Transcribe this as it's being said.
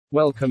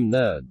Welcome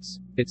nerds.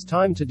 It's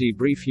time to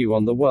debrief you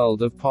on the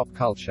world of pop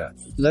culture.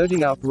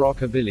 Loading up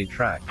rockabilly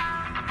track.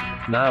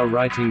 Now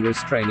writing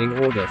restraining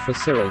order for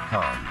Cyril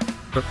Khan.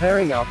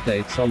 Preparing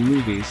updates on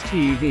movies,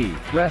 TV,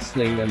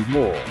 wrestling and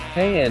more.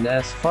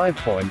 ANS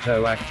 5.0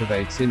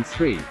 activates in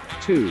 3,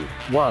 2,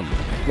 1.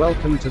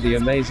 Welcome to the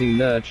Amazing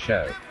Nerd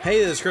Show. Hey,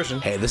 this is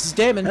Christian. Hey, this is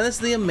Damon. And this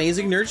is the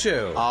Amazing Nerd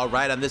Show. All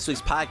right, on this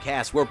week's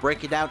podcast, we're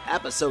breaking down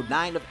episode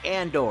 9 of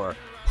Andor.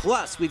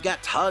 Plus, we've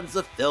got tons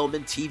of film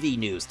and TV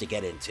news to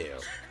get into.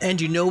 And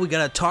you know we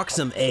gotta talk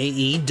some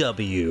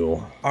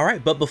AEW. All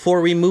right, but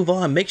before we move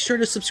on, make sure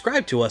to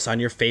subscribe to us on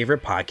your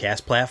favorite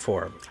podcast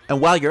platform.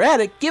 And while you're at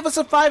it, give us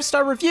a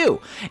 5-star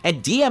review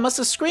and DM us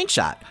a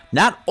screenshot.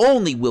 Not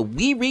only will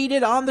we read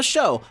it on the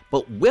show,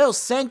 but we'll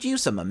send you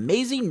some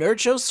amazing Nerd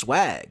Show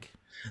swag.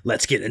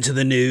 Let's get into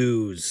the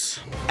news.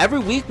 Every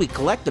week, we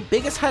collect the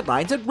biggest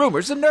headlines and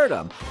rumors of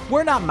nerdom.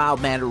 We're not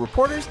mild-mannered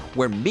reporters,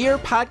 we're mere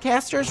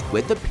podcasters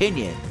with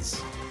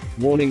opinions.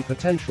 Warning: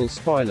 potential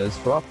spoilers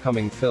for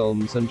upcoming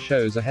films and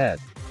shows ahead.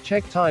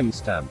 Check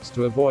timestamps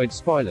to avoid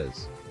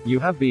spoilers. You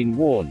have been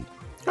warned.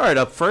 All right,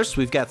 up first,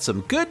 we've got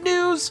some good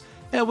news,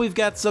 and we've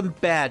got some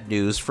bad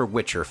news for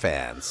Witcher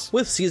fans.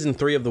 With Season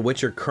 3 of The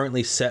Witcher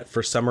currently set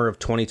for summer of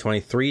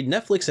 2023,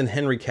 Netflix and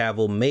Henry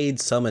Cavill made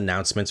some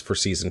announcements for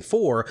Season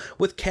 4,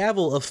 with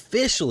Cavill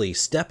officially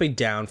stepping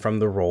down from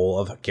the role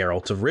of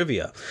Geralt of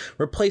Rivia.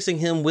 Replacing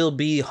him will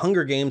be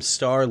Hunger Games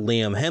star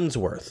Liam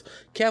Hemsworth.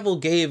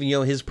 Cavill gave,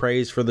 his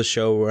praise for the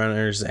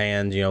showrunners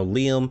and,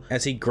 Liam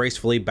as he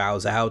gracefully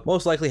bows out,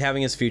 most likely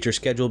having his future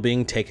schedule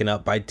being taken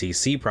up by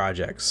DC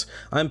projects.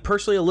 I'm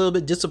personally a little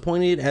bit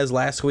disappointed, as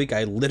last week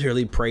I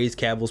literally praised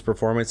Cavill's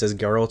performance as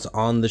Geralt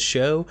on the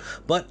show,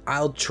 but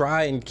I'll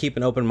try and keep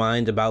an open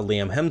mind about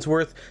Liam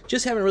Hemsworth.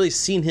 Just haven't really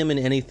seen him in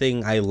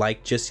anything I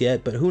like just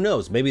yet, but who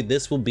knows, maybe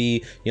this will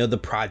be, the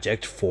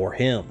project for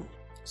him.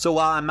 So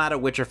while I'm not a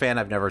Witcher fan,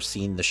 I've never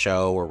seen the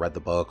show or read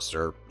the books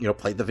or,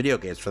 played the video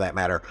games for that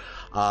matter.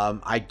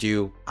 I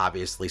do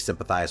obviously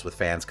sympathize with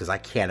fans because I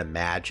can't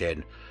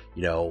imagine,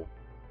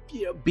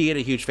 being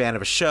a huge fan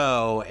of a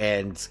show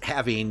and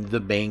having the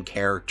main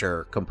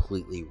character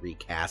completely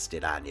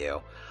recasted on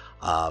you,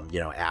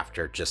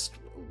 after just,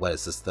 what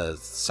is this, the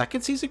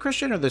second season,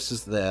 Christian? Or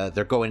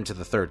they're going into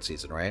the third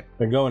season, right?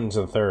 They're going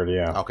into the third,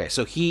 yeah. Okay,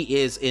 so he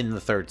is in the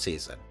third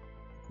season.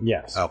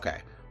 Yes.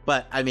 Okay.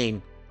 But,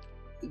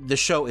 the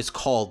show is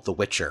called The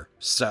Witcher,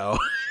 so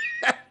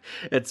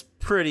it's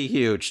pretty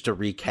huge to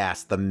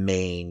recast the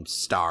main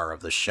star of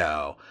the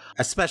show,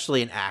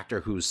 especially an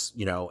actor who's,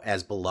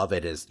 as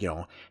beloved as,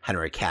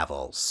 Henry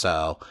Cavill.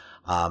 So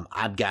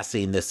I'm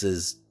guessing this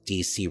is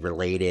DC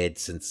related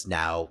since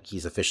now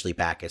he's officially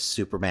back as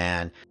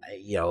Superman.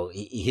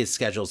 His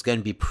schedule is going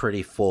to be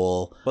pretty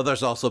full, but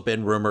there's also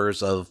been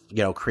rumors of,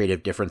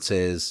 creative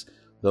differences.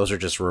 Those are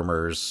just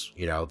rumors,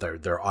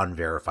 they're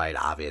unverified,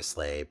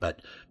 obviously,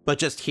 but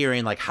just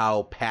hearing like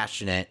how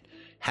passionate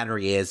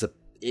Henry is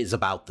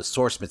about the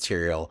source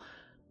material,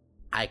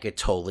 I could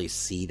totally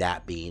see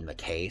that being the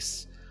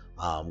case,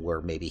 where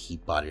maybe he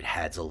butted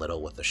heads a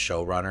little with the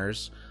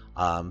showrunners.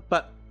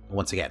 But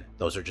once again,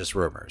 those are just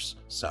rumors.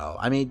 So,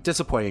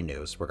 disappointing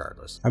news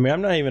regardless. I'm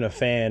not even a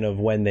fan of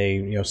when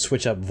they,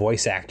 switch up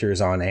voice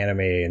actors on anime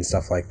and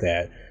stuff like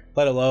that,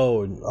 let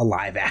alone a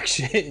live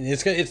action.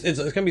 It's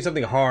gonna be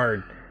something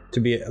hard to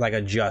be like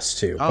adjust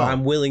to, but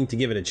I'm willing to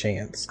give it a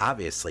chance.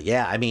 Obviously,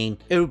 yeah. It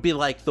would be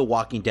like The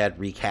Walking Dead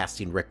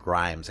recasting Rick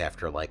Grimes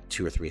after like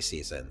 2 or 3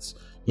 seasons,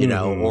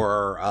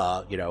 or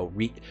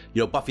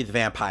Buffy the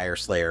Vampire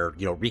Slayer,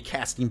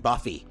 recasting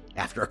Buffy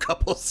after a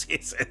couple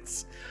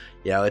seasons.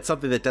 It's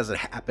something that doesn't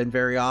happen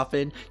very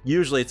often.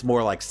 Usually it's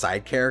more like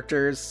side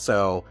characters.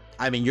 So,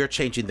 you're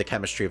changing the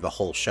chemistry of the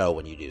whole show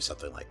when you do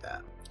something like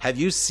that. Have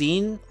you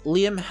seen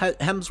Liam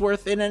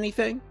Hemsworth in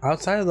anything?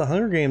 Outside of the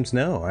Hunger Games,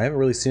 no. I haven't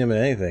really seen him in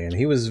anything. And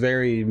he was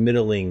very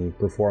middling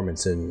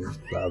performance in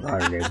the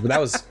Hunger Games. But that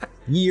was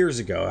years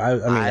ago.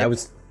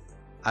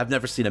 I've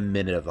never seen a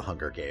minute of the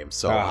Hunger Games.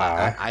 So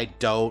I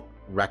don't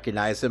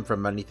recognize him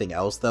from anything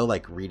else, though.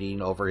 Like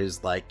reading over his,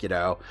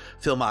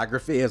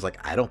 filmography, I was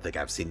like, I don't think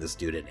I've seen this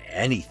dude in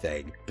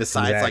anything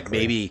besides like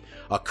maybe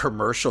a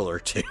commercial or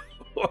two.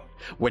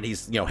 When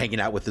he's hanging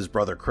out with his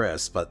brother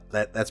Chris, but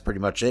that's pretty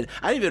much it.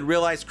 I didn't even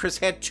realize Chris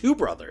had 2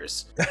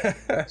 brothers.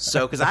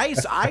 So because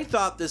I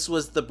thought this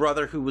was the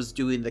brother who was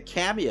doing the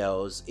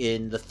cameos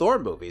in the Thor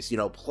movies,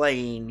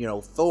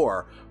 playing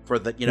Thor for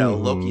the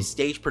Loki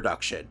stage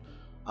production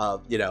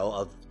of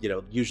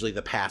usually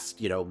the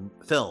past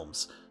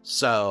films.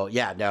 So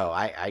yeah, no,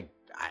 I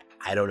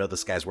don't know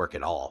this guy's work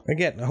at all.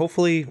 Again,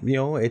 hopefully,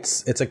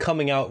 it's a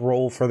coming out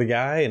role for the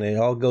guy and it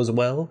all goes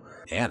well.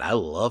 Man, I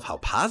love how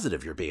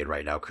positive you're being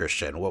right now,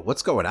 Christian.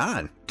 What's going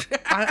on?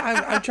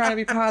 I'm trying to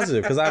be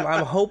positive because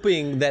I'm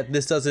hoping that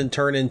this doesn't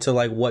turn into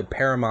like what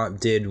Paramount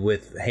did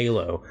with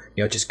Halo,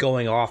 just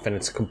going off and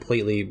it's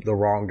completely the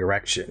wrong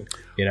direction.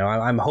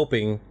 I'm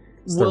hoping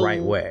it's the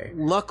right way.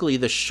 Luckily,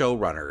 the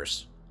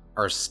showrunners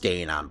are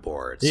staying on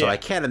board, so I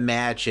can't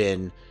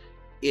imagine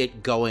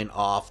it going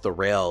off the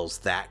rails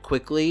that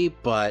quickly.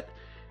 But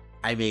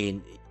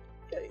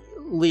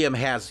Liam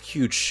has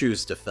huge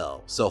shoes to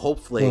fill. So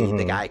hopefully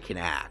the guy can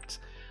act.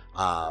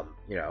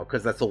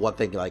 Because that's the one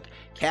thing, like,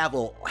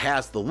 Cavill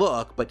has the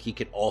look, but he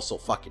can also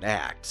fucking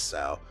act.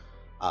 So,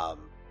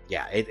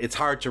 it's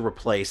hard to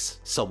replace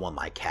someone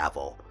like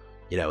Cavill.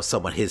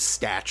 Someone his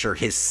stature,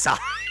 his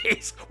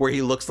size, where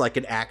he looks like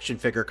an action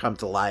figure come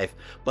to life,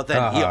 but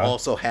then he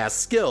also has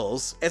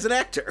skills as an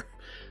actor.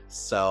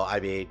 So, I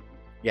mean,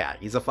 yeah,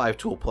 he's a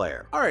 5-tool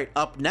player. All right,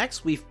 up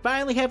next, we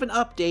finally have an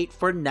update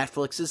for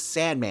Netflix's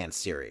Sandman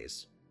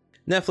series.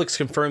 Netflix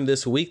confirmed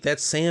this week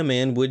that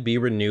Sandman would be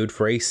renewed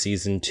for a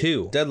season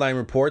 2. Deadline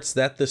reports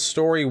that the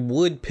story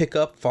would pick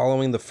up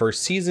following the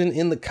first season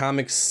in the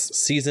comics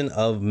season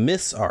of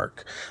Myths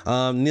arc.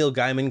 Neil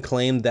Gaiman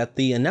claimed that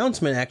the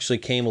announcement actually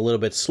came a little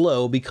bit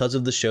slow because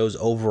of the show's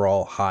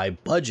overall high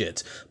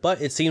budget,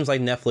 but it seems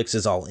like Netflix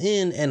is all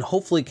in and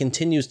hopefully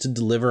continues to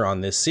deliver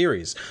on this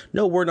series.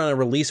 No word on a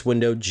release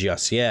window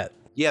just yet.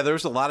 Yeah,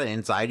 there's a lot of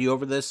anxiety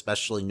over this,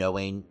 especially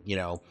knowing,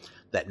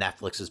 that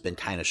Netflix has been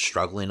kind of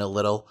struggling a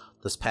little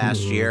this past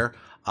year,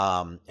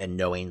 and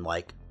knowing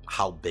like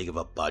how big of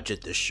a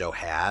budget this show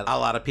had. A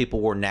lot of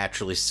people were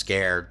naturally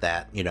scared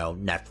that,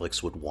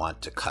 Netflix would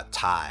want to cut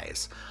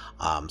ties.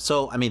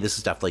 So, I mean, this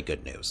is definitely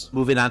good news.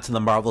 Moving on to the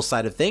Marvel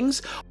side of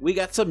things, we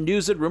got some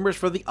news and rumors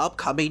for the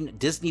upcoming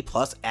Disney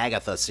Plus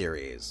Agatha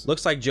series.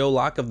 Looks like Joe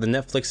Locke of the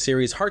Netflix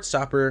series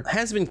Heartstopper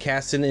has been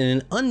casted in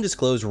an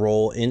undisclosed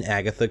role in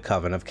Agatha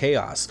Coven of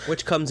Chaos,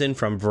 which comes in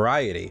from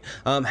Variety.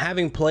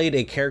 Having played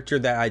a character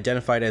that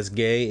identified as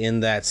gay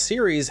in that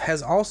series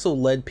has also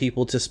led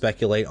people to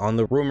speculate on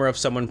the rumor of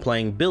someone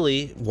playing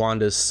Billy,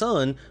 Wanda's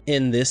son,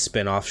 in this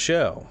spin-off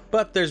show.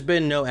 But there's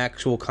been no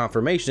actual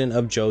confirmation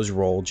of Joe's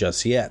role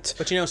just yet.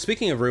 But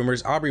speaking of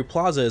rumors, Aubrey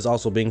Plaza is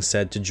also being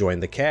said to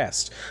join the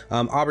cast.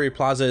 Aubrey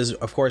Plaza is,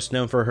 of course,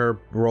 known for her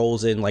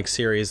roles in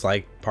series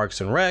like Parks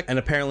and Rec, and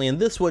apparently in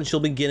this one she'll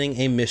be getting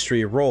a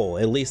mystery role.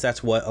 At least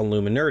that's what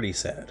Illuminati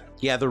said.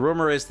 Yeah, the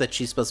rumor is that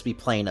she's supposed to be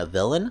playing a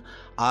villain.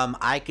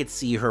 I could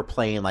see her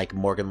playing like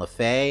Morgan Le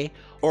Fay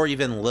or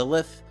even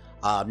Lilith.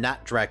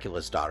 Not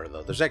Dracula's daughter,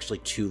 though. There's actually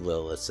 2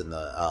 Liliths in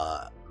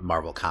the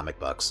Marvel comic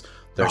books.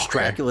 There's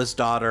Dracula's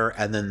daughter,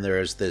 and then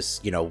there's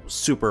this,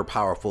 super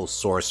powerful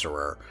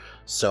sorcerer.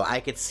 So I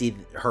could see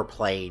her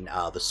playing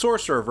the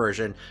sorcerer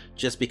version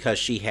just because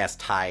she has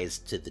ties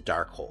to the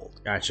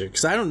Darkhold. Gotcha.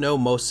 Because I don't know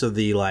most of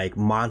the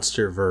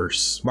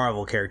MonsterVerse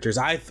Marvel characters.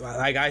 I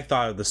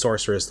thought of the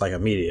sorceress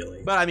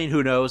immediately. But I mean,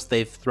 who knows?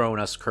 They've thrown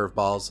us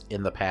curveballs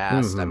in the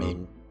past. I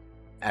mean,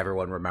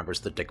 everyone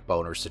remembers the Dick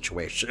Boner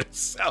situation.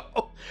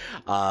 So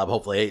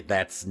hopefully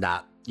that's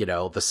not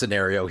the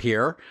scenario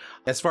here.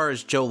 As far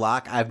as Joe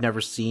Locke, I've never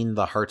seen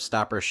the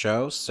Heartstopper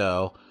show,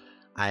 so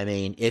I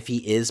mean, if he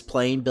is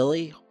playing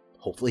Billy,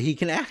 hopefully he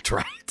can act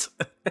right,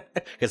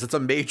 because it's a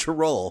major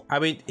role. I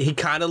mean, he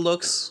kind of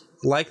looks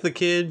like the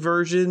kid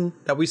version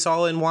that we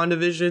saw in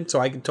WandaVision, so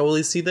I can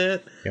totally see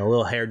that. A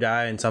little hair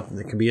dye and something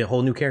that could be a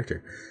whole new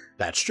character.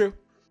 That's true.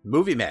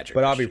 Movie magic.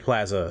 But Aubrey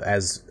Plaza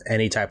as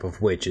any type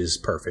of witch is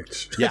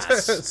perfect.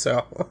 Yes.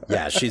 So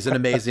yeah, she's an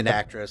amazing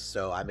actress,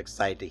 so I'm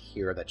excited to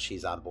hear that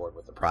she's on board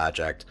with the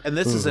project. And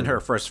this isn't her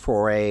first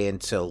foray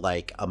into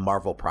a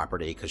Marvel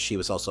property, because she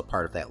was also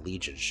part of that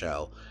Legion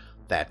show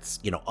that's,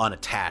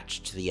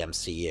 unattached to the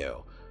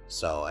MCU.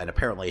 So, and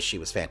apparently she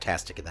was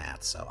fantastic in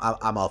that. So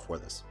I'm all for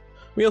this.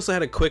 We also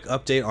had a quick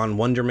update on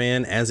Wonder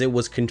Man, as it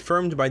was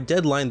confirmed by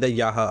Deadline that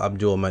Yahya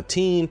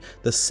Abdul-Mateen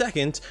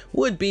II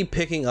would be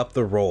picking up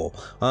the role.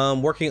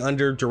 Working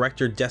under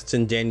director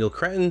Destin Daniel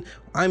Cretton,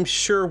 I'm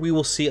sure we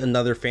will see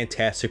another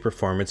fantastic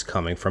performance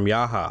coming from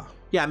Yahya.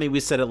 Yeah, I mean, we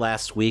said it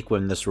last week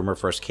when this rumor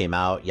first came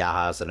out.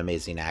 Yahya's an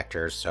amazing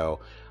actor, so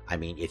I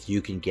mean, if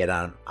you can get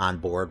on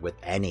board with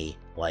any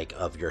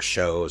of your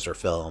shows or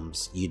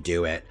films, you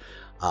do it.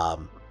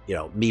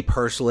 Me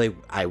personally,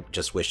 I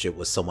just wish it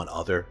was someone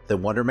other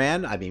than Wonder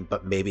Man. I mean,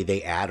 but maybe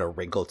they add a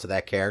wrinkle to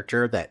that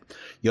character that,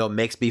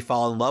 makes me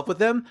fall in love with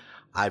him.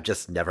 I've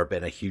just never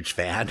been a huge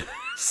fan.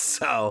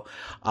 So,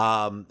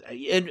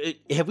 and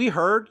have we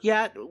heard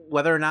yet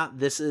whether or not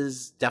this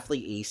is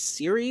definitely a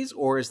series,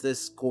 or is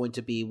this going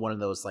to be one of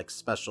those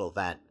special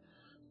event?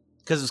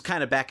 Because it's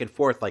kind of back and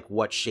forth,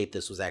 what shape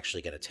this was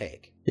actually going to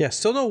take. Yeah,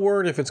 still no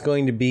word if it's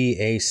going to be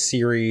a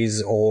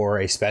series or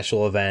a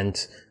special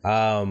event.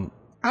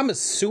 I'm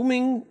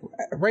assuming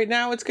right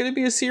now it's going to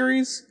be a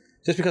series,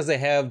 just because they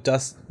have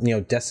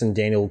Destin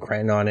Daniel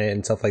Cretton on it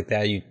and stuff like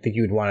that. You'd think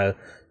you would want a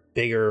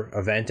bigger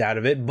event out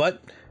of it,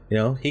 but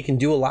he can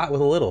do a lot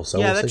with a little. So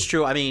yeah, that's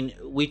true. I mean,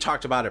 we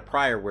talked about it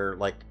prior, where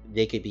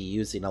they could be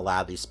using a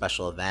lot of these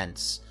special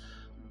events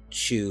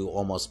to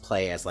almost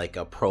play as a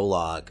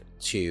prologue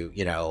to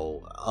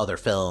other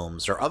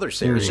films or other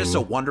series. Just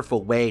a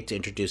wonderful way to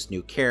introduce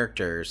new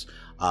characters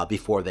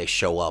before they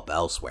show up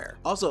elsewhere.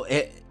 Also,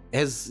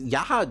 has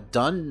Yahya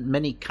done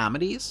many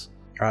comedies?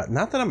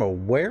 Not that I'm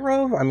aware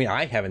of. I mean,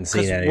 I haven't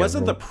seen any.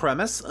 Wasn't the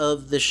premise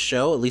of this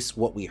show, at least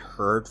what we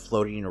heard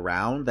floating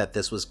around, that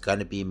this was going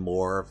to be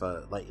more of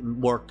a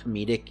more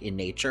comedic in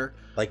nature,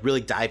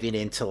 really diving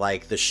into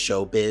the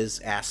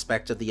showbiz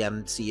aspect of the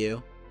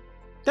MCU?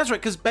 That's right,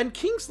 because Ben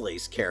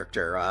Kingsley's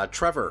character,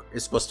 Trevor,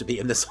 is supposed to be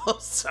in this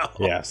also.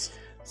 Yes.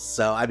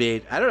 So, I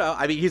mean, I don't know.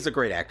 I mean, he's a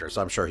great actor,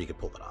 so I'm sure he could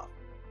pull it off.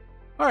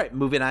 All right,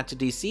 moving on to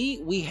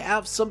DC, we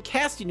have some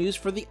casting news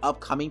for the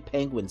upcoming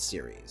Penguin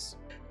series.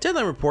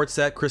 Deadline reports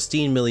that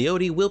Christine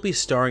Milioti will be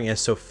starring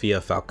as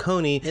Sophia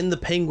Falcone in the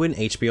Penguin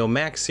HBO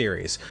Max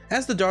series.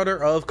 As the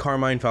daughter of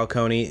Carmine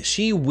Falcone,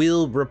 she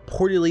will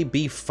reportedly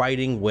be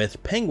fighting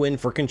with Penguin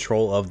for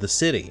control of the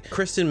city.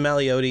 Kristen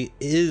Milioti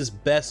is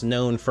best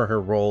known for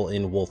her role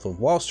in Wolf of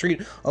Wall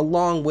Street,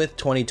 along with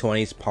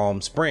 2020's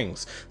Palm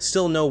Springs.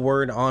 Still no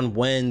word on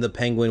when the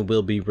Penguin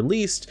will be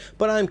released,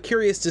 but I'm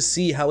curious to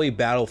see how a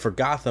battle for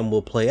Gotham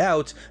will play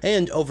out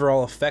and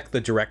overall affect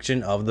the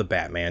direction of the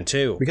Batman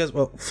 2. Because,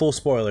 well, full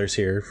spoilers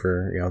here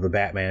for the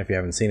Batman if you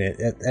haven't seen it.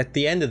 At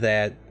the end of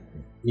that,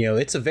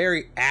 it's a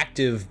very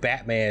active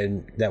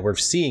Batman that we're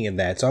seeing in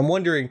that. So I'm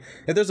wondering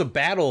if there's a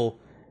battle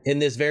in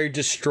this very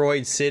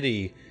destroyed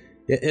city,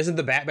 isn't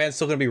the Batman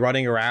still going to be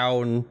running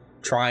around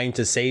trying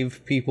to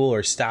save people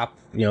or stop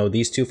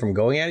these two from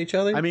going at each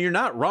other? I mean, you're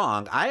not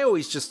wrong. I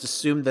always just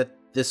assumed that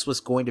this was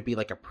going to be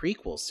like a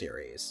prequel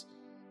series,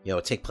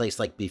 take place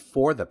like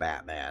before the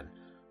Batman.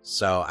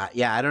 So,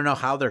 I don't know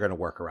how they're going to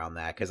work around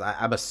that, because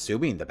I'm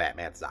assuming the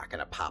Batman's not going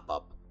to pop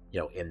up,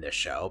 in this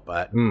show.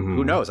 But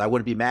who knows? I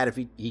wouldn't be mad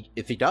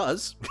if he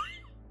does.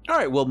 All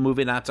right, well,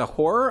 moving on to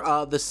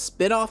horror. The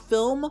spin-off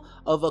film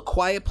of A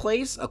Quiet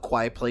Place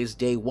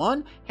Day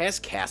One, has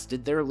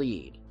casted their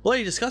lead.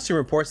 Bloody Disgusting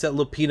reports that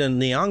Lupita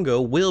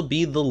Nyong'o will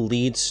be the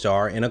lead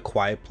star in A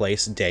Quiet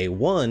Place Day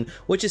One,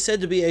 which is said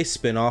to be a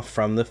spin-off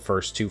from the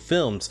first two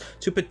films,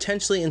 to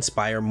potentially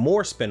inspire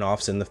more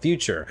spin-offs in the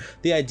future.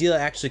 The idea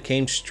actually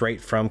came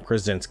straight from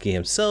Krasinski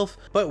himself,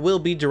 but will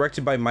be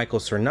directed by Michael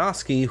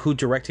Sarnowski, who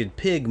directed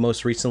Pig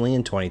most recently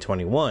in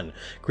 2021.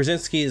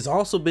 Krasinski has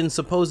also been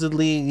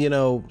supposedly,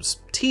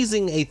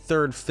 teasing a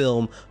third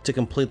film to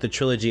complete the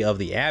trilogy of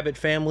the Abbott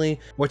family,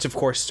 which of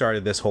course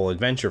started this whole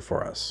adventure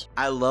for us.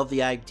 I love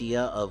the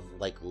idea of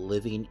like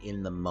living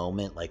in the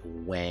moment, like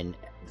when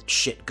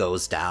shit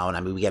goes down.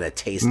 I mean, we get a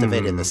taste of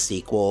it in the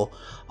sequel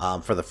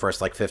for the first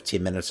like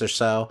 15 minutes or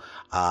so.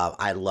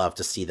 I'd love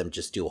to see them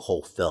just do a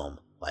whole film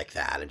like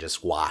that and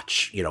just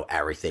watch,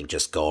 everything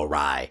just go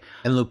awry.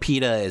 And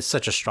Lupita is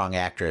such a strong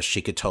actress.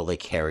 She could totally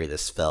carry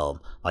this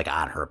film like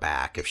on her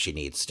back if she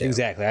needs to.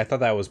 Exactly. I thought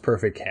that was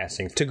perfect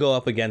casting to go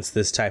up against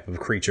this type of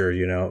creature,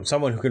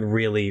 someone who could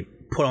really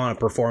put on a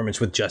performance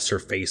with just her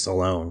face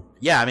alone.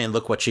 Yeah, I mean,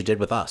 look what she did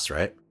with us,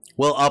 right?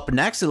 Well, up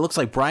next, it looks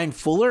like Brian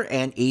Fuller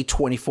and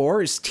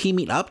A24 is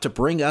teaming up to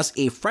bring us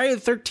a Friday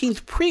the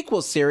 13th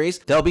prequel series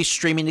that'll be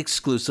streaming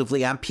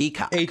exclusively on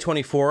Peacock.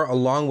 A24,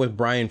 along with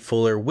Brian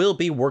Fuller, will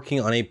be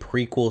working on a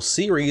prequel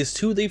series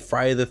to the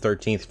Friday the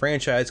 13th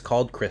franchise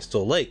called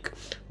Crystal Lake.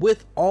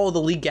 With all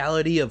the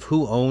legality of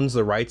who owns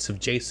the rights of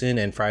Jason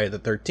and Friday the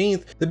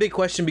 13th, the big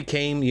question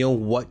became,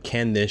 what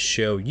can this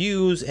show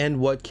use and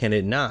what can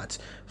it not?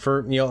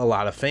 For, a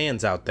lot of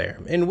fans out there,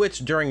 in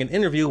which during an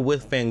interview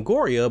with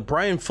Fangoria,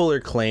 Brian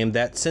Fuller claimed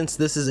that since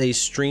this is a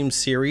streamed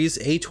series,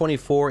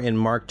 A24 and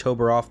Mark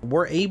Toberoff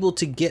were able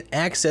to get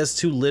access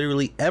to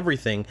literally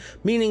everything,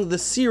 meaning the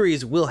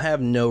series will have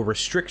no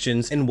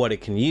restrictions in what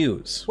it can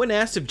use. When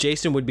asked if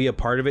Jason would be a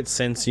part of it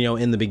since,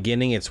 in the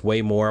beginning it's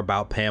way more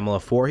about Pamela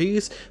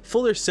Voorhees,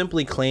 Fuller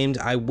simply claimed,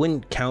 "I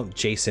wouldn't count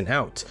Jason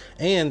out,"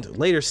 and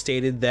later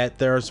stated that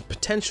there's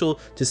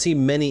potential to see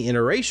many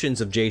iterations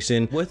of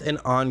Jason with an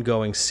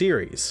ongoing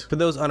series. For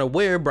those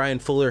unaware, Brian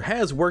Fuller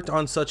has worked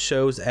on such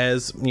shows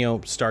as,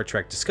 Star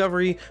Trek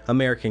Discovery,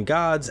 American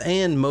Gods,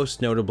 and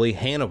most notably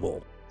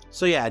Hannibal.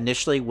 So yeah,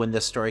 initially when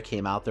this story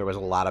came out, there was a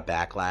lot of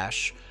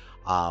backlash.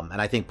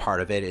 And I think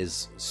part of it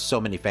is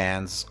so many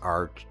fans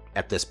are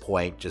at this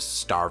point just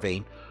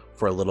starving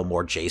for a little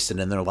more Jason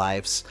in their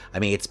lives. I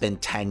mean, it's been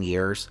 10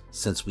 years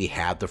since we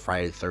had the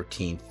Friday the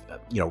 13th,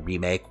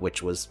 remake,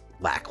 which was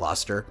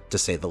lackluster to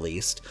say the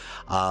least.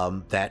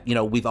 That,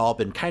 we've all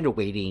been kind of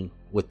waiting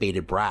with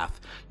bated breath,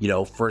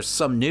 for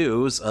some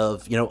news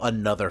of,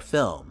 another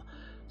film.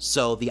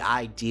 So the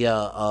idea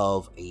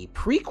of a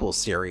prequel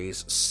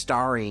series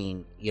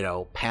starring,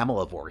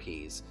 Pamela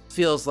Voorhees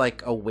feels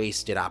like a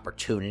wasted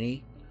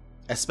opportunity,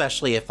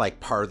 especially if like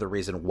part of the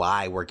reason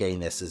why we're getting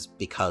this is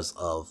because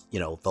of,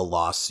 the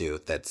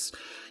lawsuit that's,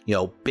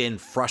 been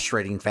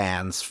frustrating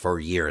fans for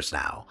years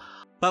now.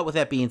 But with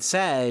that being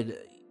said,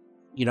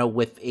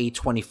 with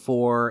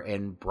A24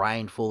 and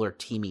Brian Fuller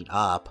teaming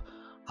up,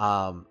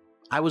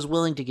 I was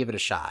willing to give it a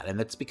shot. And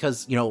that's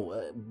because,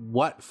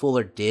 what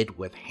Fuller did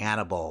with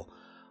Hannibal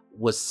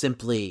was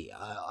simply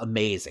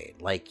amazing.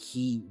 Like,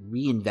 he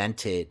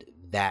reinvented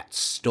that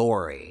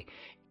story.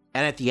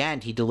 And at the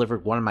end, he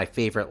delivered one of my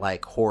favorite,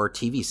 horror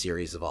TV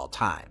series of all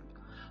time.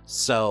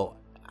 So,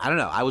 I don't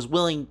know. I was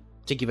willing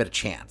to give it a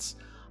chance.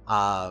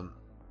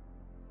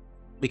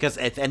 Because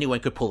if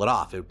anyone could pull it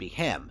off, it would be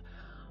him.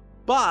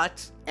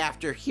 But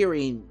after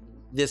hearing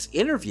this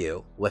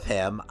interview with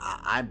him,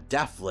 I'm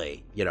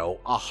definitely,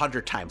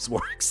 100 times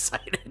more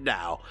excited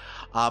now.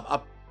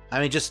 I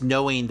mean, just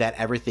knowing that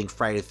everything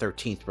Friday the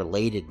 13th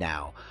related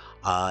now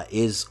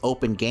is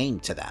open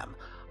game to them.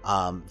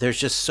 There's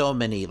just so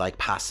many like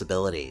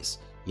possibilities,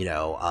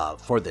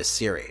 for this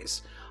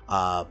series.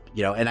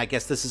 And I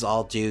guess this is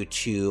all due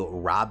to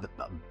Rob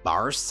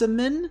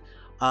Barsaman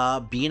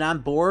being on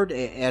board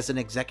as an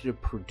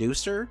executive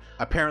producer.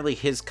 Apparently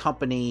his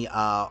company,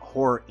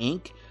 Horror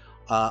Inc.,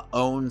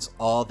 owns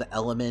all the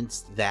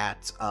elements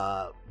that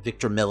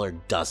Victor Miller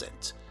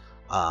doesn't.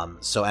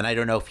 And I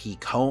don't know if he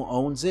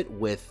co-owns it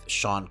with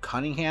Sean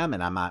Cunningham,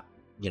 and I'm not,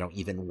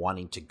 even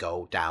wanting to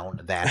go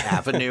down that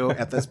avenue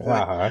at this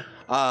point.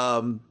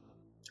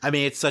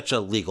 It's such a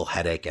legal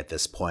headache at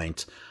this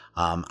point.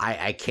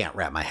 I can't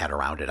wrap my head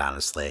around it,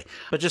 honestly.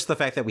 But just the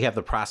fact that we have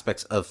the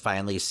prospects of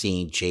finally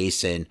seeing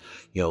Jason,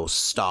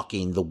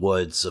 stalking the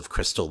woods of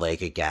Crystal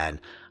Lake again.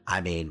 I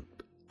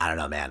don't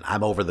know, man.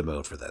 I'm over the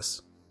moon for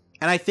this.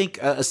 And I think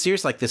a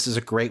series like this is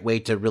a great way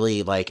to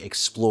really like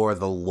explore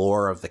the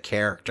lore of the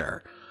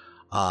character.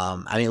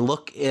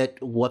 Look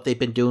at what they've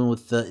been doing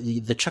with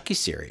the Chucky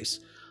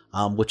series,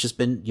 which has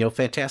been,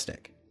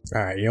 fantastic.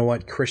 All right. You know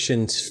what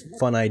Christian's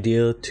fun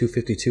idea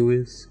 252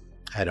 is?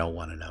 I don't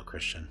want to know,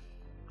 Christian.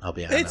 I'll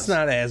be honest. It's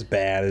not as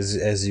bad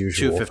as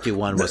usual.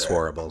 251 was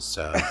horrible,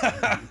 so.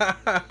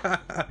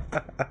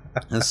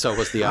 And so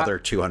was the other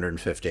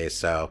 250,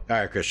 so. All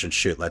right, Christian,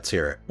 shoot, let's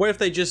hear it. What if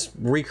they just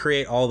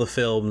recreate all the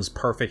films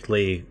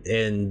perfectly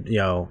in,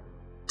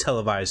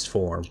 televised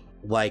form?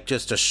 Like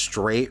just a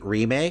straight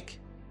remake?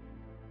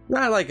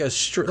 Not like a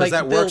straight. Because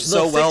that works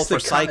so well for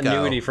Psycho.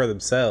 Continuity for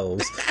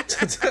themselves.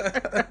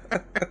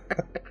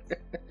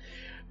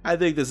 I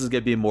think this is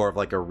going to be more of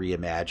like a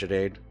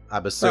reimagining,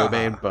 I'm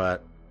assuming,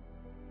 but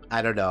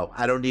I don't know.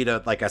 I don't need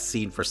a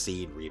scene for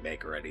scene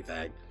remake or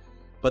anything.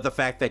 But the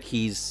fact that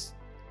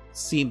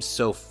seems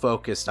so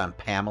focused on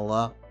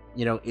Pamela,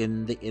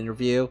 in the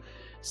interview,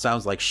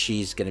 sounds like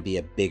she's going to be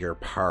a bigger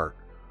part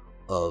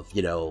of,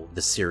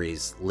 the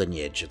series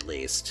lineage at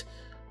least.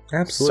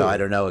 Absolutely. So I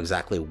don't know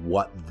exactly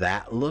what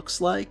that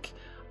looks like.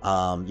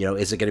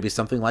 Is it going to be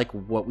something like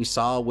what we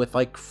saw with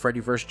like Freddy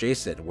vs.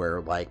 Jason,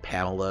 where like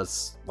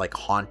Pamela's like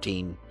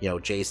haunting,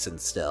 Jason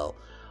still?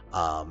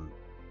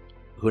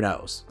 Who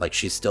knows? Like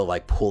she's still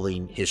like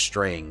pulling his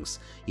strings,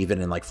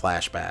 even in like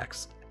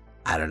flashbacks.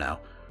 I don't know.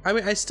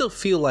 I still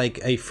feel like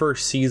a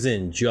first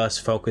season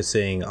just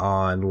focusing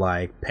on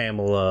like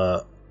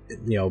Pamela,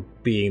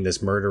 being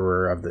this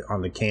murderer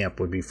on the camp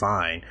would be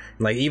fine.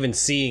 Like even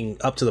seeing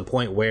up to the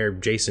point where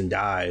Jason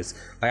dies.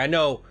 Like I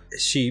know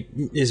she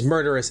is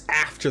murderous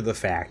after the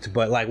fact,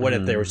 but like what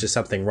if there was just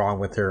something wrong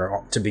with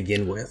her to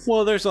begin with?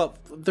 Well, there's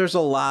a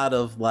lot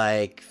of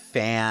like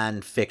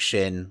fan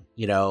fiction,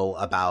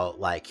 about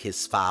like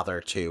his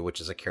father too,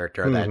 which is a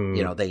character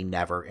that they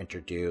never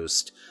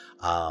introduced.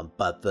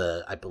 But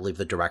I believe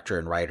the director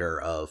and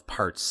writer of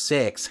Part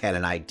 6 had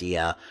an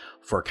idea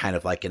for kind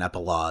of like an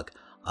epilogue,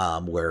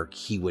 where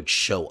he would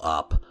show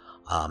up,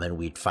 and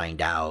we'd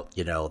find out,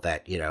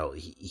 that,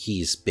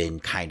 he's been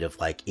kind of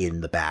like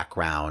in the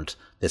background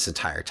this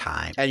entire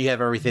time. And you have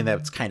everything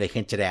that's kind of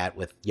hinted at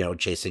with,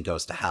 Jason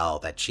Goes to Hell,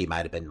 that she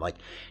might have been like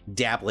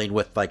dabbling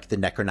with like the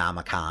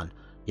Necronomicon,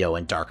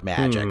 and dark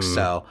magic.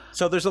 So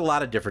there's a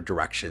lot of different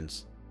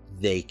directions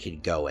they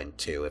could go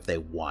into if they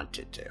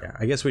wanted to. Yeah,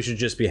 I guess we should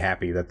just be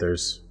happy that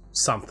there's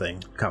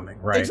something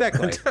coming, right?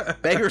 Exactly.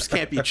 Beggars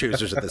can't be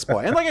choosers at this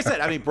point. And like I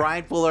said,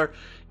 Brian Fuller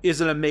is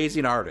an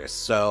amazing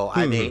artist. So,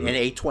 an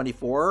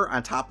A24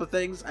 on top of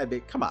things,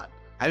 come on.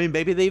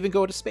 Maybe they even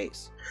go to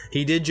space.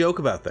 He did joke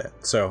about that,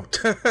 so.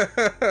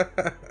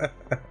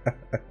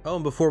 Oh,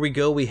 and before we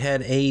go, we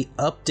had a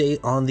update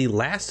on The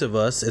Last of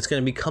Us. It's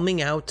going to be coming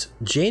out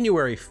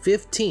January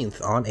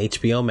 15th on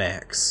HBO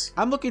Max.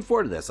 I'm looking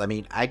forward to this.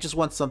 I just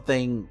want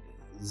something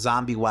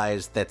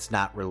zombie-wise that's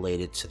not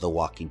related to The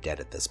Walking Dead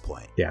at this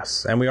point.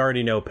 Yes, and we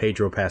already know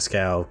Pedro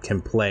Pascal can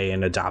play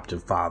an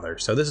adoptive father,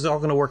 so this is all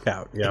going to work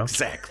out,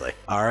 Exactly.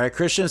 All right,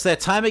 Christian, it's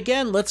that time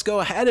again. Let's go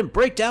ahead and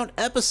break down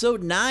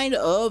episode 9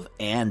 of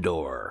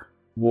Andor.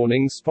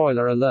 Warning,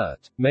 spoiler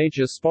alert.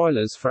 Major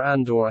spoilers for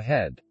Andor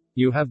ahead.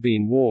 You have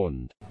been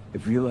warned. I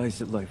realized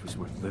that life was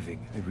worth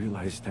living. I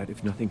realized that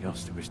if nothing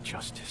else, there was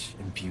justice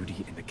and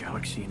beauty in the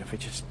galaxy, and if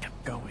it just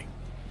kept going.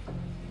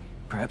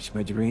 Perhaps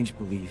my deranged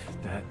belief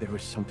that there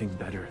was something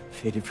better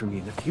fated for me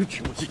in the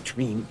future was a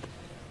dream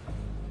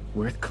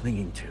worth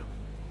clinging to.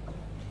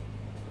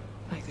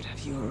 I could have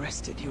you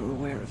arrested. You're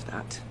aware of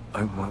that.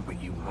 I want what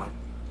you want.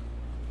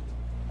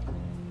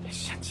 I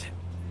sense it.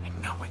 I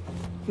know it.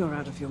 You're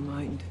out of your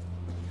mind.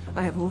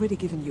 I have already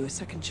given you a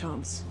second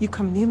chance. You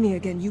come near me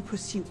again, you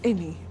pursue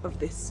any of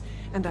this,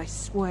 and I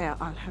swear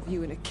I'll have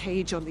you in a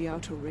cage on the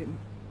Outer Rim.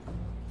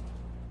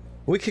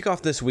 We kick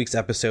off this week's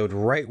episode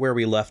right where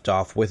we left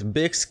off, with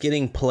Bix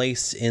getting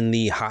placed in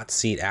the hot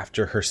seat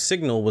after her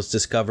signal was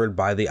discovered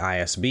by the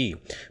ISB.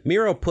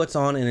 Miro puts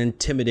on an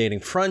intimidating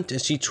front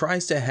as she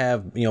tries to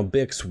have,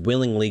 Bix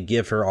willingly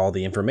give her all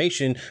the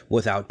information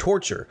without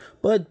torture.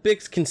 But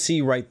Bix can see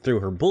right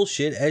through her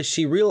bullshit as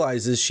she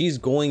realizes she's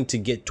going to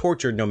get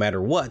tortured no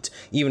matter what,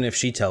 even if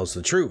she tells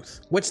the truth.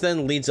 Which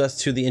then leads us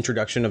to the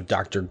introduction of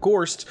Dr.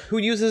 Gorst, who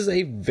uses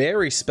a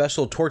very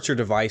special torture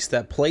device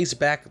that plays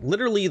back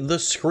literally the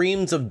scream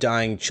screams of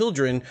dying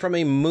children from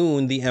a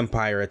moon the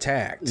Empire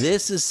attacked.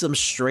 This is some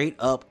straight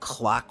up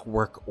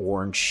Clockwork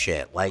Orange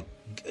shit. Like,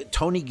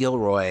 Tony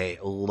Gilroy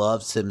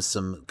loves him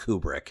some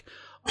Kubrick.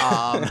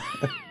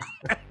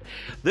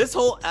 This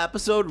whole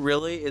episode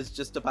really is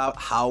just about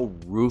how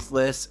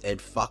ruthless and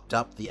fucked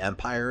up the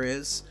Empire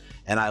is,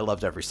 and I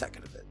loved every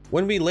second of it.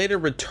 When we later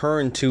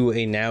return to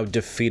a now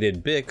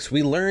defeated Bix,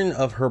 we learn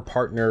of her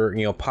partner,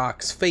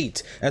 Pac's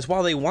fate, as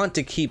while they want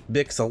to keep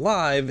Bix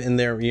alive in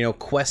their,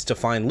 quest to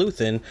find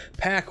Luthen,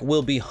 Pac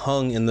will be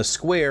hung in the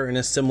square in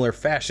a similar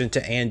fashion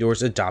to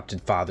Andor's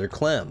adopted father,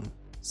 Clem.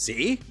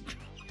 See?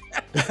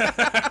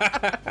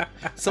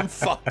 Some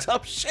fucked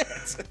up shit.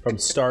 From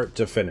start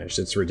to finish,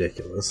 it's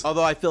ridiculous.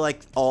 Although I feel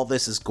like all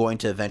this is going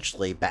to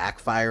eventually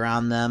backfire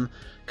on them,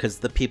 because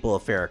the people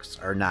of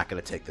Ferrix are not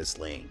going to take this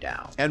laying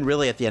down. And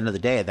really, at the end of the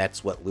day,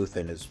 that's what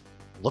Luthen is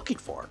looking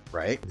for,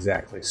 right?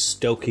 Exactly.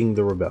 Stoking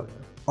the rebellion.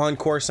 On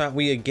Coruscant,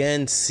 we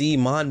again see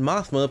Mon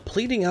Mothma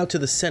pleading out to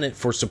the Senate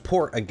for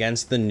support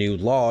against the new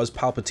laws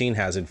Palpatine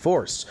has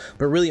enforced,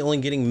 but really only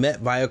getting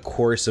met by a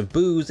chorus of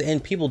boos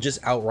and people just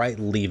outright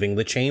leaving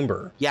the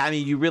chamber. Yeah, I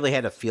mean, you really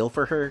had a feel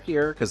for her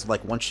here, because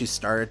like once she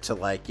started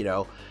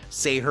to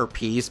say her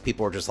piece,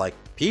 people were just like,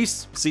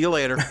 peace, see you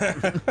later.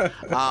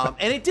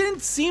 And it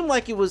didn't seem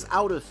like it was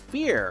out of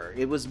fear.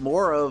 It was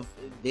more of,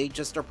 they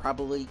just are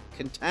probably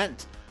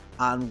content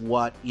on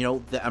what,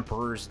 the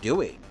Emperor's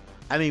doing.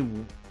 I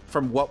mean,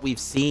 from what we've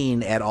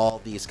seen at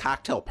all these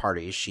cocktail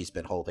parties she's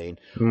been holding,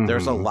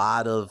 there's a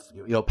lot of,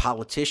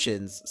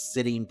 politicians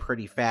sitting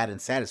pretty fat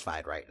and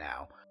satisfied right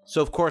now.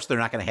 So of course they're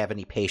not going to have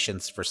any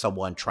patience for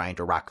someone trying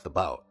to rock the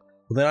boat.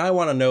 Well, then I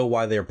want to know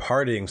why they're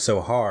partying so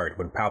hard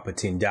when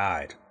Palpatine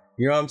died.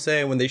 You know what I'm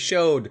saying? When they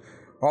showed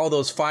all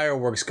those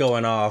fireworks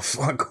going off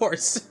on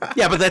course.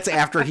 Yeah, but that's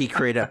after he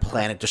created a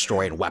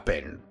planet-destroying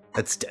weapon.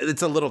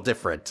 It's a little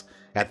different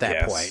at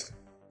that point.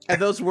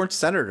 And those weren't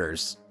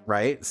senators,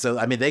 right? So,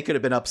 I mean, they could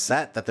have been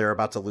upset that they're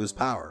about to lose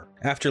power.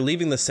 After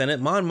leaving the Senate,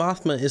 Mon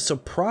Mothma is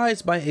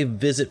surprised by a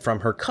visit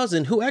from her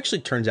cousin, who actually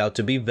turns out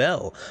to be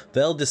Vel.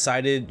 Vel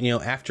decided,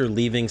 after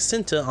leaving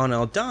Cinta on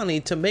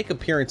Aldhani, to make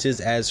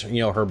appearances as,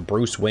 her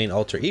Bruce Wayne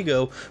alter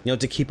ego,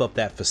 to keep up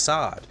that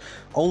facade.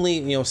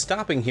 Only,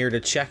 stopping here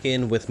to check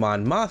in with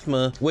Mon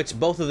Mothma, which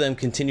both of them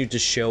continue to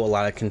show a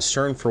lot of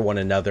concern for one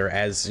another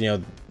as,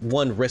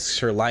 one risks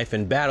her life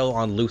in battle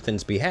on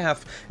Luthen's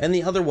behalf, and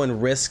the other one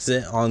risks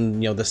it on,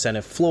 the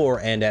Senate floor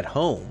and at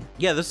home.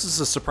 Yeah, this is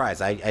a surprise.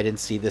 I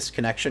didn't see this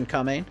connection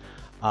coming.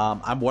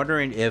 I'm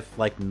wondering if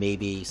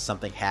maybe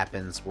something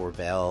happens where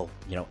Vel,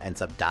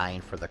 ends up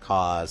dying for the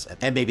cause,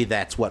 and maybe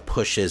that's what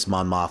pushes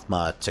Mon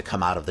Mothma to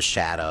come out of the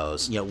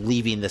shadows,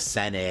 leaving the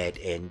Senate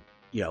and,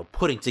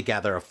 putting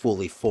together a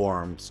fully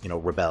formed,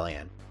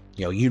 rebellion.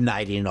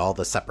 Uniting all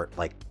the separate,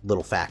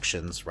 little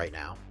factions right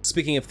now.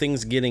 Speaking of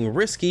things getting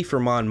risky for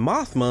Mon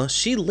Mothma,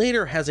 she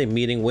later has a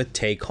meeting with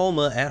Tay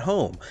Kolma at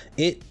home.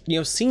 It,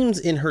 seems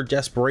in her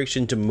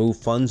desperation to move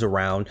funds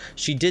around,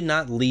 she did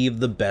not leave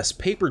the best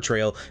paper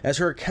trail, as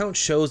her account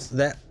shows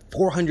that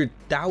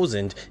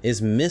 400,000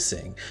 is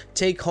missing.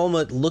 Tay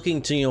Kolma,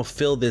 looking to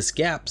fill this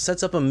gap,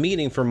 sets up a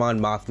meeting for Mon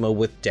Mothma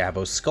with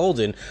Davos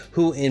Skulden,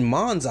 who in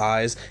Mon's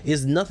eyes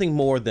is nothing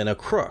more than a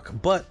crook,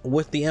 but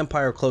with the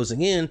Empire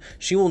closing in,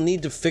 she will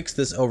need to fix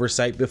this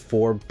oversight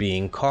before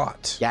being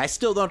caught. Yeah, I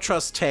still don't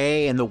trust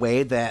Tay in the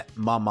way that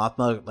Mon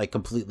Mothma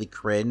completely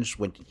cringed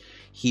when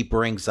he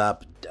brings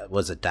up,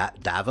 was it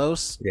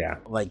Davos? Yeah.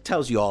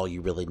 Tells you all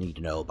you really need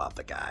to know about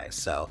the guy.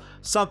 So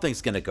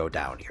something's going to go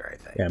down here, I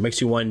think. Yeah, it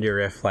makes you wonder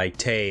if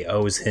Tay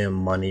owes him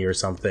money or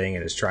something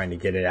and is trying to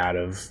get it out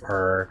of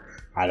her.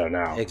 I don't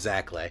know.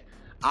 Exactly.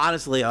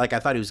 Honestly, I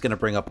thought he was going to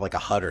bring up a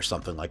HUD or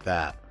something like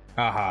that.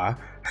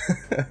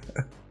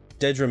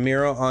 Dedra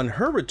Meero, on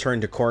her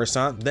return to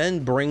Coruscant,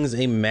 then brings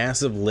a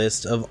massive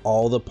list of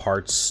all the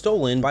parts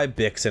stolen by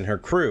Bix and her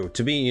crew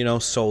to be,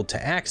 sold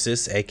to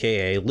Axis,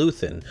 aka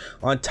Luthen.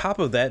 On top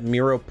of that,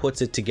 Meero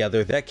puts it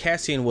together that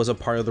Cassian was a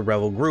part of the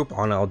rebel group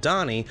on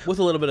Aldhani with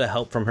a little bit of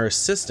help from her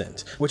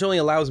assistant, which only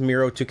allows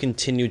Meero to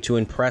continue to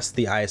impress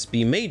the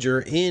ISB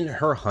Major in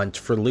her hunt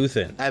for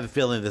Luthen. I have a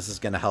feeling this is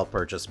going to help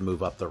her just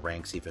move up the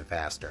ranks even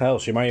faster. Hell,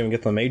 she might even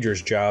get the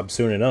Major's job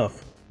soon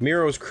enough.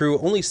 Meero's crew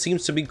only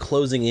seems to be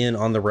closing in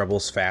on the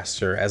rebels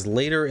faster, as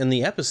later in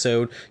the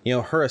episode,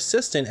 her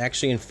assistant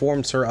actually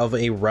informs her of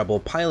a rebel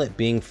pilot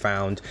being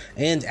found,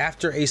 and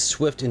after a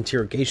swift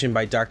interrogation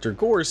by Dr.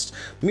 Gorst,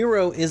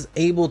 Meero is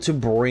able to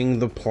bring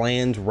the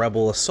planned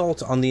rebel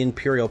assault on the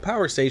Imperial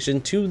power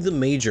station to the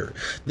Major.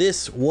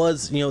 This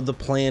was, the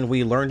plan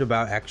we learned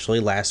about actually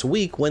last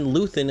week when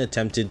Luthen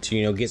attempted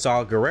to, get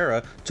Saw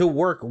Gerrera to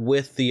work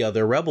with the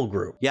other rebel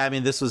group. Yeah, I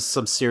mean, this was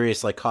some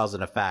serious, cause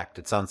and effect.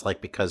 It sounds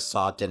like because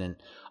Saw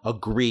didn't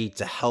agree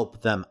to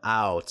help them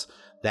out,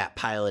 that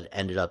pilot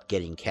ended up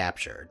getting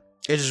captured.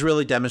 It just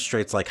really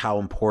demonstrates how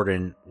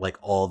important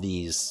all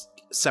these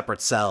separate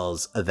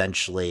cells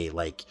eventually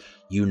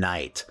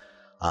unite,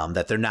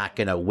 that they're not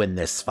gonna win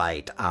this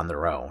fight on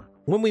their own.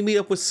 When we meet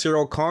up with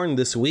Cyril Karn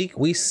this week,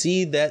 we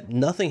see that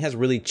nothing has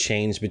really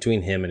changed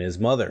between him and his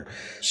mother.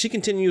 She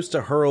continues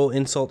to hurl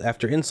insult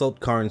after insult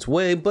Karn's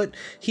way, but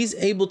he's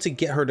able to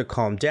get her to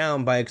calm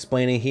down by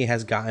explaining he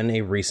has gotten a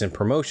recent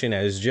promotion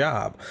at his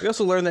job. We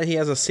also learn that he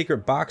has a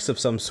secret box of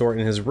some sort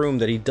in his room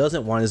that he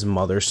doesn't want his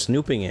mother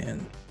snooping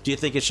in. Do you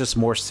think it's just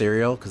more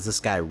cereal? Because this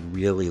guy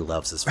really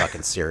loves his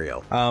fucking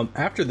cereal.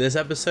 After this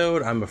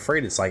episode, I'm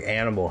afraid it's like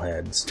animal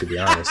heads, to be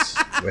honest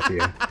with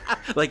you.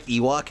 Like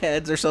Ewok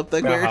heads or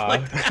something weird?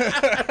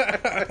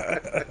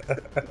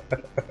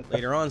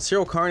 Later on,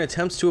 Cyril Karn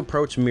attempts to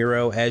approach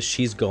Miro as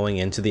she's going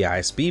into the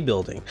ISB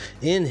building.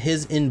 In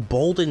his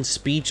emboldened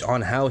speech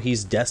on how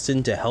he's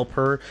destined to help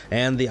her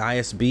and the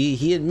ISB,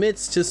 he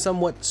admits to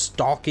somewhat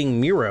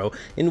stalking Miro,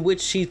 in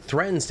which she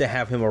threatens to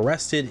have him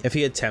arrested if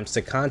he attempts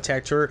to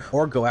contact her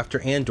or go after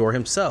Andor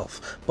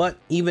himself. But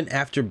even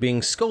after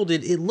being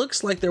scolded, it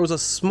looks like there was a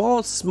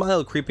small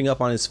smile creeping up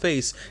on his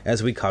face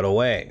as we cut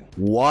away.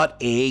 What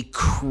a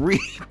creep.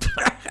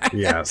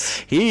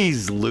 Yes.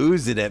 He's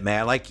losing it,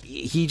 man. Like,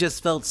 he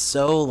just felt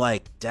so,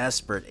 like,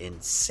 desperate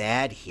and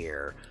sad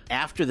here.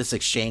 After this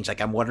exchange, like,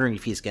 I'm wondering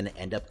if he's going to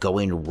end up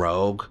going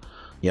rogue,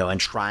 you know, and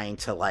trying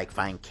to, like,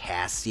 find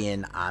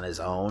Cassian on his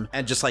own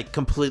and just, like,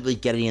 completely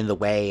getting in the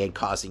way and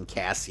causing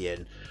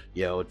Cassian,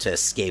 you know, to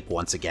escape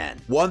once again.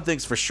 One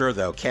thing's for sure,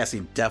 though,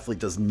 Cassian definitely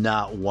does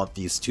not want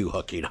these two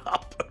hooking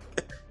up.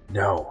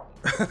 No.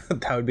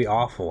 That would be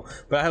awful.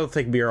 But I don't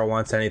think Miro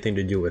wants anything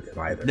to do with him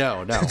either.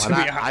 No.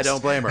 I don't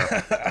blame her.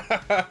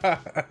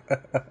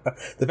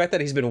 The fact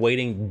that he's been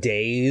waiting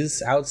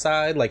days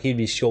outside, like he'd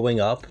be showing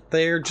up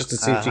there just to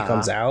see if she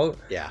comes out.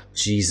 Yeah.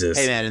 Jesus.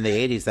 Hey, man, in the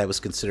 80s, that was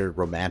considered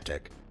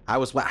romantic. I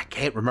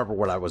can't remember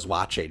what I was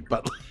watching,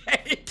 but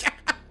like,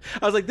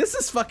 I was like, this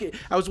is fucking,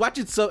 I was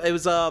watching it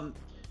was,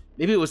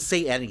 maybe it was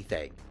Say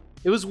Anything.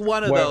 It was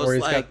one of those, where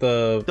he's like,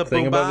 got the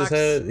thing above his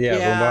head?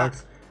 Yeah,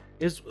 boombox.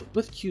 Is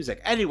with Cusack.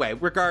 Anyway,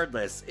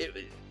 regardless, it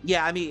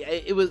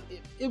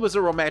was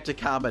a romantic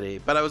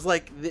comedy, but I was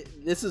like,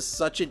 this is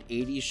such an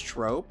 80s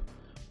trope,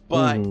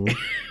 but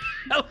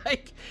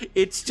like,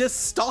 it's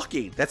just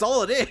stalking. That's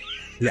all it is.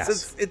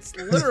 Yes. It's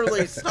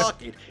literally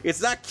stalking.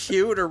 It's not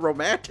cute or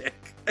romantic.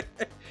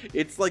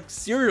 It's like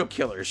serial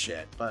killer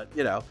shit, but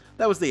you know,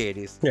 that was the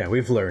 80s. Yeah,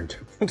 we've learned.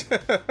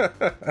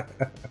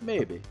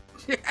 Maybe.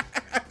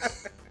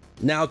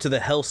 Now to the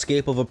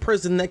hellscape of a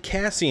prison that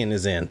Cassian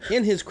is in.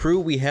 In his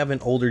crew, we have an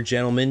older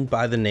gentleman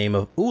by the name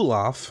of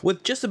Olaf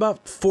with just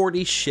about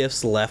 40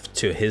 shifts left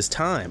to his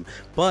time.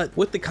 But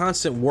with the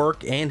constant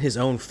work and his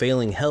own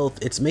failing health,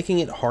 it's making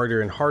it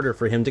harder and harder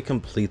for him to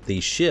complete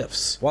these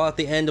shifts. While at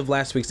the end of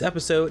last week's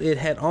episode, it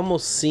had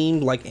almost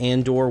seemed like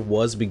Andor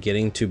was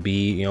beginning to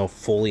be, you know,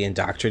 fully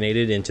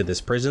indoctrinated into this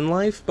prison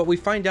life, but we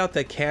find out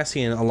that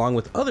Cassian, along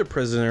with other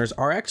prisoners,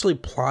 are actually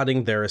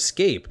plotting their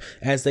escape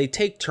as they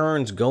take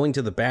turns going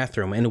to the bathroom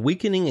and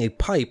weakening a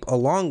pipe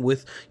along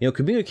with, you know,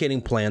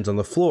 communicating plans on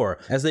the floor,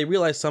 as they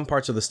realize some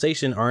parts of the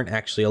station aren't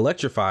actually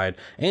electrified,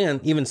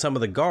 and even some of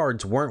the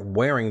guards weren't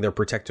wearing their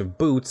protective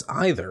boots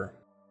either.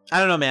 I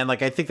don't know, man.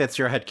 Like, I think that's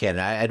your headcanon.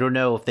 I don't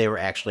know if they were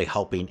actually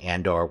helping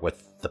Andor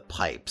with the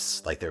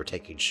pipes, like they were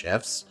taking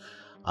shifts,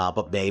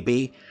 but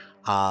maybe.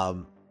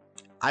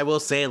 I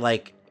will say,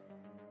 like,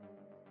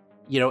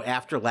 you know,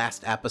 after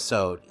last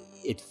episode,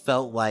 it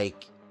felt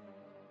like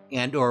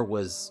Andor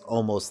was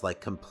almost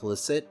like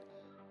complicit.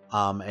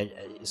 And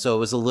so it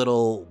was a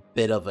little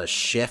bit of a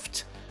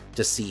shift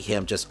to see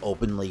him just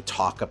openly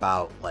talk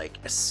about, like,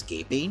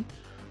 escaping.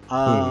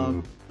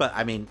 But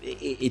I mean,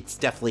 it's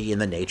definitely in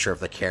the nature of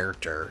the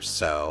character.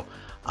 So,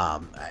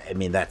 I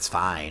mean, that's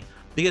fine,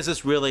 because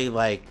this really,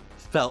 like,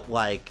 felt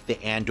like the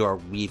Andor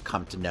we've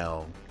come to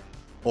know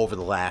over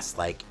the last,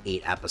 like,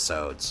 8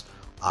 episodes.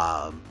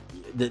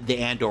 The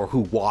Andor who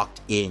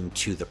walked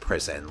into the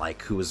prison,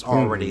 like, who was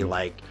already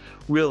like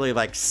really,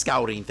 like,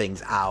 scouting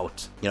things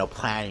out, you know,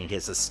 planning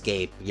his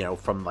escape, you know,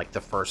 from, like,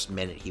 the first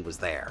minute he was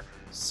there.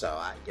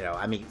 So, you know,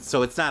 I mean,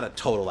 so it's not a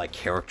total, like,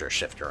 character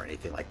shift or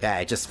anything like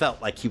that. It just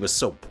felt like he was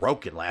so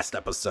broken last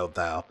episode,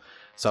 though.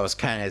 So I was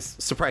kind of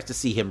surprised to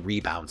see him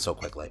rebound so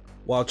quickly.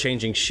 While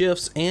changing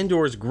shifts,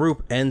 Andor's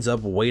group ends up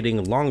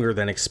waiting longer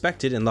than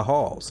expected in the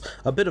halls.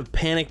 A bit of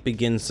panic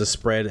begins to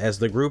spread as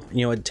the group,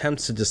 you know,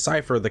 attempts to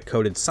decipher the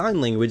coded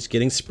sign language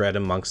getting spread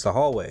amongst the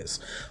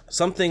hallways.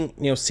 Something,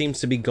 you know, seems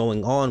to be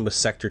going on with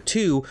Sector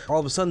 2. All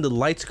of a sudden, the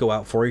lights go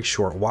out for a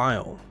short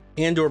while.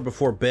 Andor,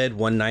 before bed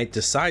one night,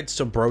 decides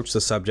to broach the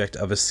subject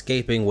of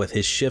escaping with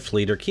his shift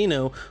leader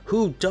Kino,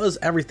 who does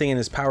everything in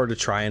his power to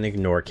try and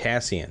ignore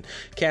Cassian.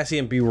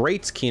 Cassian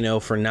berates Kino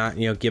for not,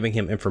 you know, giving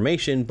him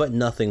information, but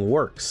nothing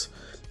works.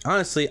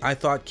 Honestly, I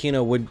thought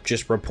Kino would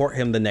just report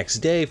him the next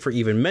day for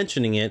even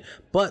mentioning it,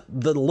 but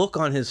the look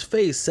on his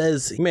face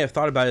says he may have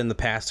thought about it in the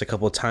past a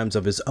couple of times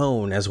of his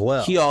own as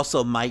well. He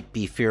also might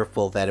be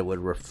fearful that it would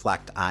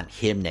reflect on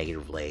him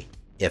negatively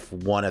if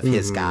one of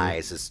his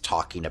guys is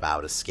talking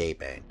about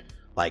escaping.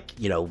 Like,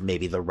 you know,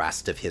 maybe the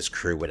rest of his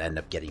crew would end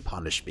up getting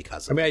punished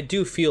because of it. I mean, I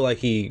do feel like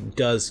he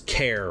does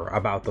care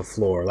about the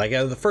floor. Like,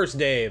 the first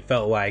day, it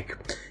felt like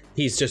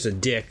he's just a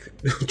dick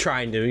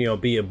trying to,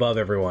 be above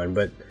everyone.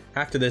 But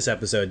after this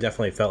episode,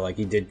 definitely felt like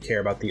he did care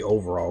about the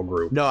overall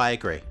group. No, I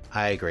agree.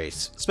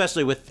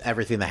 Especially with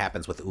everything that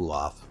happens with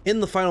Olaf.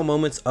 In the final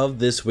moments of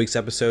this week's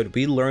episode,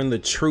 we learn the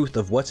truth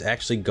of what's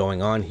actually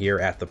going on here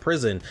at the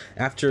prison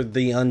after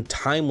the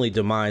untimely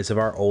demise of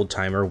our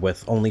old-timer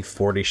with only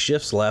 40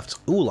 shifts left,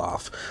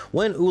 Olaf.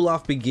 When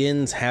Olaf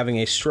begins having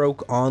a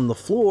stroke on the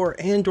floor,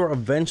 Andor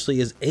eventually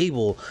is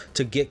able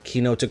to get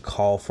Kino to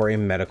call for a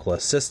medical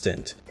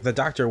assistant. The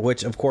doctor,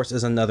 which of course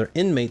is another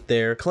inmate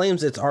there,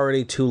 claims it's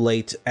already too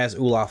late as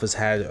Olaf has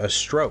had a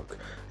stroke,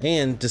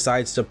 and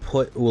decides to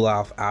put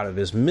Olaf out of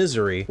his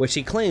misery, which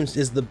he claims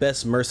is the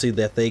best mercy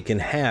that they can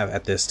have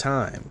at this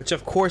time. Which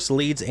of course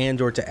leads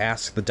Andor to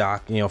ask the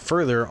doc,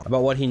 further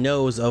about what he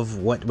knows of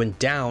what went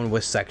down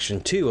with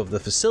Section 2 of the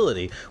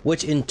facility,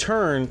 which in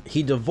turn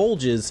he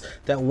divulges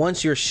that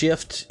once your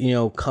shift,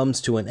 comes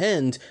to an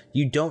end,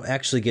 you don't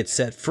actually get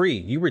set free.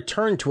 You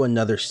return to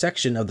another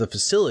section of the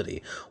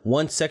facility.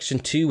 Once Section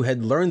 2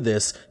 had learned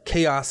this,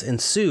 chaos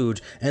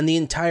ensued, and the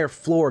entire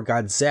floor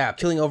got zapped,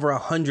 killing over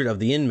 100 of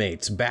the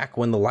inmates, back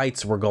when the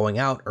lights were going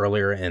out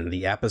earlier in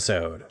the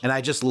episode. And I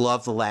just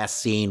love the last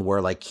scene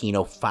where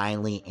Kino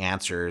finally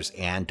answers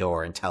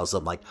Andor and tells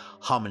him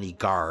how many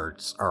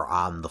guards are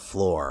on the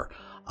floor.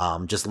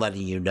 Just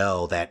letting you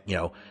know that,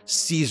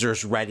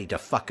 Caesar's ready to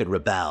fucking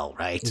rebel,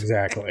 right?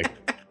 Exactly.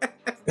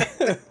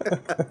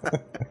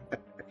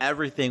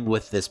 Everything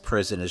with this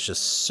prison is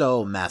just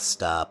so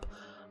messed up.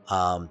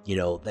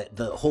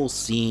 The whole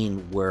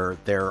scene where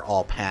they're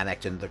all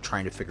panicked and they're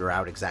trying to figure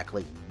out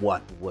exactly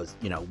what was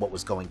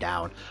going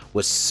down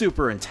was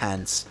super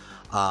intense.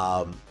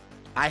 I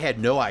had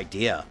no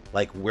idea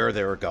where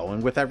they were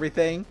going with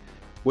everything,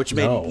 which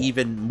made it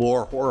even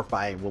more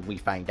horrifying when we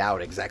find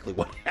out exactly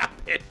what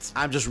happened.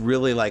 I'm just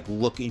really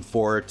looking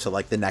forward to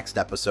the next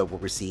episode where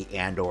we see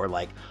Andor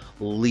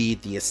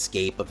lead the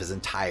escape of his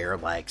entire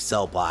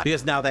cell block,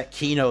 because now that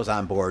Kino's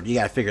on board, you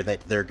got to figure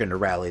that they're going to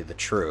rally the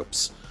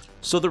troops.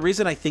 So the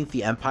reason I think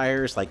the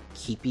Empire is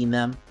keeping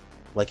them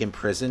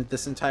imprisoned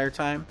this entire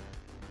time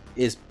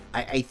is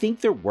I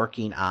think they're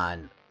working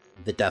on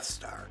the Death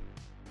Star,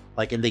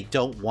 and they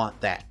don't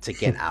want that to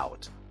get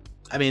out.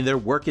 I mean, they're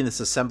working this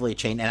assembly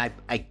chain, and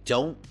I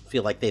don't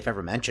feel like they've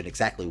ever mentioned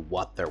exactly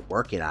what they're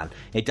working on.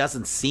 It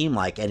doesn't seem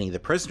like any of the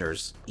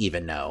prisoners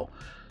even know.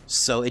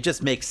 So it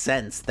just makes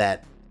sense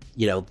that,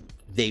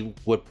 they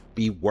would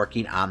be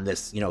working on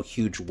this,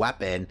 huge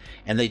weapon,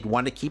 and they'd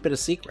want to keep it a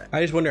secret.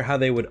 I just wonder how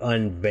they would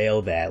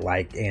unveil that.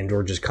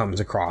 Andor just comes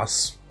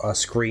across a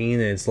screen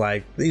and it's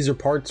these are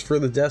parts for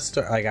the Death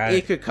Star.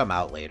 It could come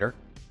out later.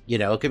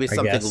 It could be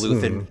something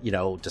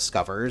Luthen,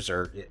 discovers,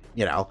 or,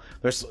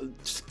 there's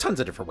tons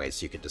of different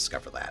ways you could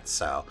discover that.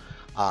 So,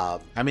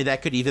 that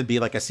could even be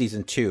a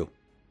season 2,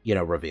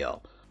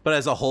 reveal. But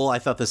as a whole, I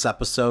thought this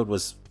episode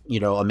was,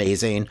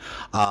 amazing.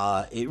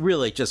 It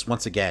really just,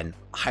 once again,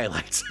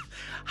 highlights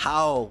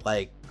how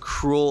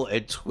cruel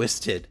and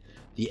twisted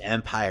the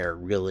Empire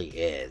really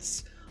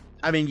is.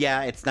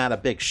 It's not a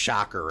big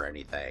shocker or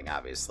anything,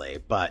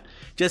 obviously, but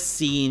just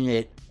seeing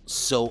it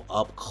so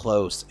up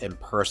close and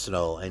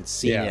personal, and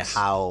seeing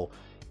how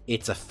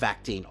it's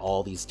affecting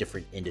all these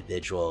different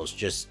individuals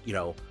just,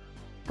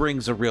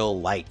 brings a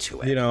real light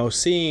to it.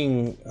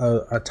 Seeing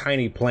a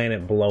tiny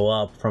planet blow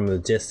up from the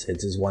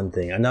distance is one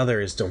thing.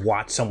 Another is to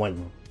watch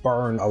someone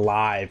burn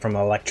alive from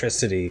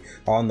electricity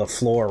on the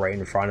floor right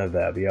in front of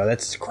them.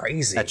 That's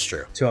crazy. That's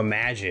true to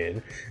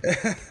imagine.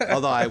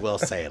 Although I will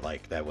say,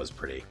 that was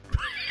pretty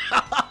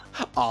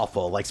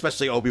awful.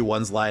 Especially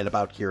Obi-Wan's line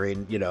about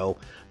hearing,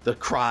 the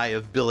cry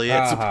of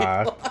billions of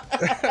people.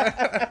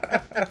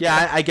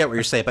 Yeah, I get what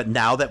you're saying, but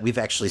now that we've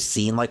actually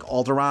seen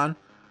Alderaan,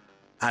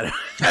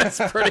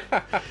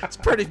 it's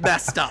pretty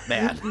messed up,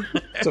 man.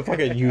 It's a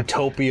fucking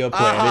utopia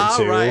planet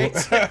too. Right.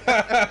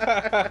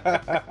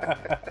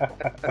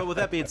 But with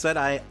that being said,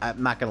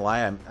 I'm not gonna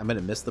lie, I'm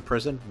gonna miss the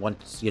prison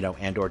once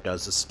Andor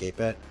does escape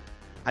it.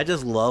 I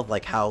just love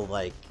how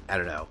I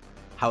don't know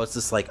how it's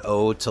this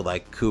ode to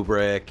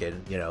Kubrick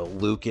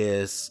and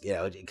Lucas,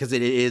 because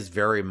it is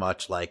very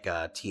much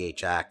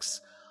THX.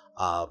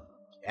 I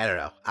don't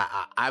know.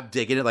 I'm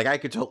digging it. I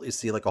could totally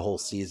see a whole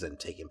season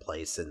taking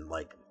place in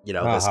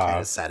this kind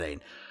of setting.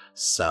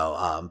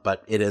 So,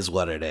 but it is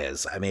what it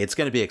is. It's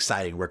going to be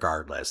exciting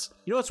regardless.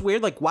 What's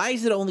weird? Why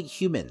is it only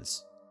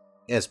humans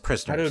as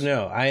prisoners? I don't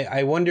know.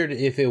 I wondered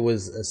if it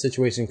was a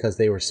situation because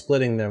they were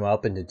splitting them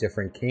up into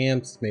different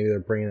camps. Maybe they're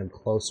bringing them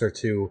closer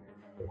to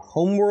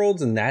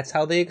homeworlds, and that's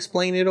how they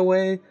explain it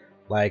away.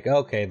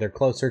 Okay, they're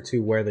closer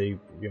to where they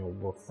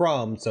were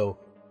from, so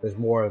there's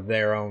more of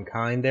their own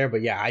kind there.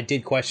 But yeah, I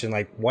did question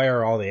why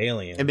are all the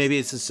aliens? And maybe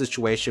it's a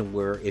situation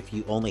where if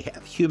you only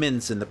have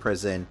humans in the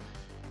prison,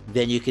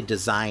 then you could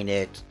design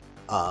it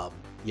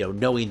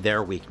knowing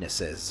their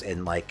weaknesses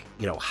and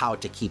how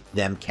to keep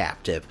them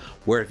captive,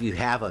 where if you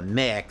have a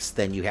mix,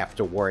 then you have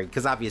to worry,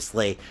 because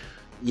obviously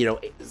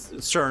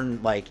certain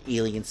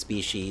alien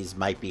species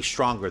might be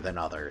stronger than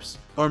others,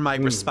 or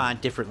might respond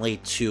differently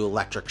to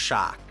electric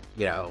shock,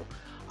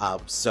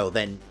 So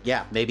then,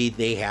 yeah, maybe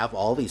they have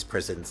all these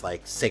prisons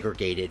like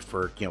segregated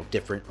for,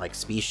 different like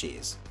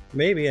species.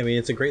 Maybe. I mean,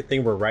 it's a great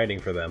thing we're writing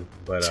for them,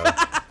 but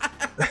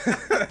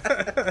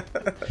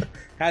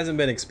hasn't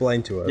been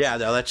explained to us. Yeah,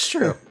 no, that's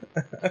true.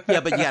 Yeah,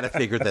 but you got to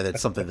figure that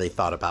it's something they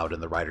thought about in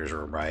the writer's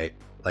room, right?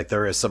 Like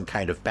there is some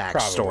kind of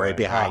backstory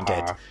behind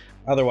it.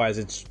 Otherwise,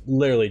 it's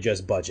literally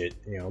just budget.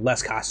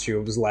 Less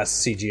costumes,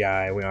 less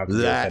CGI. We don't have to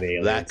do that.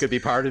 That could be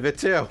part of it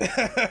too.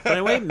 But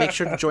anyway, make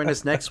sure to join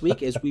us next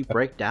week as we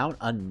break down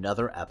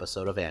another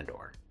episode of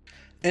Andor.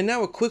 And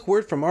now a quick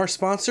word from our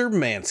sponsor,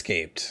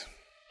 Manscaped.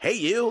 Hey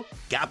you,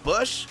 got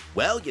bush?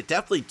 Well, you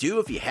definitely do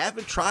if you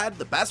haven't tried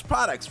the best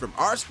products from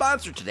our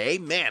sponsor today,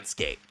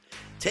 Manscaped.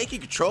 Taking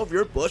control of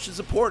your bush is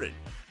important.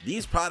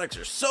 These products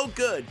are so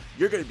good,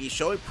 you're going to be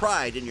showing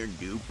pride in your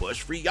new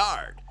bush-free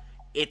yard.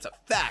 It's a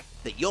fact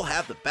that you'll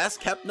have the best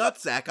kept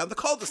nutsack on the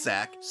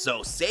cul-de-sac,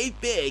 so save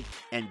big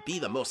and be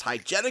the most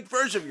hygienic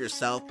version of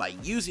yourself by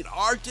using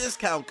our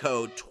discount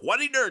code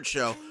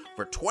 20NerdShow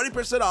for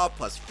 20% off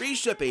plus free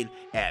shipping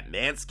at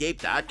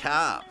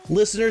manscaped.com.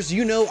 Listeners,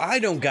 I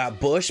don't got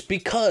bush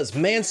because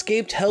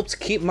Manscaped helps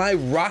keep my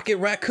rocket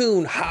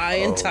raccoon high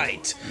and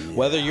tight. Yeah.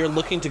 Whether you're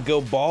looking to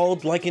go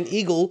bald like an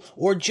eagle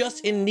or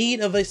just in need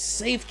of a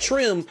safe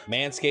trim,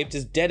 Manscaped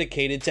is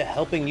dedicated to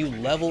helping you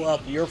level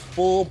up your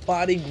full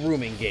body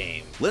grooming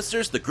game.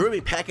 Listeners, the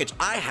grooming package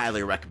I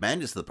highly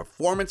recommend is the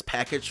Performance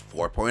Package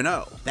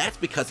 4.0. That's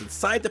because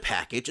inside the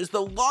package is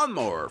the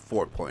Lawnmower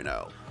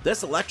 4.0.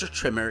 This electric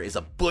trimmer is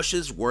a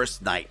bush's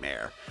worst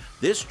nightmare.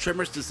 This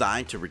trimmer is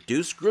designed to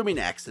reduce grooming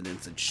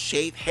accidents and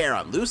shave hair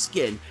on loose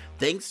skin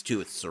thanks to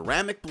its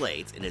ceramic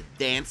blades and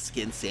advanced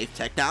skin-safe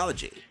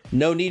technology.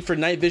 No need for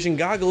night vision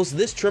goggles,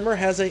 this trimmer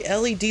has a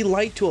LED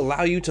light to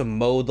allow you to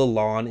mow the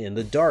lawn in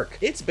the dark.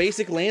 It's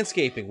basic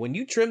landscaping. When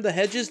you trim the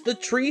hedges, the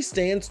tree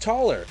stands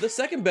taller. The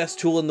second best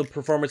tool in the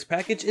performance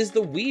package is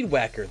the Weed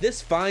Whacker.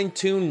 This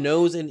fine-tuned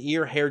nose and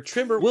ear hair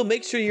trimmer will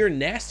make sure your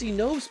nasty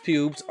nose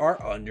pubes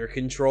are under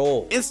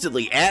control.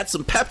 Instantly add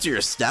some pep to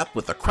your step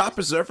with the Crop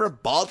Preserver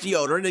Ball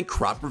Deodorant and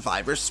Crop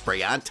Reviver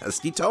Spray-On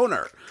Testy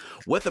Toner.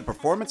 With a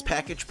performance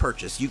package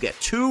purchase, you get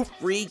 2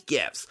 free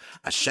gifts,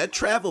 a Shed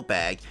travel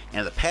bag,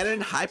 and the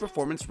patented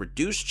high-performance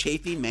reduced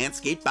chafing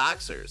Manscaped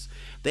boxers.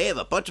 They have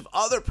a bunch of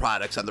other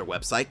products on their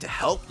website to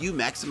help you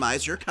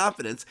maximize your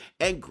confidence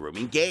and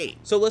grooming game.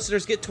 So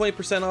listeners, get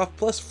 20% off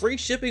plus free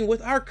shipping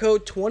with our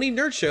code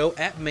 20NerdShow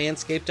at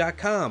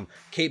manscaped.com.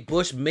 Kate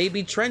Bush may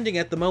be trending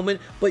at the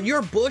moment, but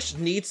your bush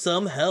needs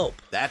some help.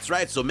 That's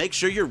right, so make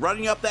sure you're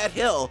running up that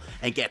hill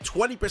and get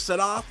 20%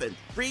 off and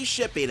free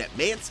shipping at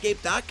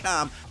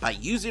manscaped.com by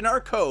using our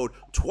code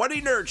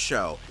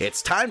 20NerdShow.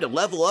 It's time to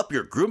level up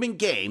your grooming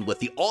game with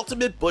the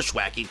ultimate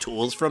bushwhacking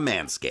tools from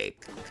Manscaped.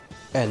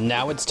 And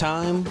now it's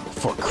time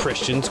for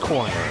Christian's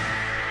Corner.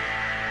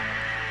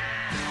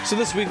 So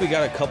this week we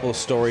got a couple of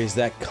stories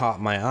that caught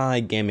my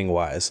eye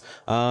gaming-wise.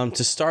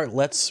 To start,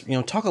 let's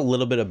talk a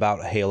little bit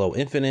about Halo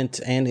Infinite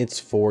and its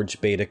Forge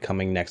beta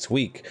coming next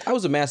week. I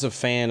was a massive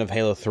fan of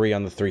Halo 3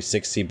 on the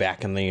 360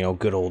 back in the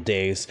good old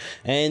days,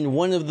 and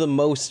one of the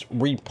most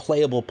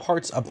replayable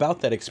parts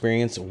about that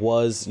experience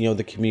was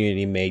the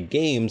community-made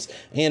games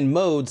and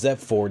modes that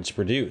Forge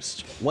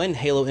produced. When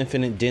Halo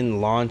Infinite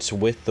didn't launch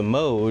with the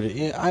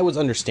mode, I was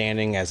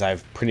understanding, as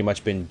I've pretty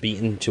much been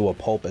beaten to a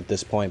pulp at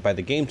this point by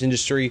the games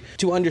industry,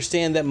 to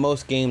understand that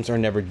most games are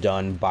never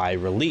done by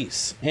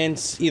release,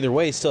 and either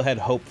way still had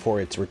hope for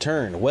its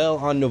return. Well,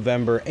 on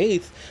November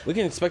 8th, we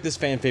can expect this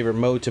fan favorite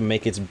mode to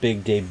make its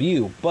big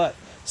debut, but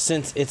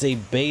since it's a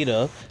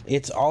beta,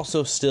 it's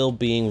also still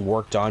being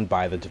worked on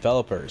by the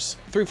developers.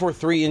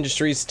 343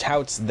 Industries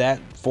touts that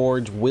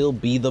Forge will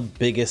be the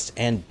biggest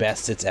and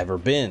best it's ever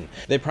been.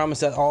 They promise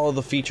that all of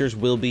the features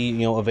will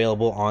be,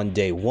 available on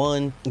day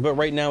one, but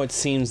right now it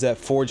seems that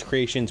Forge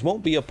creations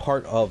won't be a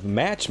part of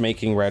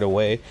matchmaking right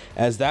away,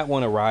 as that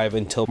won't arrive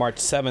until March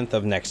 7th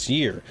of next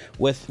year,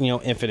 with,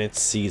 Infinite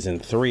Season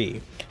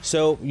 3.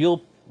 So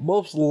you'll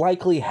most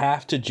likely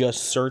have to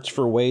just search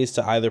for ways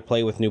to either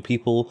play with new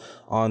people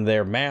on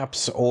their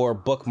maps or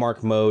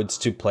bookmark modes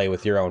to play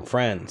with your own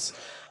friends.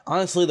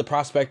 Honestly, the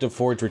prospect of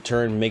Forge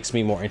return makes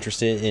me more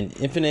interested in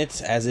Infinite,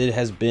 as it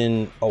has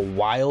been a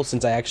while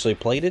since I actually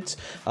played it.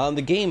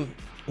 The game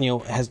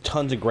has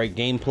tons of great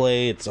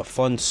gameplay, it's a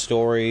fun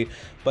story,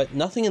 but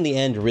nothing in the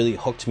end really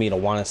hooked me to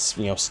want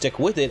to, stick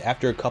with it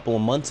after a couple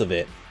of months of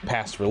it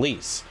past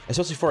release,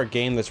 especially for a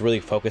game that's really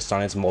focused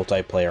on its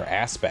multiplayer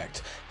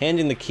aspect.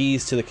 Handing the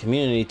keys to the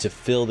community to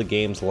fill the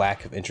game's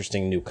lack of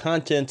interesting new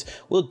content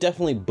will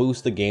definitely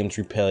boost the game's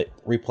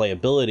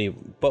replayability,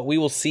 but we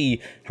will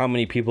see how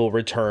many people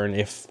return,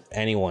 if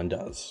anyone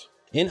does.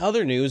 In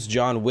other news,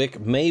 John Wick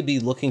may be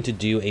looking to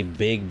do a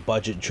big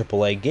budget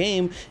AAA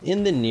game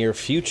in the near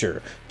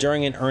future.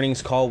 During an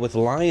earnings call with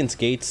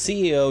Lionsgate,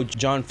 CEO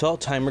John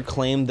Feltheimer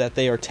claimed that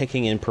they are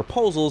taking in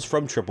proposals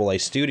from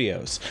AAA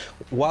studios.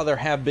 While there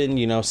have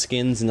been,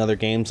 skins in other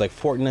games like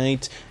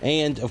Fortnite,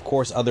 and of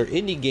course other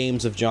indie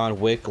games of John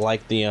Wick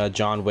like the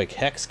John Wick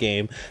Hex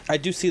game, I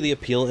do see the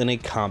appeal in a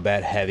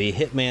combat-heavy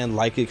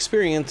Hitman-like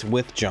experience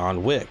with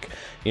John Wick.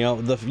 You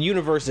know, the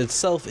universe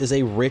itself is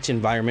a rich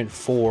environment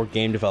for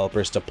game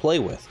developers to play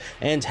with.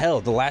 And hell,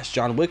 the last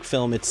John Wick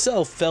film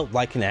itself felt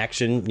like an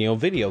action,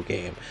 video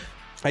game.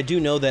 I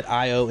do know that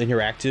IO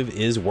Interactive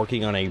is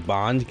working on a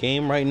Bond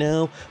game right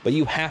now, but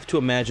you have to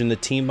imagine the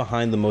team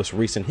behind the most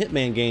recent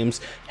Hitman games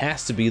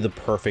has to be the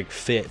perfect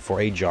fit for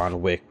a John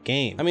Wick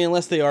game. I mean,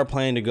 unless they are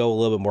planning to go a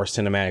little bit more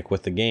cinematic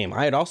with the game.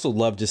 I'd also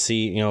love to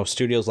see,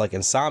 studios like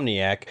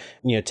Insomniac,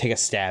 take a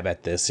stab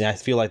at this. And I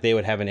feel like they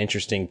would have an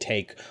interesting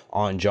take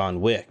on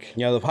John Wick.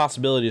 The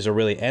possibilities are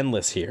really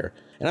endless here.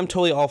 And I'm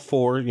totally all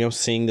for,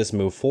 seeing this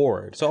move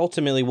forward. So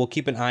ultimately, we'll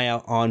keep an eye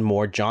out on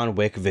more John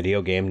Wick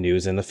video game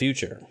news in the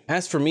future.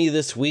 As for me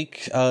this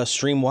week,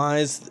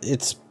 stream-wise,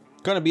 it's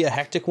gonna be a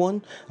hectic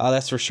one,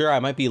 that's for sure. I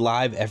might be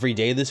live every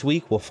day this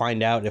week. We'll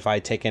find out if I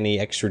take any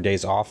extra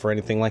days off or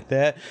anything like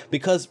that,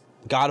 because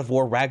God of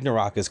War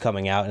Ragnarok is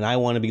coming out, and I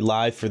want to be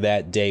live for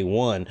that day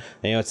one.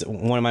 It's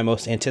one of my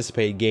most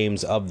anticipated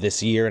games of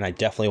this year, and I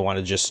definitely want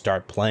to just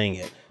start playing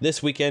it.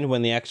 This weekend,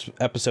 when the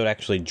episode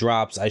actually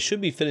drops, I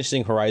should be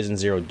finishing Horizon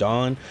Zero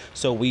Dawn,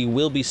 so we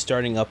will be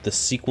starting up the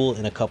sequel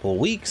in a couple of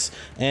weeks,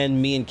 and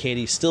me and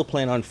Katie still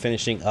plan on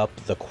finishing up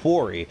The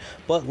Quarry.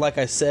 But like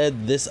I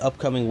said, this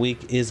upcoming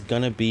week is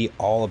gonna be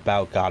all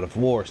about God of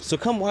War, so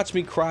come watch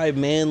me cry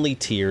manly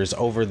tears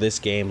over this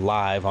game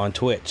live on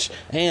Twitch.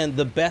 And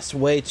the best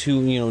way to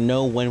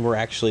know when we're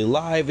actually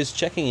live is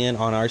checking in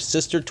on our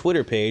sister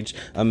Twitter page,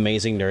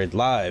 Amazing Nerd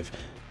Live.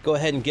 Go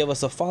ahead and give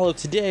us a follow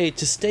today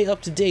to stay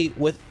up to date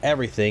with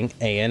everything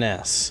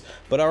ANS.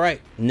 But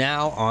alright,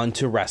 now on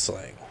to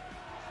wrestling.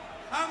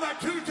 I'm a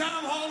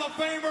 2-time Hall of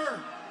Famer,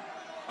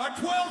 a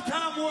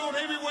 12-time World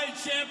Heavyweight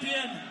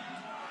Champion,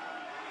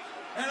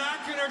 and I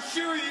can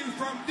assure you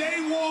from day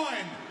one,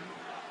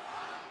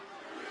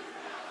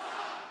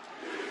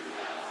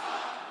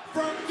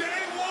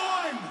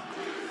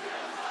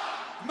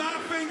 my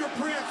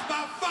fingerprints,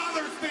 my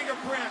father's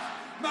fingerprints,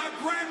 my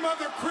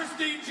grandmother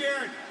Christine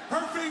Jarrett,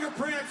 her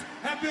fingerprints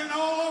have been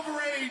all over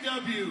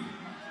AEW.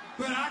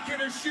 But I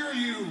can assure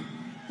you,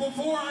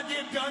 before I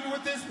get done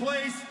with this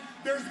place,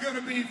 there's going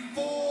to be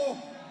full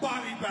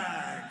body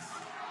bags.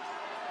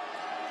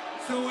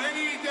 So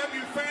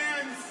AEW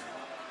fans,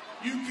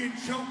 you can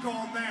choke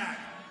on that,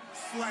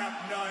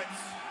 slap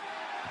nuts.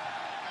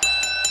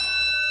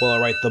 Well,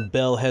 alright, the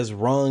bell has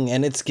rung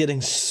and it's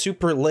getting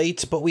super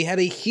late, but we had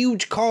a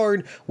huge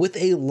card with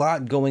a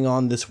lot going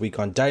on this week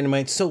on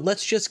Dynamite, so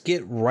let's just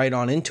get right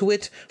on into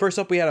it. First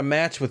up, we had a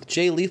match with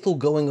Jay Lethal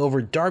going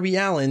over Darby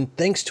Allin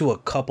thanks to a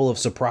couple of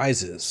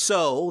surprises.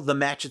 So, the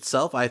match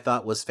itself I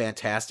thought was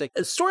fantastic.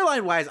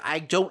 Storyline-wise, I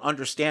don't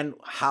understand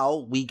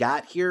how we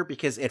got here,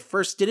 because at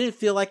first didn't it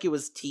feel like it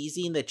was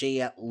teasing that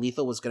Jay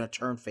Lethal was going to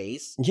turn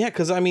face? Yeah,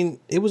 because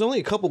it was only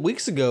a couple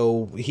weeks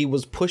ago he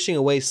was pushing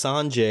away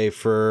Sanjay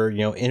for,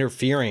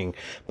 interfering,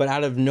 but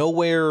out of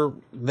nowhere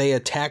they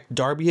attacked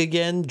Darby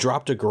again,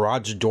 dropped a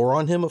garage door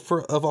on him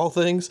of all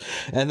things,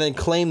 and then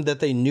claimed that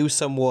they knew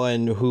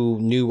someone who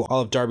knew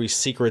all of Darby's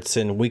secrets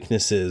and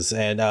weaknesses,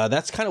 and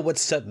that's kind of what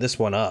set this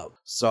one up.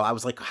 So I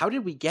was like, how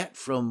did we get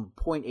from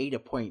point A to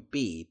point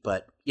B?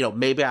 But,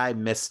 maybe I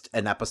missed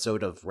an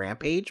episode of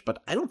Rampage,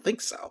 but I don't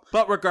think so.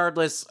 But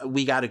regardless,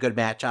 we got a good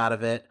match out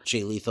of it.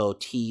 Jay Lethal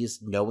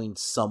teased knowing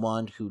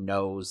someone who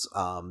knows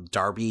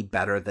Darby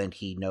better than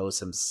he knows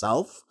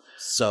himself.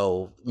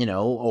 So,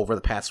 over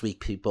the past week,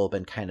 people have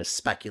been kind of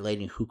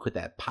speculating who could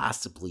that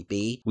possibly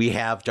be. We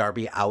have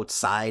Darby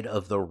outside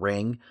of the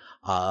ring,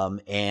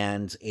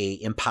 and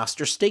a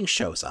imposter Sting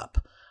shows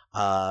up.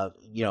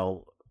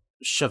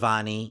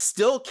 Shivani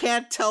still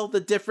can't tell the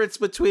difference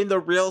between the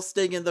real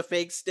Sting and the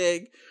fake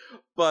Sting.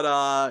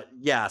 But,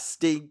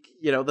 Sting,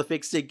 the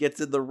fake Sting gets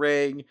in the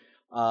ring.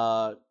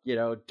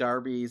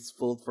 Darby's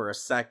fooled for a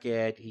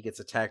second. He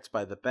gets attacked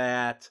by the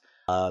bat.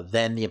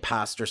 Then the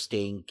imposter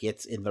Sting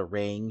gets in the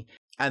ring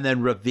and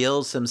then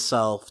reveals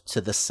himself to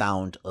the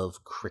sound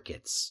of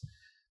crickets.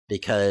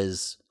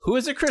 Because who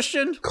is it,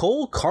 Christian?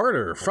 Cole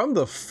Carter from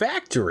the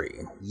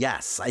Factory.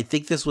 Yes, I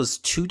think this was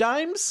Two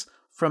Dimes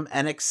from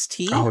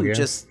NXT, who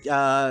just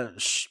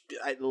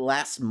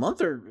last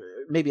month or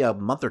maybe a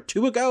month or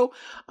two ago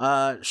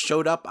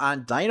showed up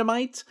on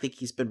Dynamite. I think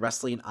he's been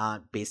wrestling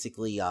on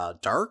basically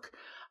Dark.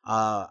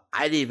 I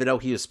didn't even know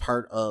he was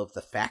part of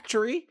the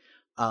Factory.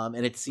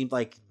 And it seemed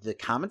like the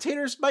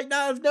commentators might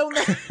not have known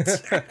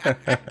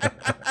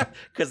that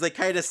because they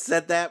kind of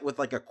said that with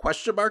like a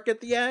question mark at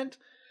the end.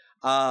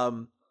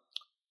 But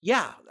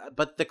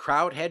the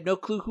crowd had no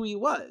clue who he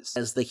was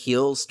as the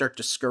heels start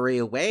to scurry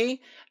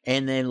away.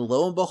 And then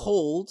lo and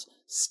behold,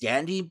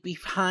 standing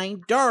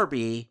behind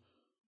Darby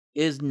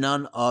is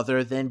none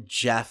other than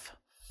Jeff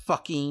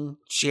fucking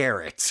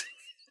Jarrett.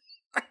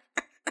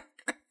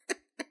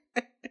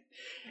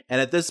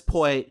 And at this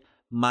point,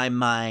 my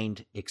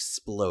mind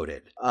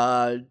exploded.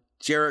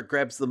 Jarrett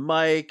grabs the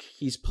mic.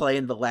 He's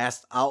playing the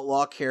last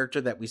Outlaw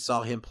character that we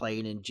saw him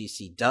playing in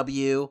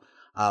GCW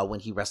when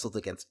he wrestled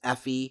against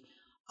Effie.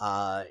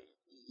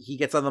 He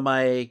gets on the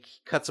mic,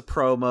 cuts a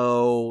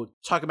promo,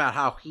 talking about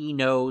how he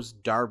knows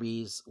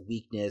Darby's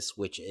weakness,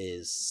 which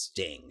is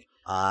Sting.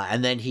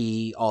 And then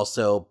he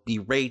also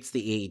berates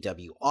the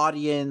AEW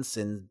audience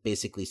and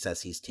basically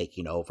says he's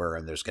taking over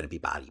and there's going to be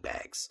body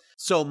bags.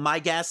 So my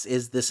guess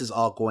is this is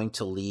all going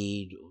to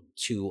lead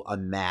to a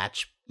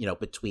match,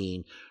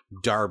 between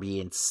Darby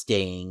and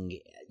Sting,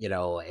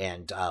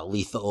 and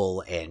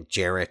Lethal and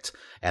Jarrett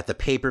at the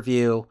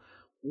pay-per-view,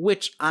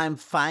 which I'm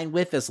fine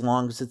with as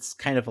long as it's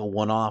kind of a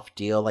one-off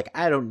deal. Like,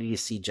 I don't need to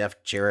see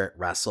Jeff Jarrett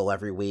wrestle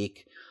every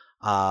week.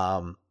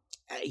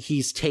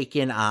 He's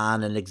taken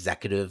on an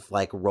executive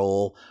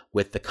role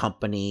with the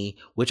company,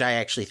 which I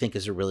actually think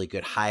is a really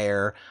good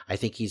hire. I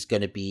think he's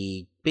going to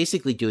be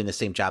basically doing the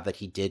same job that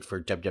he did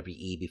for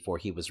WWE before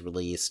he was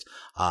released,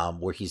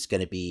 where he's going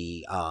to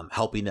be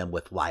helping them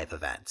with live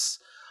events.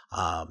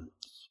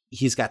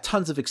 He's got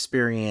tons of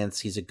experience.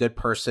 He's a good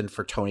person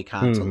for Tony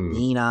Khan to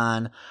lean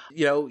on.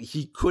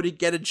 He couldn't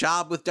get a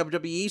job with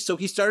WWE, so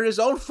he started his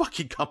own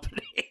fucking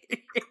company.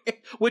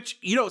 Which,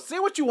 say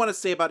what you want to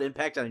say about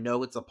Impact. I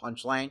know it's a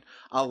punchline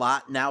a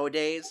lot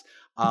nowadays.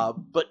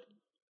 But,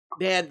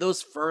 man,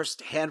 those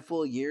first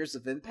handful of years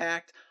of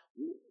Impact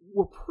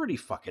were pretty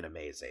fucking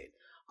amazing.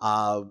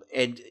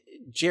 And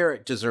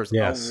Jarrett deserves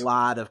a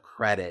lot of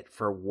credit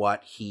for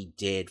what he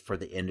did for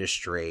the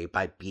industry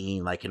by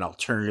being an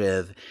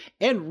alternative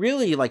and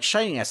really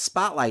shining a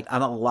spotlight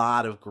on a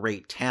lot of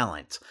great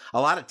talent. A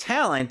lot of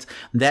talent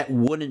that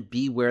wouldn't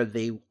be where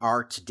they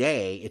are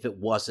today if it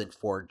wasn't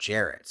for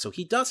Jarrett. So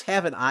he does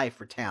have an eye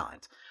for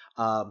talent.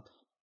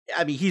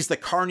 He's the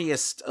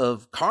carniest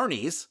of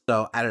carnies.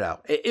 So I don't know.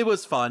 It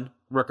was fun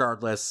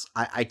regardless.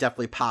 I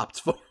definitely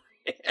popped for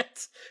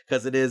it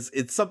because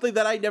it's something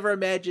that I never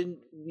imagined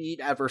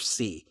we'd ever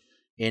see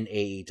in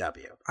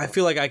AEW. I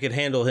feel like I could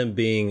handle him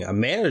being a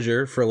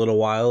manager for a little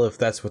while if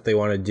that's what they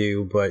want to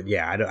do, but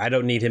I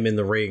don't need him in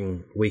the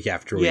ring week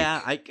after week.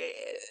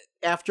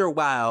 After a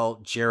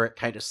while, Jarrett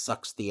kind of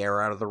sucks the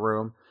air out of the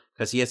room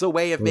because he has a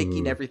way of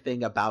making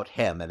everything about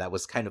him, and that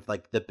was kind of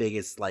the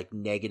biggest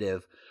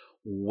negative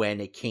when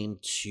it came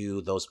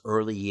to those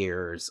early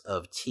years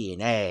of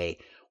TNA,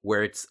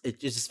 where it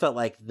just felt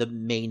like the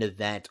main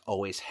event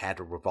always had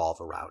to revolve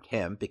around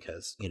him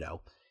because,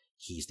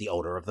 he's the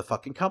owner of the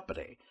fucking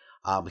company.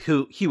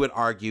 Who he would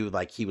argue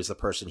he was the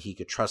person he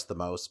could trust the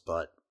most,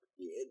 but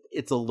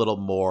it's a little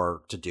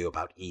more to do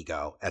about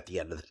ego at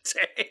the end of the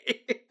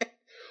day.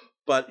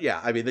 But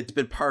it's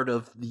been part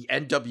of the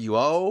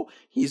NWO.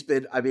 He's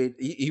been,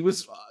 he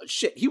was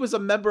he was a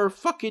member of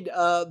fucking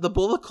the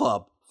Bullet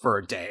Club for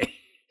a day.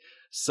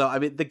 So,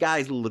 the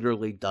guy's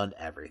literally done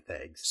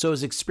everything. So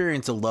his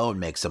experience alone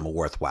makes him a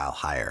worthwhile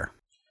hire.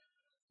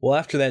 Well,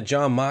 after that,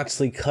 Jon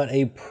Moxley cut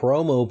a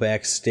promo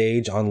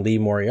backstage on Lee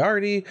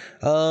Moriarty.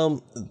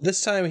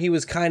 This time he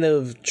was kind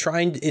of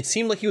it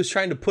seemed like he was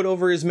trying to put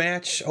over his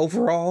match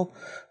overall.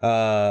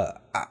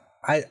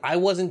 I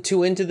wasn't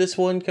too into this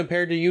one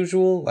compared to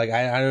usual.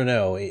 I don't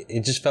know.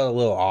 It just felt a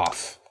little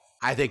off.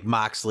 I think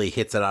Moxley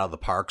hits it out of the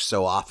park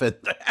so often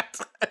that,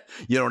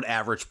 an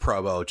average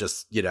promo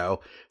just,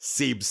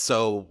 seems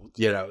so,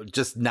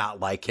 just not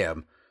like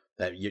him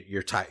that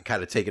you're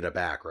kind of taken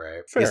aback,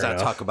 right? He's not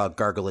talking about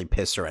gargling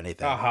piss or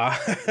anything.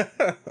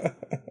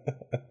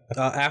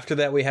 After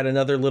that, we had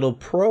another little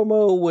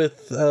promo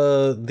with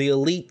the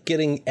Elite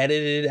getting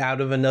edited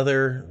out of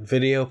another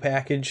video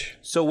package.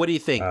 So what do you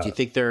think? Do you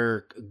think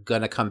they're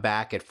going to come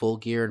back at Full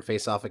Gear and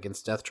face off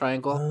against Death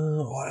Triangle?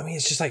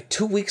 It's just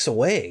 2 weeks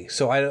away.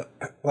 So I don't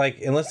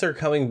unless they're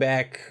coming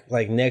back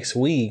next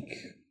week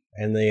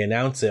and they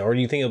announce it, or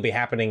do you think it'll be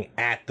happening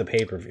at the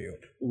pay-per-view?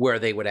 Where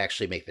they would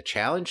actually make the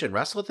challenge and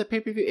wrestle at the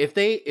pay-per-view? If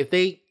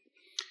they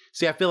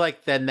see, I feel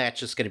like then that's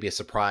just going to be a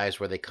surprise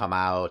where they come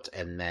out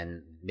and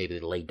then maybe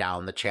they lay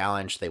down the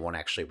challenge. They won't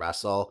actually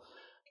wrestle.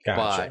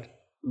 Gotcha. But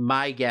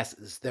my guess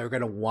is they're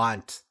going to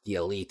want the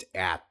Elite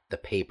at the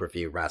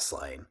pay-per-view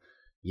wrestling,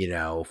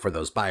 for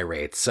those buy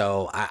rates.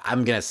 So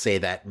I'm going to say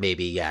that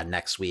maybe,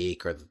 next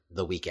week or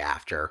the week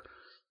after,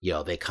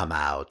 they come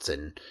out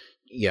and,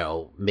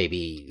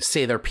 maybe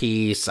say their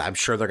piece. I'm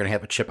sure they're going to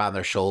have a chip on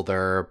their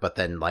shoulder, but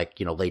then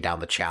lay down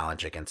the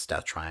challenge against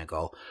Death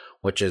Triangle,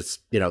 which is,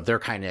 they're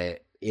kind of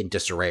in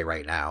disarray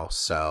right now.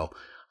 So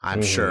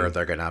I'm sure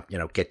they're going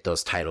to, get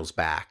those titles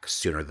back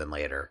sooner than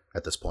later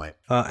at this point.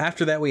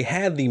 After that, we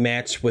had the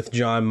match with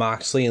Jon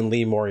Moxley and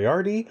Lee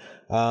Moriarty.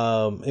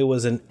 It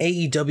was an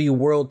AEW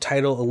World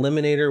Title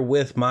Eliminator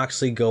with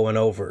Moxley going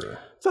over.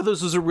 So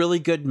this was a really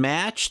good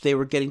match. They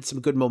were getting some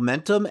good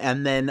momentum.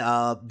 And then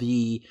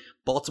the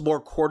Baltimore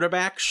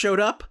quarterback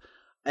showed up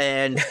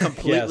and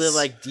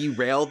completely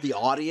derailed the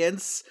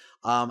audience.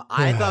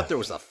 I thought there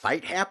was a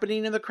fight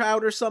happening in the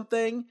crowd or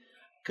something.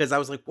 Because I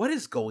was like, what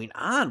is going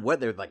on? What,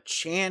 they're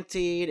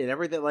chanting and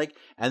everything,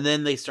 and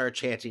then they start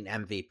chanting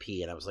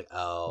MVP, and I was like,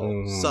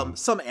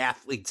 some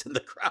athletes in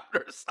the crowd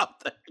or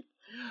something.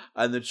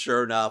 And then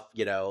sure enough,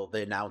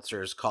 the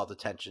announcers called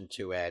attention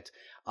to it.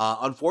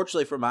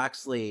 Unfortunately for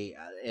Moxley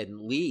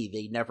and Lee,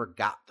 they never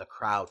got the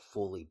crowd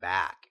fully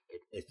back.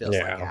 It feels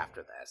like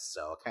after this.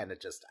 So it kind of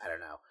just, I don't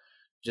know,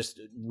 just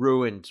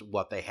ruined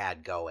what they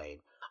had going.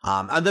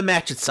 And the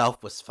match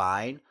itself was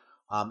fine.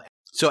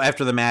 So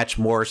after the match,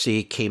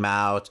 Morrissey came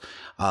out,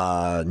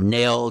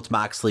 nailed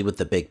Moxley with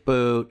the big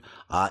boot.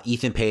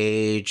 Ethan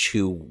Page,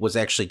 who was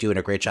actually doing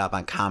a great job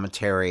on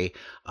commentary,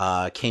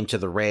 came to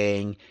the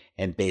ring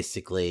and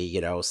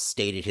basically,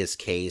 stated his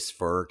case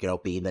for,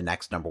 being the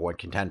next number one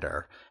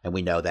contender. And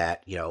we know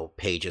that,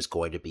 Page is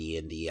going to be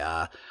in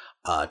the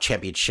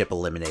championship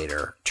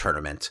eliminator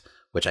tournament,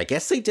 which I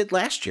guess they did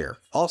last year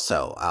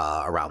also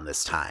around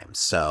this time.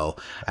 So,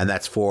 and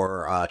that's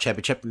for a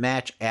championship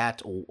match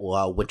at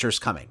Winter's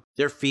Coming.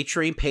 They're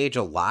featuring Page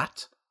a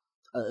lot,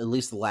 at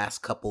least the last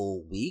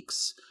couple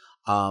weeks.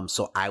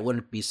 So I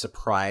wouldn't be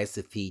surprised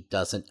if he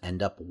doesn't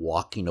end up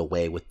walking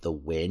away with the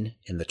win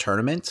in the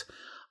tournament.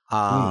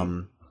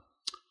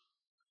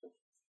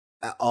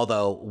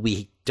 Although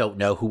we don't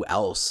know who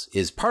else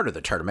is part of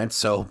the tournament,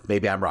 so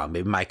maybe I'm wrong.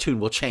 Maybe my tune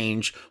will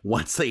change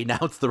once they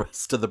announce the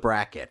rest of the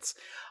brackets.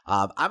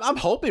 I'm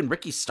hoping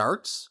Ricky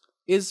Starks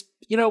is,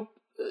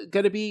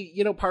 going to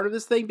be, part of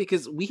this thing,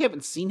 because we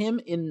haven't seen him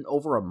in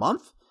over a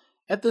month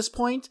at this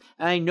point.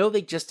 And I know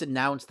they just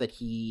announced that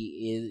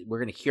we're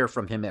going to hear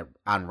from him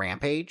on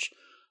Rampage.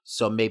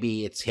 So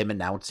maybe it's him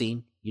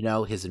announcing,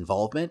 his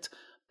involvement.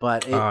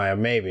 But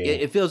maybe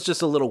it feels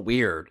just a little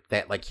weird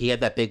that he had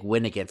that big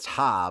win against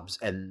Hobbs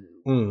and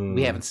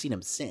we haven't seen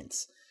him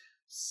since.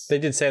 They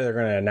did say they're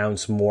going to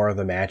announce more of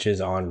the matches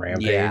on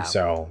Rampage. Yeah.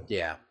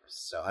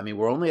 So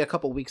we're only a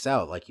couple weeks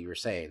out, like you were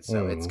saying.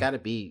 So it's got to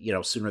be,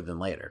 sooner than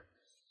later.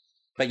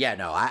 But yeah,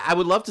 no, I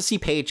would love to see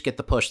Page get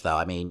the push, though.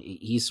 I mean,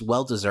 he's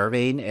well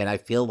deserving, and I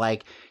feel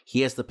like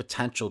he has the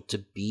potential to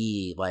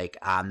be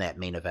on that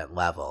main event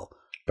level.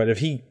 But if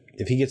he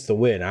gets the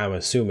win, I'm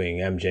assuming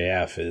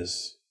MJF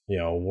is,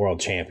 world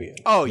champion.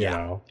 Oh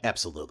yeah,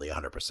 absolutely,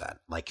 100%.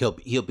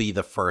 He'll be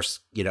the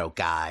first,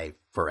 guy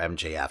for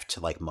MJF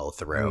to mow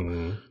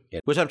through,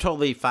 which I'm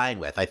totally fine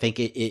with. I think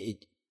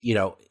it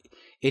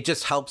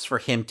just helps for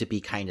him to be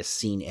kind of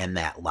seen in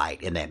that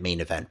light, in that main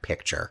event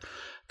picture.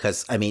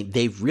 Because, I mean,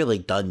 they've really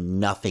done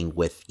nothing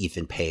with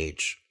Ethan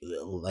Page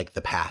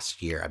the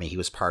past year. I mean, he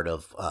was part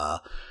of,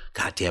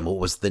 goddamn, what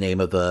was the name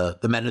of the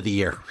Men of the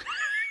Year?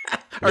 I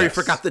already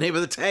forgot the name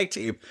of the tag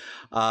team.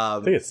 I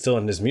think it's still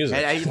in his music.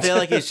 And I feel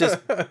like he's just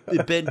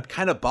been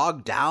kind of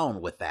bogged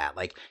down with that.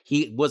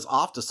 He was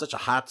off to such a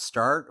hot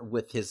start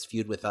with his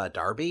feud with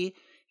Darby.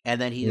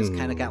 And then he just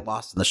kind of got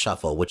lost in the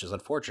shuffle, which is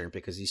unfortunate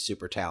because he's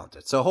super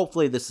talented. So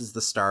hopefully this is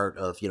the start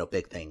of,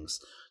 big things,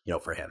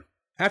 for him.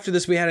 After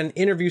this, we had an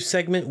interview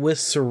segment with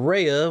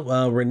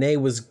Saraya. Renee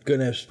was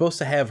supposed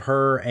to have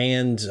her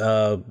and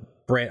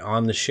Britt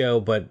on the show,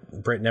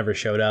 but Britt never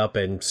showed up,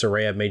 and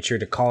Saraya made sure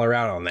to call her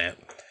out on that.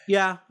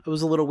 Yeah, it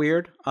was a little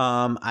weird.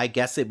 I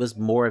guess it was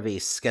more of a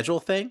schedule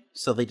thing,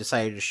 so they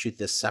decided to shoot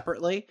this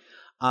separately.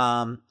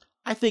 I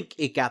think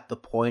it got the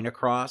point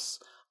across.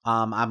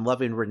 I'm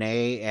loving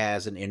Renee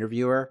as an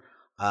interviewer.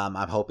 I'm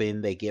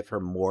hoping they give her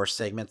more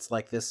segments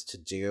like this to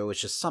do.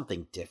 It's just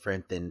something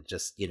different than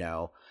just,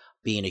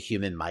 being a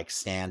human mic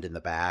stand in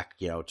the back,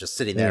 just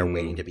sitting there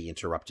waiting to be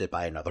interrupted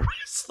by another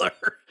wrestler,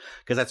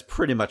 because that's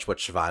pretty much what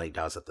Shivani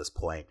does at this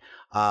point.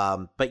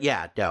 But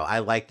yeah, no, I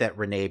like that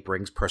Renee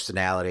brings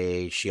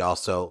personality. She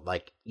also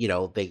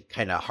they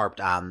kind of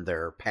harped on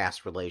their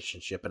past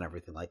relationship and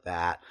everything like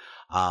that.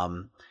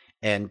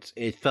 And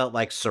it felt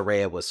like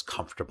Saraya was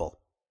comfortable,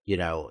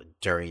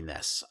 during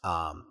this.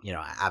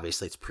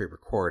 Obviously it's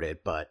pre-recorded,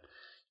 but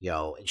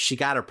she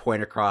got her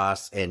point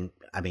across, and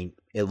I mean,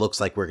 it looks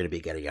like we're going to be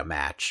getting a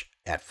match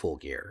at Full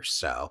Gear.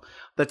 So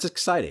that's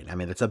exciting. I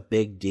mean, it's a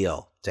big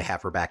deal to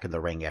have her back in the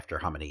ring after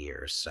how many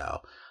years.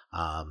 So,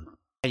 and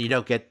you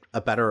don't get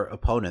a better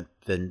opponent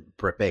than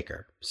Britt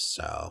Baker.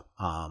 So,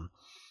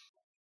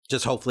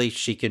 just hopefully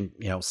she can,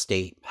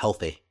 stay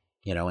healthy,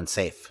 and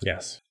safe.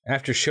 Yes.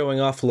 After showing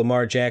off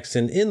Lamar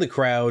Jackson in the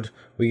crowd,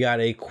 we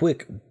got a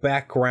quick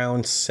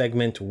background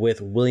segment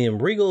with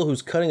William Regal,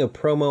 who's cutting a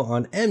promo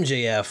on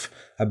MJF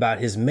about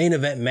his main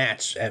event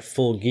match at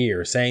Full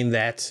Gear, saying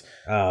that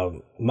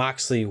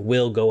Moxley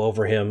will go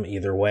over him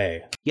either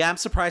way. Yeah, I'm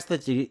surprised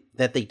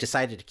that they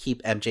decided to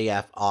keep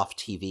MJF off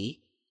TV,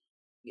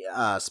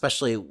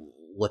 especially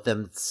with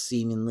them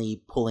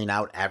seemingly pulling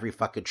out every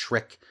fucking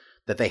trick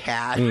that they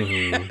had.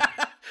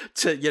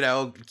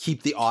 To,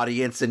 keep the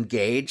audience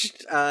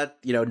engaged,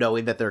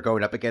 knowing that they're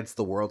going up against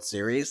the World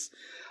Series.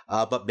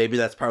 But maybe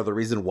that's part of the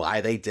reason why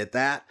they did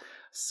that.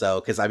 So,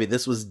 because, I mean,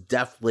 this was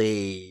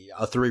definitely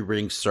a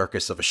 3-ring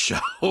circus of a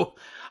show.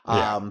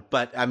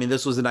 But, I mean,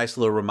 this was a nice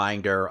little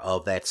reminder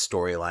of that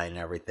storyline and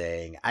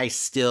everything. I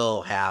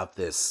still have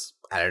this,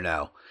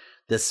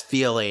 this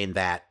feeling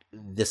that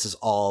this is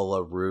all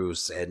a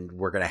ruse, and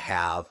we're going to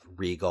have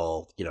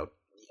Regal,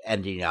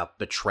 ending up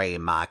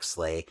betraying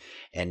Moxley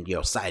and,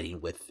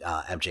 siding with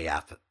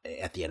MJF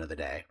at the end of the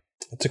day.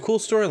 It's a cool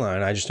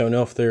storyline. I just don't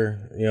know if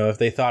they're, if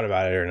they thought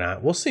about it or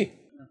not. We'll see.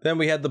 Then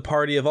we had the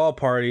party of all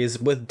parties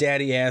with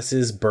Daddy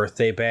Ass's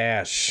birthday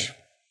bash.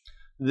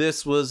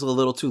 This was a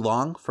little too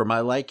long for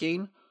my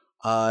liking.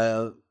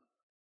 I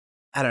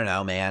don't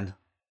know, man.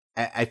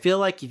 I feel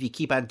like if you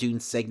keep on doing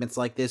segments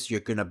like this, you're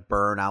going to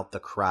burn out the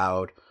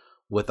crowd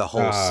with the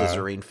whole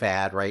scissoring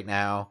fad right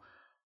now.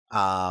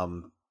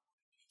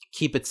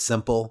 Keep it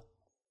simple.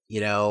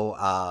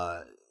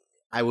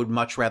 I would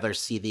much rather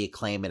see the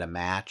Acclaim in a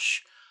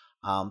match.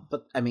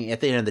 But I mean,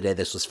 at the end of the day,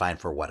 this was fine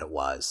for what it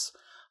was.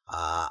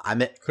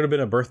 Could have been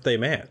a birthday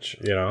match,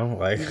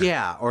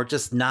 yeah, or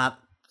just not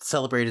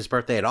celebrate his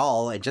birthday at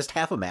all and just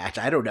have a match.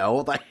 I don't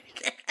know. Like,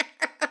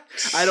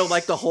 I don't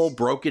like the whole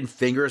broken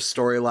finger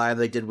storyline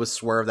they did with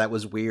Swerve. That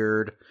was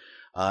weird.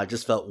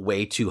 Just felt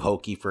way too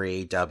hokey for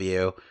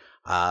AEW.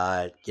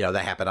 That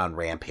happened on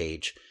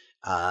Rampage.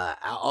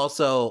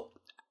 Also,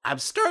 I'm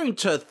starting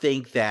to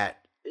think that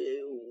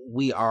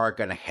we are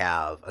going to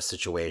have a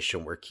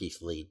situation where Keith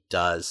Lee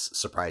does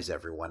surprise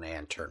everyone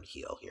and turn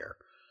heel here.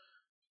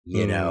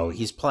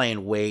 He's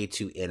playing way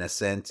too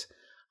innocent.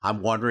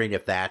 I'm wondering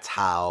if that's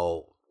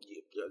how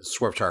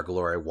Swerve to Our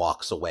Glory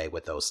walks away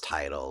with those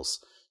titles.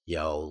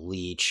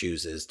 Lee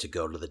chooses to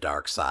go to the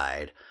dark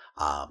side,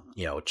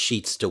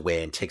 cheats to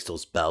win, takes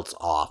those belts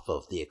off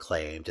of the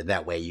Acclaimed. And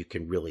that way you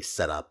can really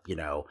set up,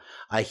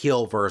 a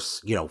heel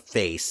versus,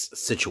 face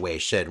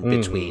situation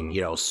between,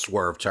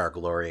 Swerve to Our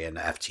Glory and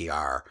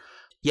FTR.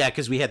 Yeah,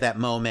 because we had that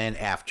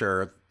moment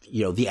after,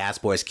 the Ass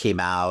Boys came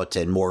out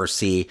and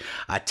Morrissey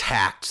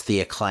attacked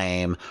the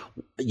Acclaim.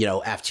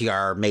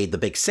 FTR made the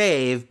big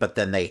save, but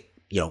then they,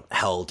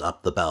 held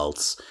up the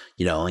belts,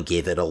 and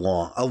gave it a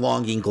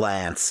longing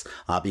glance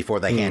before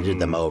they handed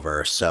them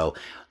over. So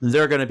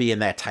they're going to be in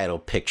that title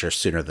picture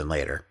sooner than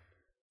later.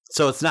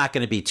 So it's not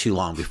going to be too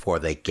long before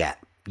they get,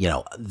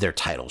 their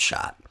title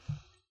shot.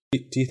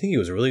 Do you think he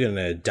was really going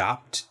to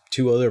adopt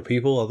two other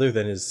people other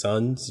than his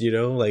sons?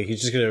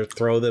 He's just going to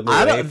throw them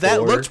away?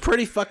 That looked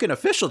pretty fucking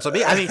official to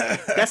me. I mean,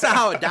 that's not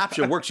how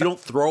adoption works. You don't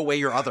throw away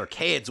your other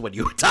kids when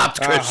you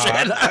adopt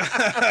Christian.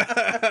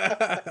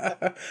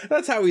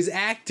 That's how he's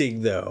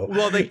acting, though.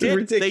 Well, they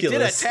did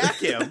attack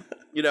him,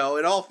 in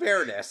all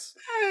fairness.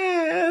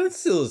 It's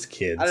still his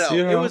kids. I don't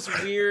know. It was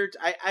weird.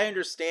 I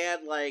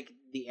understand,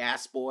 the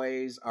Ass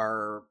Boys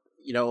are...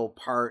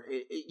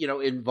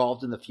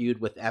 involved in the feud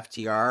with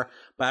FTR,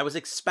 but I was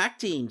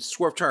expecting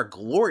Swerve to Our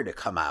Glory to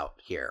come out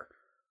here.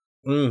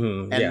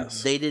 And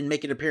they didn't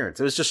make an appearance.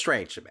 It was just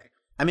strange to me.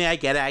 I mean, I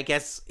get it. I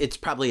guess it's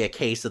probably a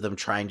case of them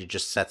trying to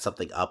just set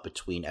something up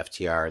between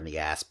FTR and the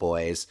Ass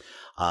Boys.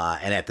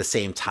 And at the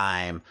same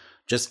time,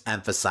 just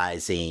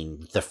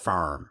emphasizing the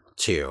firm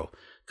too.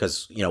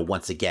 Because,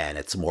 once again,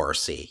 it's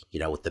Morrissey,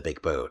 with the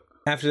big boot.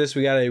 After this,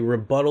 we got a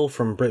rebuttal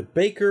from Britt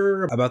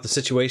Baker about the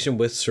situation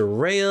with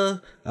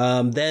Saraya.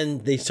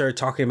 Then they started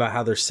talking about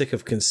how they're sick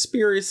of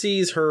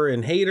conspiracies, her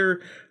and Hater,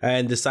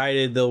 and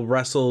decided they'll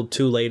wrestle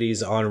two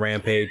ladies on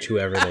Rampage,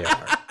 whoever they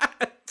are.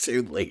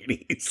 Two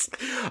ladies.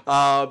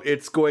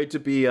 It's going to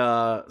be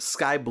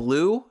Sky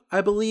Blue, I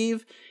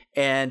believe,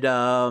 and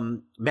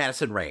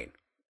Madison Rayne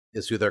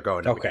is who they're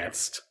going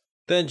against.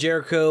 Then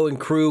Jericho and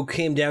crew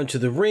came down to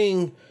the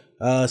ring,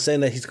 saying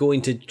that he's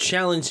going to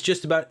challenge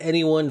just about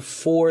anyone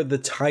for the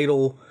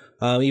title.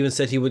 Even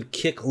said he would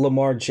kick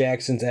Lamar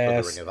Jackson's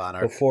ass for the Ring of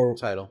Honor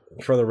title.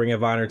 For the Ring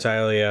of Honor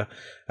title, yeah.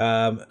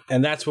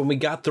 And that's when we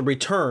got the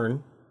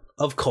return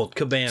of Colt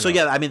Cabana. So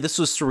yeah, I mean, this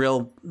was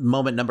surreal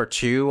moment number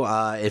 2.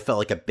 It felt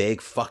like a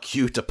big fuck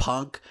you to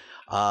Punk.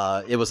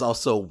 It was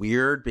also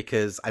weird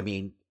because, I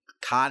mean,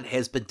 Khan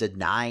has been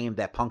denying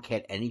that Punk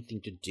had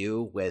anything to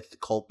do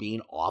with Colt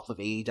being off of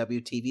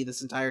AEW TV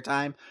this entire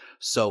time.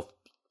 So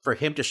for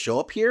him to show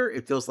up here,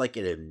 it feels like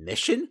an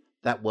admission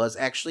that was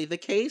actually the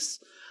case.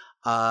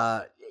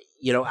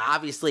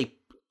 Obviously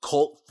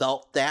Colt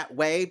felt that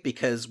way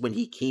because when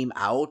he came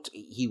out,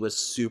 he was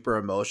super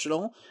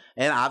emotional.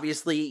 And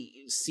obviously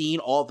seeing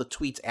all the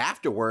tweets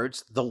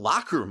afterwards, the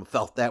locker room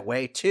felt that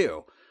way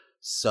too.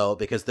 So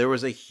because there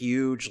was a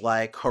huge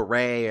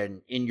hooray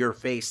and in your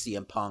face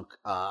CM Punk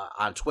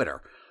on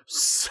Twitter.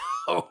 So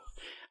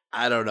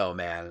I don't know,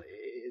 man.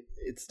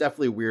 It's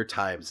definitely weird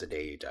times in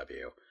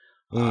AEW.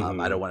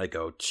 I don't want to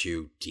go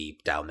too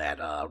deep down that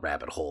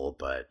rabbit hole,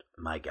 but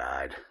my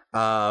God,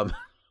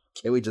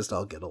 can we just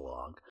all get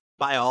along?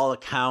 By all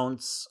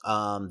accounts,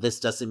 this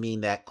doesn't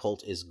mean that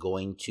Colt is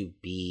going to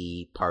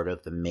be part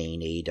of the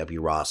main AEW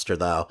roster,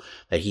 though,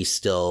 that he's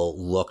still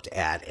looked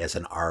at as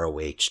an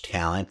ROH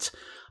talent.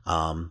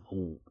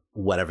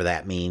 Whatever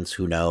that means,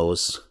 who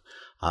knows?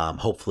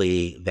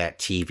 Hopefully that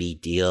TV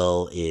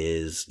deal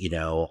is,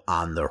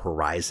 on the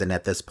horizon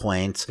at this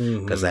point,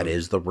 because that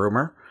is the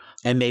rumor.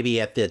 And maybe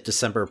at the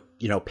December,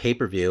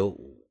 pay-per-view,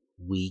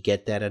 we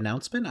get that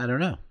announcement. I don't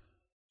know.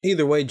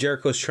 Either way,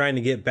 Jericho's trying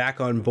to get back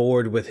on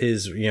board with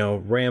his,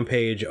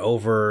 rampage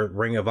over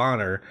Ring of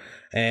Honor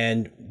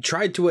and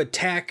tried to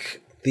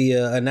attack the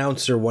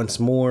announcer once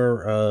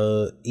more,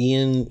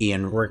 Ian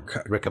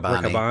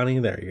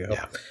Riccaboni. There you go.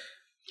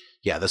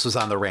 Yeah, this was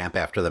on the ramp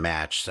after the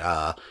match.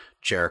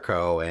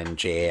 Jericho and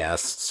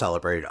JAS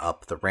celebrated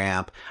up the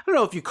ramp. I don't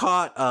know if you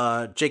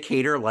caught Jake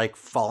Hader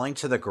falling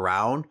to the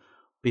ground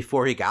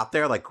before he got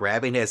there,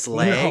 grabbing his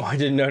leg. No, I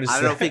didn't notice that.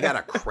 I don't know if he got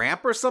a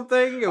cramp or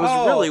something. It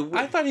was really weird.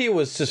 I thought he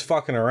was just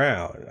fucking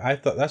around. I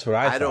thought that's what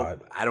I thought.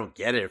 I don't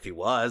get it if he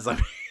was. I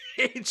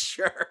mean,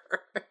 sure.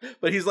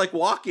 But he's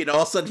walking, all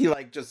of a sudden he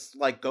just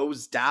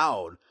goes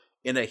down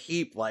in a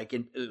heap, like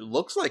it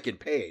looks like in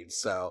pain.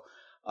 So,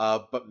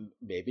 but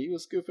maybe he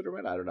was goofing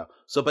around. I don't know.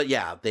 So, but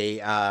yeah, they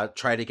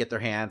try to get their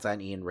hands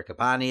on Ian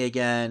Riccaboni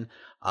again.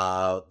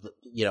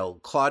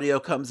 Claudio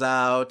comes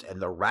out,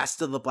 and the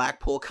rest of the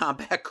Blackpool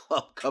Combat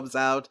Club comes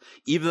out,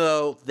 even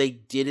though they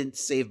didn't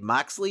save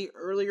Moxley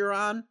earlier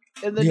on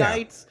in the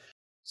night.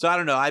 So I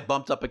don't know. I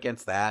bumped up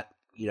against that.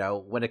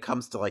 When it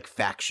comes to like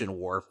faction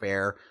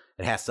warfare,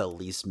 it has to at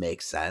least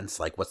make sense.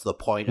 Like, what's the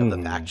point of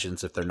the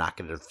factions if they're not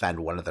going to defend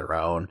one of their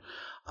own?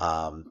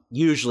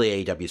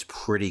 Usually AEW is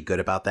pretty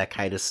good about that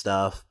kind of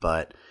stuff,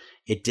 but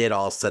it did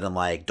all of a sudden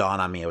like dawn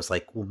on me. I was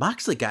like, well,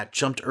 Moxley got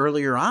jumped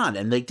earlier on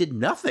and they did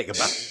nothing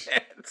about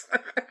it.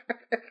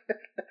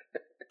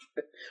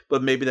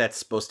 But maybe that's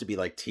supposed to be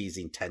like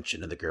teasing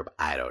tension in the group.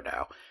 I don't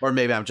know. Or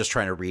maybe I'm just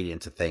trying to read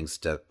into things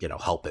to,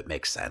 help it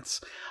make sense.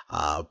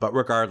 But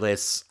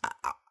regardless,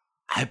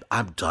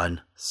 I'm done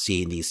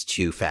seeing these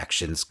two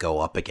factions go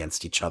up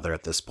against each other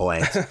at this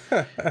point.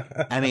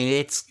 I mean,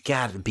 it's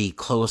got to be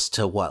close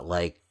to what,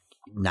 like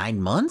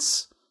 9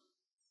 months?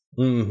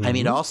 Mm-hmm. I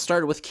mean, it all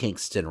started with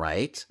Kingston,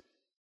 right?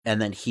 And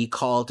then he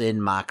called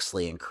in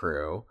Moxley and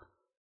crew.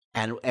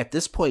 And at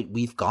this point,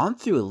 we've gone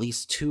through at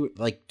least two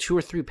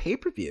or three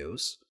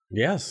pay-per-views.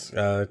 Yes,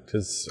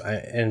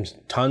 and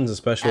tons of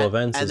special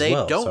events as well.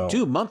 And they don't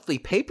do monthly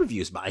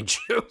pay-per-views, mind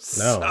you. No.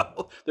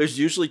 So there's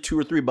usually 2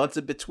 or 3 months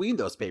in between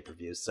those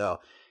pay-per-views. So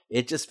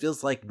it just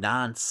feels like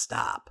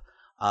nonstop.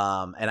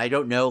 And I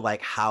don't know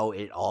like how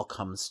it all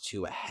comes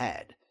to a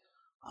head.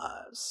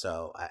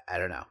 So I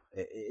don't know.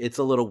 It's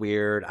a little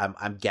weird.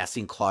 I'm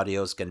guessing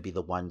Claudio's going to be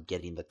the one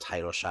getting the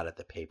title shot at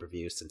the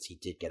pay-per-view, since he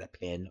did get a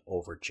pin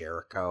over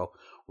Jericho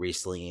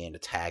recently in a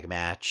tag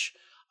match.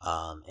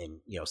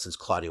 And since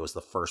Claudio was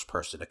the first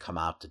person to come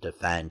out to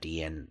defend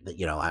Ian,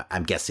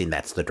 I'm guessing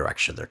that's the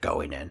direction they're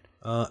going in.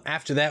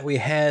 After that, we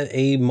had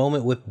a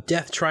moment with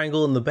Death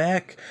Triangle in the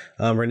back.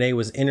 Renee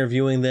was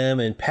interviewing them,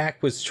 and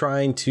Pac was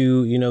trying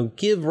to,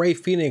 give Rey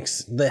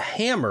Fenix the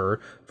hammer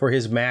for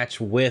his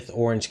match with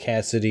Orange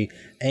Cassidy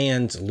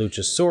and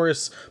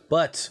Luchasaurus,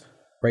 but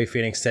Rey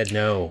Fenix said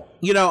no.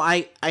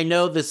 I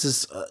know this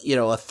is, a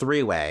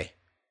 3-way,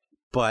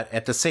 but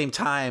at the same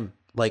time,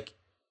 like,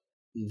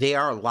 they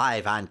are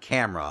live on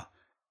camera,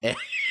 and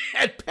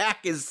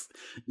Pac is,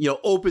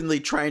 openly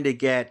trying to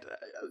get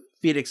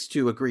Phoenix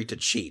to agree to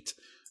cheat.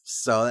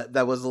 So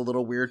that was a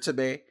little weird to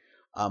me.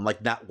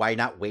 Why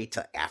not wait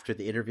till after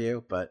the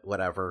interview? But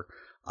whatever.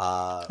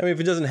 I mean, if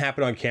it doesn't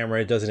happen on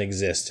camera, it doesn't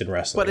exist in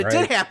wrestling. But it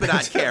did happen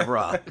on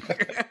camera.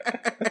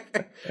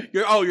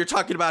 You're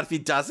talking about if he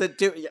doesn't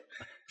do it?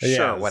 Yeah.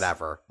 Sure,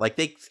 whatever. Like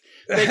they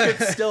could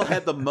still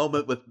have the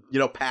moment with,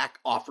 Pac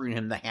offering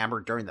him the hammer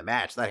during the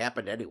match. That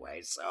happened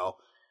anyway. So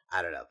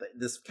I don't know.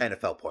 This kind of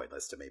felt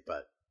pointless to me,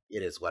 but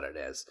it is what it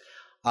is.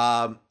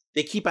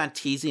 They keep on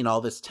teasing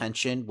all this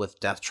tension with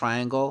Death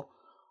Triangle,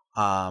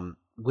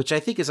 which I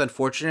think is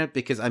unfortunate,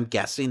 because I'm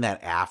guessing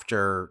that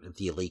after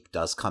the Elite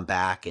does come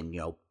back and,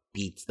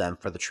 beats them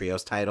for the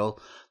trios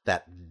title,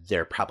 that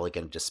they're probably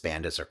going to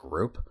disband as a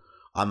group,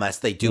 unless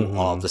they do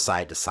all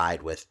decide to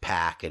side with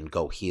Pac and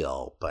go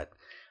heel. But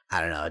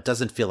I don't know. It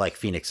doesn't feel like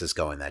Phoenix is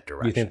going that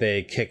direction. You think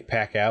they kick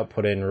Pac out,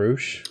 put in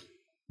Roosh?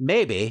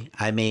 Maybe.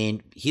 I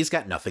mean, he's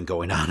got nothing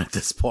going on at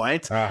this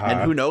point. And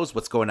who knows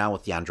what's going on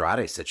with the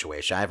Andrade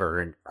situation. I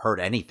haven't heard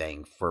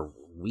anything for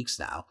weeks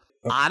now.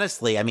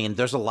 Honestly, I mean,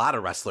 there's a lot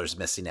of wrestlers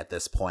missing at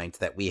this point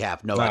that we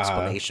have no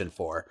explanation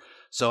for.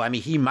 So, I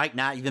mean, he might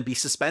not even be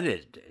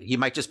suspended. He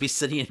might just be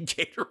sitting in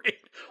Gatorade.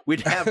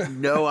 We'd have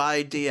no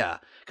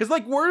idea. Because,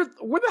 like, where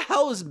the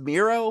hell is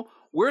Miro?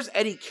 Where's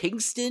Eddie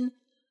Kingston?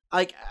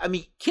 Like, I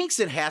mean,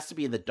 Kingston has to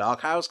be in the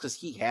doghouse because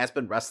he has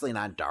been wrestling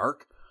on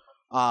Dark.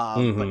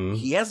 But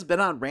he hasn't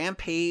been on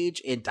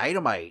Rampage and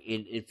Dynamite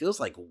in, it feels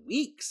like,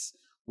 weeks,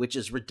 which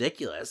is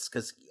ridiculous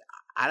because,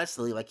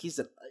 honestly, like, he's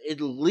at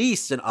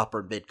least an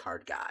upper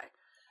mid-card guy.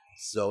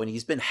 So, and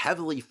he's been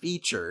heavily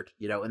featured,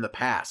 in the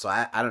past. So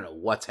I don't know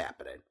what's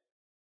happening.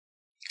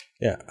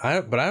 Yeah,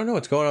 but I don't know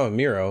what's going on with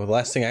Miro. The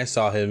last thing I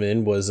saw him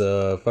in was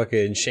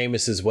fucking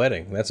Sheamus's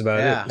wedding. That's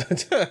about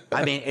it.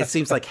 I mean, it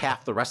seems like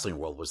half the wrestling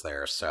world was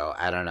there, so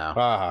I don't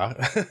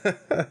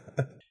know.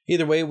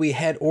 Either way, we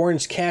had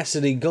Orange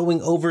Cassidy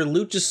going over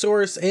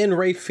Luchasaurus and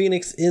Rey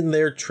Fenix in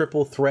their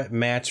triple threat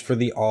match for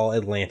the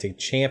All-Atlantic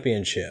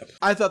Championship.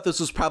 I thought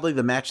this was probably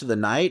the match of the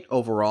night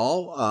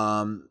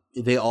overall.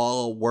 They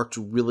all worked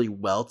really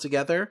well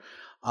together.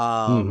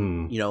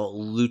 Luchasaurus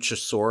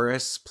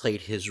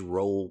played his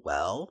role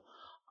well,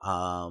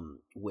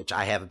 which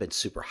I haven't been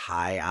super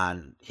high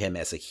on him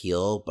as a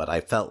heel, but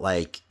I felt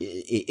like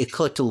it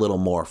clicked a little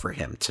more for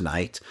him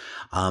tonight.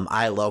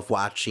 I love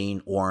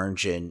watching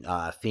Orange and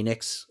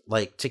Phoenix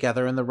like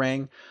together in the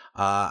ring,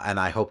 and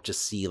I hope to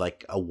see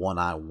like a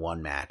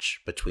one-on-one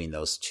match between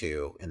those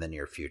two in the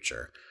near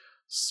future.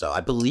 So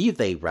I believe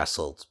they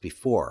wrestled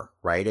before,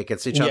 right?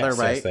 Against each other,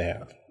 right? Yes, they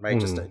have. Right,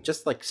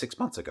 just like 6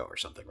 months ago or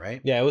something,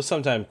 right? Yeah, it was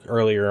sometime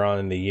earlier on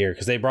in the year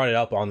because they brought it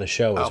up on the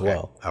show as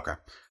well. Okay.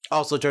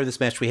 Also, during this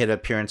match, we had an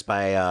appearance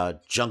by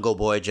Jungle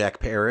Boy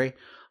Jack Perry.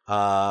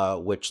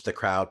 which the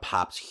crowd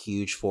pops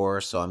huge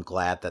for. So I'm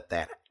glad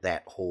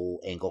that whole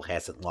angle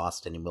hasn't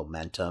lost any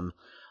momentum.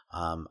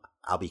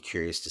 I'll be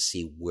curious to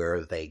see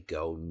where they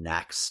go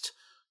next,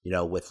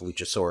 with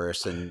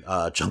Luchasaurus and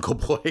Jungle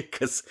Boy,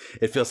 because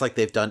it feels like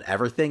they've done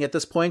everything at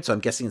this point. So I'm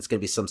guessing it's going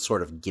to be some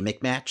sort of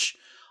gimmick match,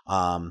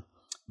 at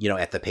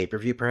the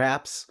pay-per-view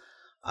perhaps.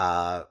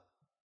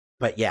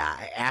 But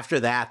yeah, after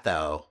that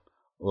though,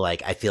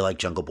 I feel like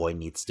Jungle Boy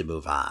needs to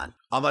move on.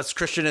 Unless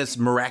Christian is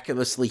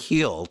miraculously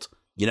healed,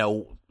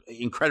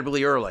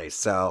 incredibly early.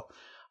 So,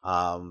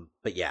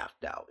 but yeah,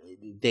 no,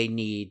 they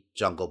need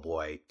Jungle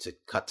Boy to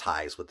cut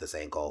ties with this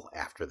angle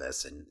after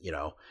this and,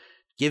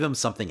 give him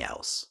something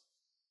else.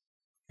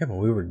 Yeah, but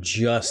we were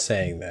just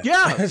saying that.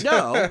 Yeah,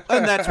 no.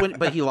 And that's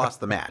but he lost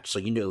the match. So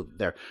you knew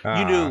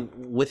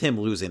with him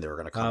losing, they were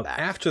going to come back.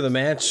 After the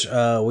match,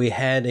 we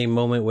had a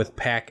moment with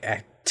Pac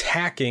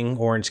attacking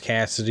Orange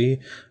Cassidy,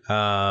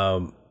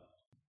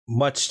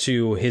 much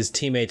to his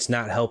teammates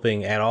not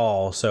helping at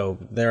all. So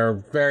there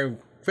are very,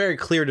 very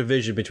clear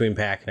division between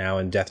Pac now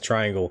and Death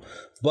Triangle.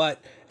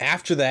 But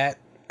after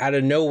that, out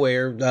of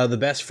nowhere, the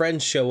best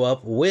friends show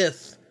up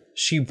with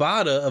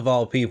Shibata, of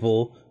all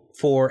people,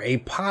 for a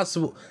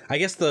possible, I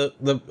guess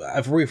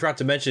we forgot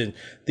to mention,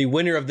 the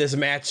winner of this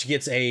match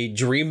gets a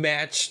dream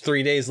match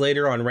 3 days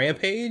later on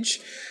Rampage.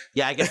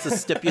 Yeah, I guess the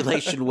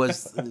stipulation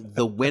was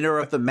the winner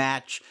of the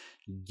match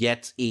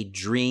gets a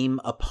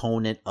dream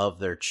opponent of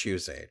their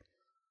choosing.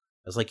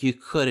 It's like you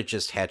could have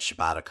just had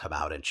Shibata come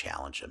out and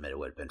challenge him and it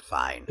would have been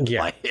fine.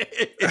 Yeah.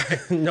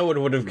 No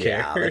one would have cared.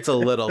 Yeah, it's a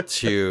little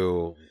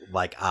too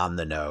on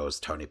the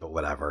nose, Tony, but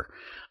whatever.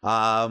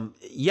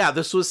 Yeah,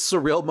 this was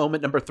surreal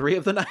moment number 3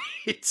 of the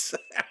night.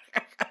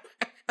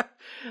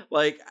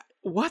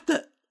 What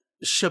the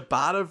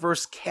Shibata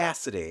versus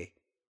Cassidy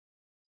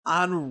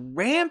on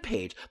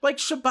Rampage?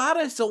 Shibata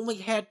has only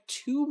had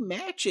 2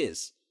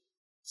 matches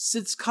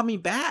since coming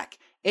back,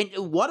 and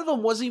one of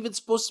them wasn't even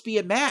supposed to be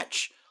a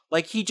match.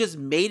 He just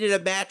made it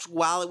a match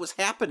while it was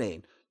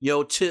happening,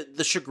 to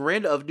the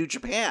chagrin of New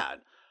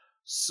Japan.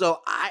 So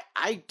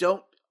I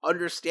don't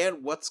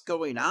understand what's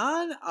going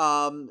on.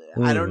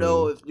 I don't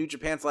know if New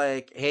Japan's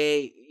like,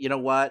 hey, you know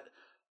what?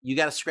 You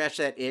got to scratch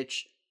that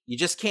itch. You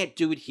just can't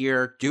do it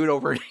here. Do it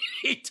over at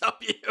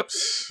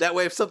AEW. That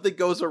way, if something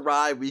goes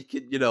awry, we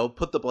can,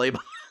 put the blame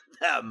on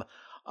them.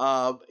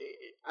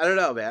 I don't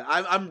know, man.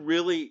 I'm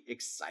really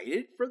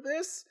excited for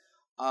this.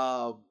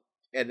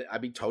 And I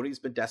mean, Tony's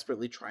been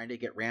desperately trying to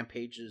get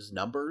Rampage's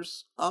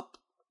numbers up,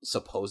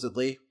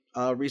 supposedly,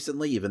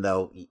 recently, even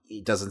though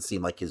it doesn't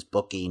seem like his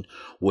booking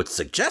would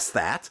suggest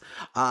that.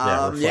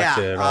 But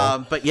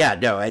yeah,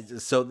 no.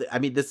 I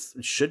mean, this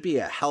should be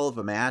a hell of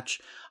a match.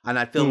 And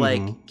I feel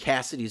like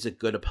Cassidy's a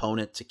good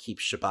opponent to keep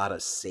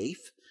Shibata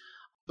safe.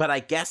 But I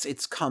guess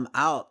it's come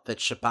out that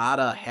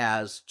Shibata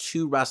has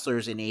 2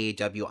 wrestlers in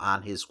AEW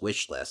on his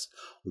wish list.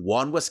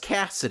 One was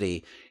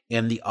Cassidy,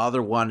 and the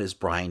other one is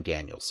Bryan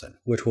Danielson.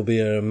 Which will be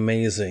an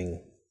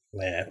amazing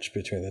match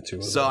between the two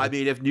of them. So, I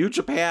mean, if New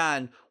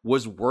Japan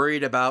was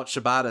worried about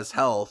Shibata's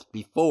health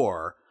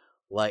before,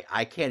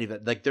 I can't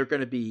even, they're going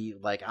to be,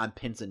 on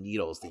pins and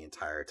needles the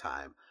entire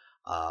time.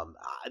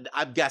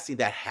 I'm guessing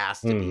that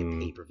has to be a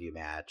pay-per-view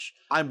match.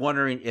 I'm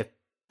wondering if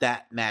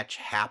that match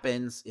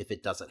happens, if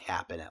it doesn't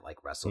happen at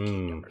Wrestle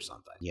Kingdom or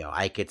something.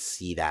 I could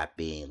see that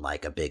being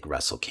a big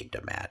Wrestle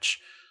Kingdom match.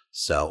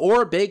 So,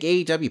 or a big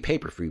AEW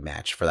pay-per-view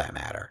match for that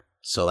matter.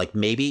 So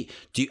maybe,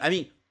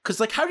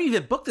 because how do you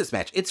even book this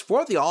match? It's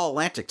for the All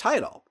Atlantic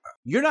title.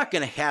 You're not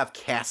going to have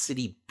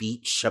Cassidy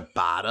beat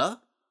Shibata,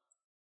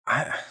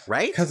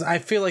 right? Because I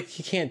feel like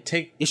he can't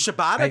take... Is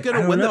Shibata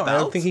going to win the belt? I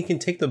don't think he can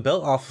take the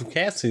belt off of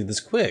Cassidy this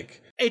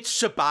quick. It's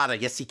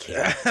Shibata. Yes, he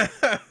can.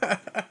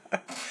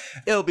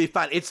 It'll be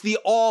fine. It's the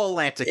All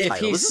Atlantic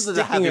title. This is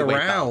the heavyweight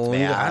belt,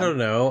 man. I don't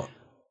know.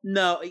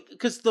 No,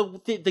 because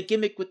the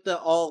gimmick with the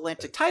All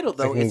Atlantic title,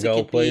 though, is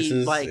it can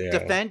be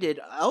defended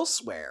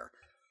elsewhere.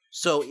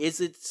 So is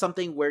it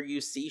something where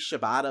you see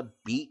Shibata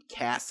beat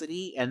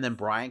Cassidy and then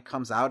Bryan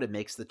comes out and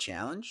makes the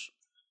challenge?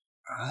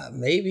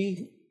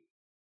 Maybe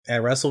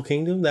at Wrestle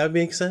Kingdom, that would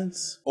make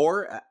sense.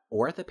 Or at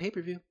the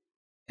pay-per-view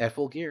at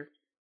Full Gear.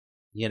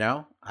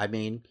 I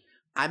mean,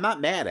 I'm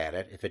not mad at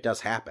it if it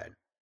does happen.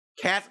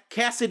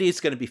 Cassidy's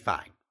going to be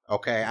fine.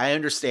 Okay, I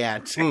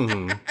understand.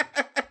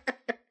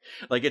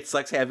 It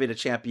sucks having a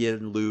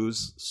champion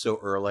lose so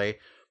early.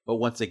 But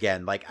once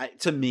again,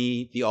 to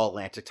me, the All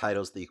Atlantic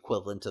title is the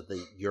equivalent of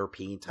the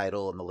European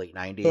title in the late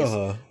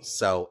 90s.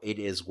 So it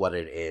is what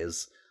it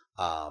is.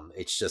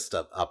 It's just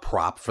a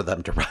prop for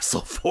them to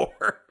wrestle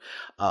for.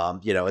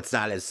 It's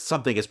not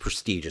something as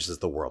prestigious as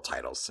the world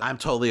titles. I'm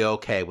totally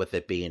okay with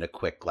it being a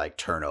quick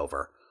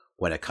turnover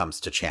when it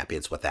comes to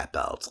champions with that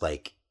belt.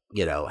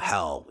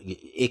 Hell,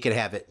 you could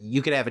have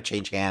it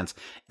change hands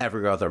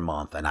every other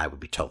month, and I would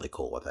be totally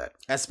cool with it.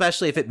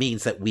 Especially if it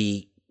means that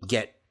we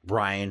get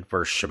Bryan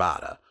versus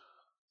Shibata.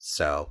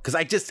 So, because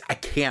I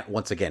can't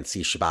once again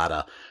see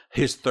Shibata,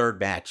 his 3rd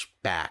match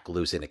back,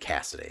 losing to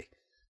Cassidy.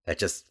 That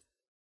just,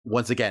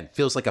 once again,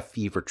 feels like a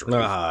fever dream.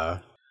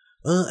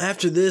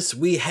 After this,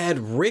 we had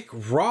Rick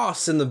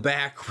Ross in the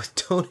back with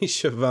Tony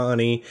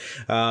Schiavone.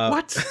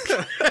 What?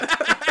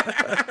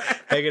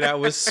 Hanging out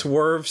with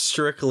Swerve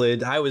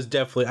Strickland. I was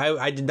definitely...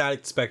 I did not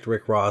expect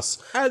Rick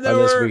Ross on And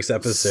this week's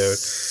episode.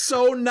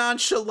 So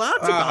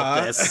nonchalant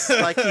about this.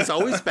 Like he's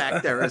always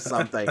back there or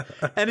something.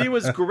 And he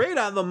was great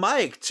on the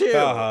mic,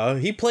 too.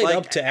 He played like,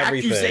 up to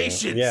everything.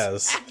 Accusations.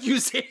 Yes.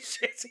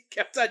 Accusations. He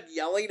kept on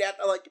yelling at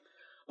me. Like,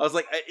 I was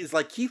like, is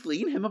like Keith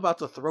Lee and him about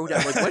to throw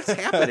down? Like, what's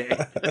happening?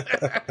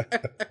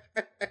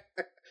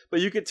 But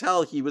you could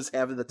tell he was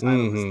having the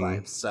time of his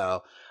life.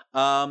 So,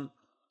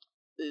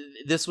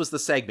 this was the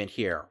segment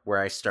here where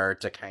I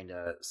started to kind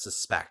of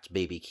suspect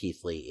maybe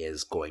Keith Lee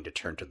is going to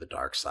turn to the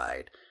dark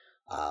side.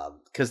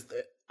 Because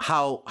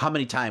how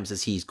many times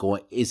is he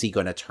going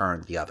to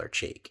turn the other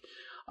cheek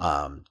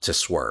to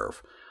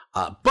Swerve?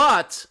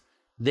 But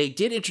they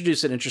did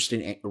introduce an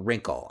interesting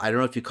wrinkle. I don't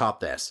know if you caught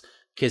this,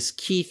 because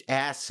Keith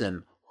asked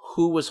him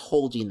who was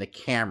holding the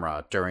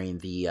camera during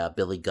the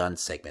Billy Gunn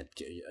segment,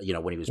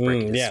 when he was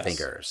breaking his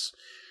fingers.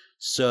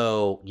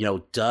 So,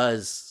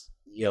 does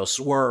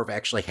Swerve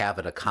actually have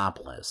an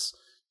accomplice,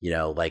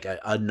 like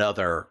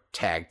another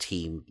tag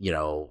team,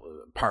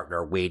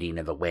 partner waiting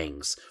in the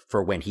wings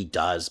for when he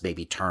does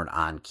maybe turn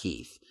on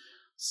Keith.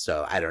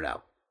 So I don't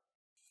know.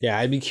 Yeah,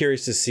 I'd be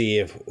curious to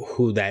see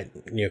who that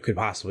could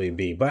possibly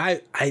be.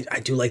 But I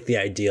do like the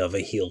idea of a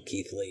heel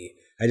Keith Lee.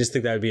 I just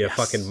think that would be a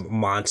fucking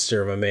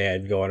monster of a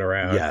man going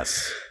around.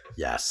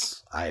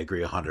 Yes, I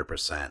agree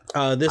 100%.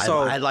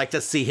 I'd like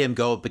to see him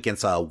go up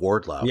against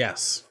Wardlow.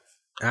 Yes,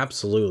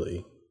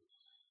 absolutely.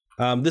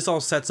 This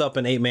all sets up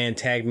an 8-man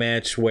tag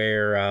match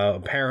where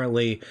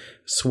apparently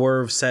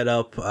Swerve set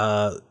up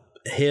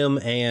him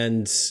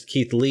and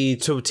Keith Lee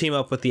to team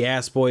up with the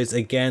Ass Boys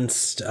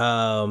against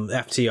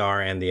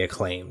FTR and the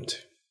Acclaimed.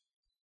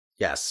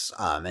 Yes,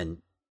 and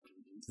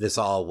this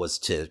all was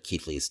to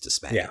Keith Lee's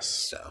dismay. Yes.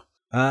 So.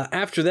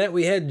 After that,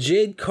 we had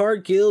Jade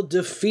Cargill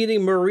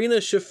defeating Marina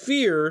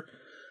Shafir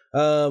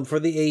for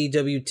the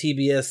AEW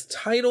TBS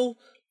title.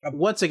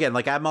 Once again,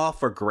 like, I'm all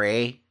for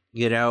gray,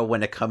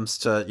 when it comes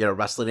to,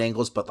 wrestling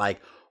angles, but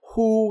like,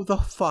 who the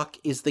fuck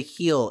is the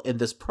heel in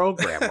this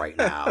program right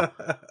now?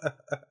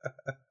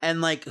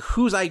 And like,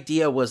 whose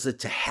idea was it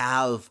to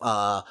have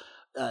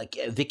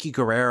Vicky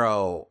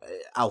Guerrero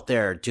out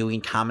there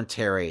doing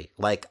commentary,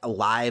 like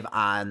live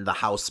on the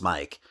house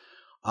mic?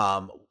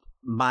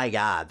 My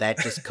God, that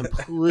just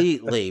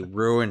completely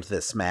ruined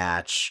this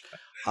match.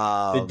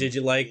 Did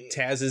you like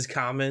Taz's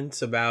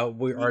comments about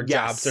our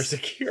jobs are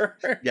secure?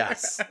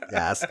 Yes.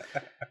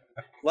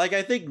 Like,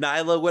 I think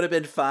Nyla would have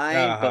been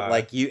fine, but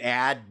like, you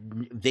add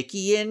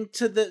Vicky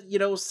into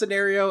the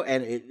scenario,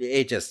 and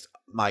it just,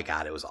 my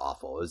God, it was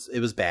awful. It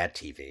was bad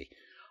TV.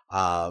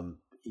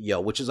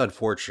 Which is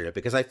unfortunate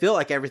because I feel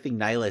like everything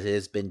Nyla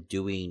has been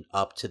doing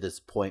up to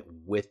this point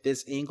with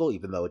this angle,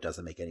 even though it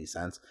doesn't make any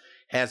sense,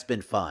 has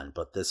been fun,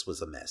 but this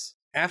was a miss.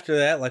 After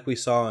that, like we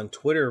saw on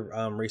Twitter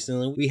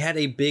recently, we had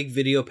a big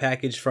video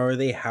package for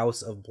the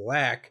House of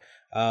Black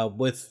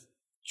with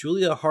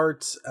Julia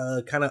Hart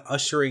kind of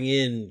ushering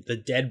in the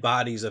dead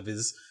bodies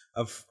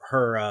of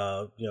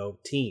her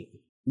team.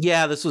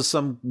 Yeah, this was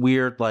some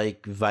weird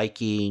like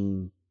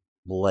Viking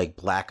like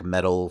black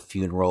metal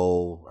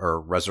funeral or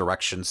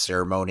resurrection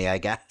ceremony, I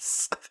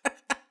guess.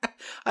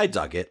 I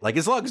dug it. Like,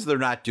 as long as they're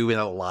not doing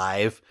it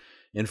live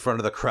in front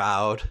of the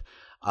crowd,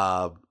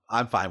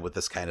 I'm fine with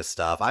this kind of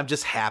stuff. I'm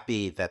just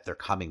happy that they're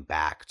coming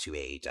back to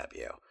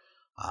AEW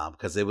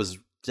because it was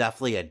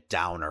definitely a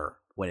downer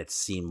when it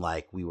seemed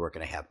like we were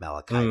going to have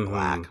Malachi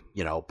Black,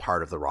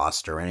 part of the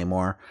roster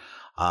anymore.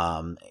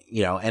 And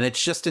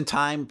it's just in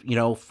time,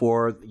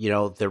 for,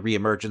 the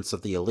reemergence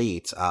of the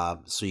Elite.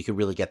 So you can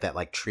really get that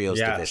like trios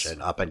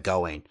division up and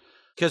going.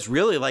 Because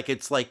really, like,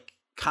 it's like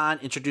Khan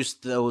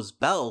introduced those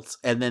belts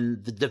and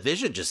then the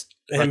division just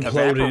like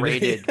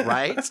evaporated,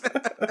 right?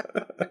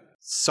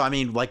 So, I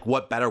mean, like,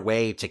 what better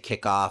way to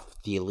kick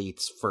off the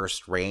Elite's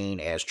first reign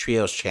as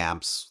trios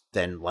champs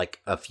than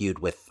like a feud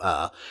with,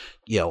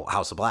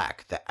 House of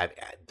Black?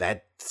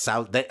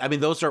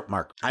 Those are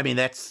Mark. I mean,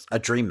 that's a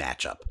dream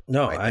matchup.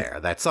 There.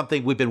 That's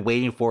something we've been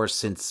waiting for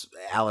since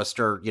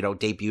Alistair,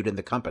 debuted in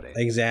the company.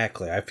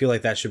 Exactly. I feel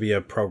like that should be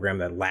a program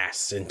that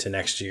lasts into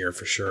next year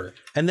for sure.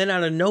 And then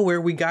out of nowhere,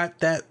 we got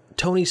that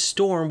Toni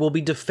Storm will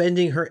be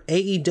defending her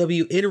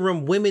AEW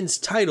interim women's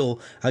title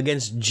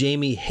against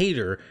Jamie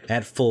Hayter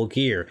at Full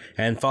Gear.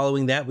 And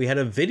following that, we had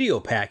a video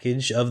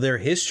package of their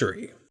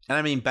history. And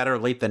I mean, better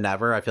late than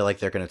never. I feel like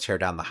they're going to tear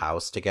down the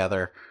house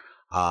together.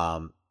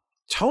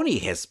 Toni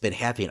has been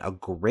having a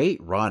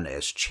great run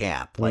as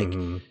champ. Like,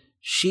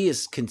 she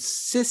has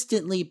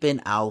consistently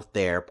been out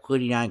there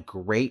putting on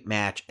great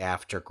match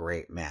after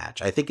great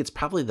match. I think it's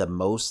probably the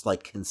most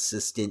like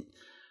consistent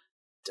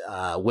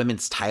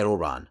women's title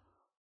run,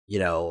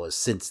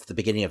 since the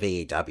beginning of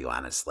AEW,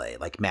 honestly,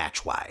 like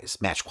match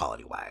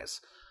quality wise.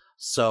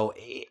 So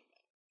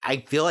I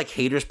feel like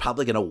Hayter's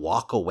probably going to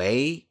walk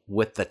away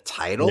with the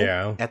title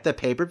at the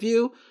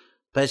pay-per-view,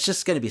 but it's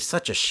just going to be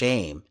such a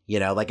shame,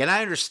 and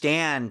I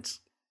understand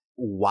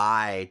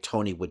why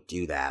Tony would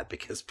do that,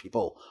 because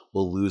people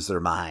will lose their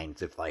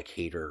minds if like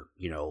Hayter,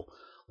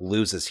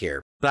 loses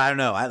here. But I don't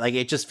know.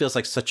 It just feels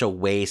like such a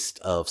waste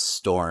of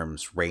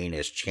Storm's reign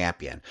as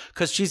champion,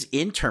 because she's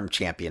interim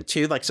champion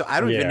too. Like, so I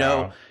don't even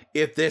know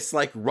if this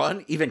like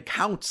run even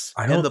counts.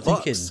 I don't in the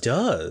think books. it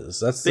does.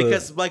 That's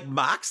because like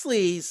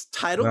Moxley's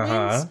title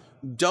wins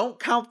don't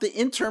count the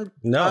interim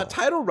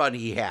title run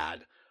he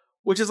had,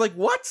 which is like,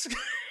 what?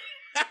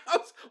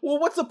 Well,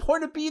 what's the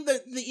point of being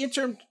the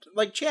interim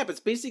like champ?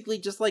 It's basically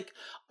just like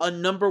a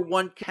number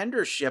one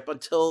contendership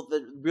until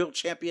the real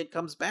champion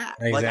comes back.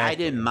 Exactly. Like, I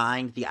didn't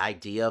mind the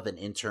idea of an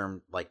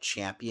interim like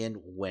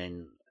champion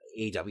when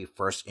AEW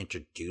first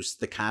introduced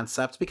the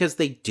concept, because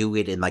they do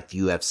it in like the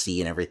UFC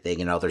and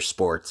everything and other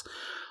sports.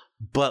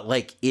 But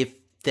like, if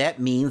that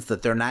means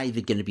that they're not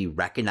even going to be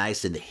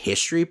recognized in the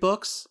history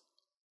books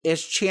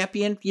as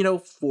champion,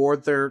 for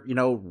their,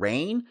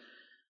 reign,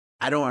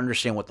 I don't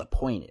understand what the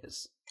point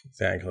is.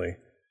 Exactly.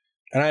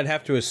 And I'd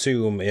have to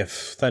assume if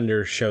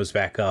Thunder shows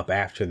back up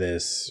after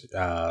this,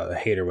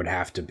 Hayter would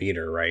have to beat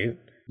her, right?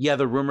 Yeah,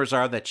 the rumors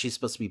are that she's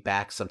supposed to be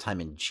back sometime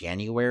in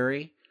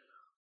January.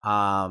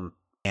 And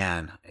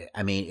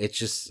I mean, it's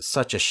just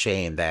such a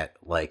shame that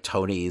like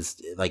Tony's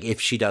like,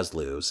 if she does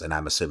lose, and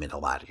I'm assuming a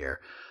lot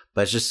here,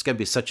 but it's just going to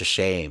be such a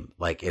shame.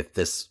 Like, if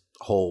this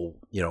whole,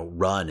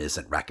 run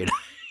isn't recognized,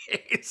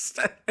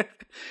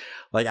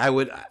 like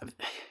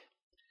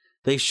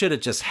they should have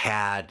just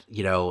had,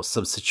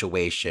 some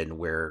situation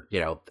where,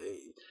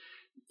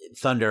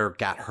 Thunder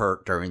got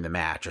hurt during the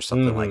match or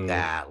something like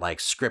that, like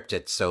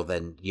scripted so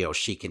then,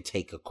 she can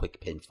take a quick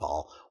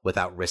pinfall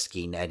without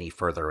risking any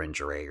further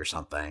injury or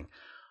something.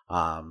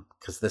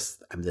 Because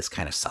this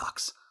kind of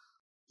sucks.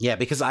 Yeah,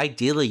 because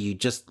ideally you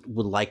just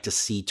would like to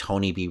see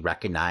Tony be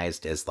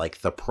recognized as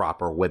like the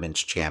proper women's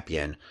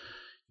champion,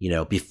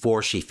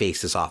 before she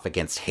faces off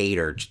against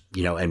Hayter,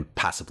 and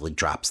possibly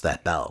drops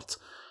that belt.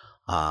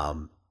 I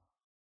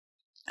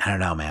don't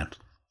know, man.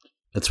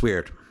 It's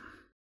weird.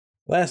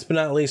 Last but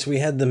not least, we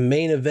had the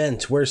main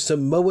event where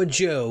Samoa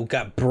Joe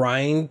got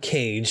Brian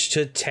Cage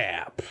to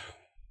tap.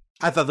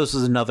 I thought this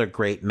was another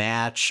great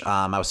match.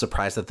 I was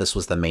surprised that this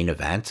was the main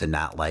event and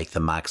not like the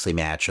Moxley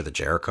match or the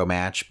Jericho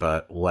match,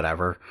 but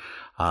whatever.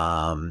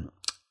 I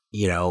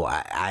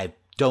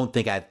don't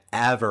think I've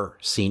ever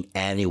seen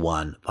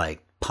anyone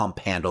like pump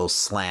handle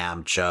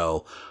slam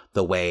Joe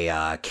the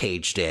way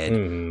Cage did.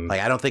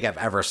 Like, I don't think I've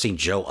ever seen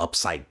Joe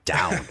upside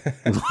down.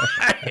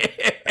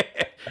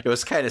 It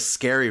was kind of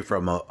scary for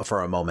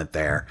a moment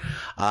there.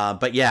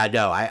 But yeah,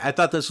 no, I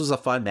thought this was a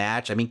fun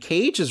match. I mean,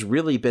 Cage has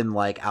really been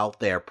like out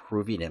there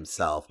proving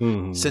himself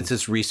since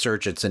his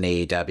resurgence in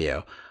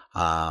AEW.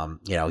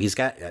 He's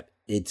got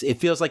it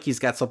feels like he's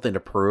got something to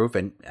prove,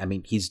 and I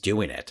mean, he's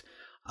doing it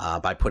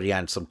by putting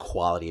on some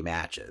quality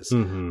matches.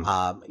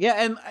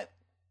 And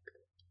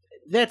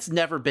that's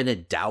never been a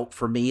doubt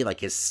for me, like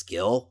his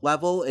skill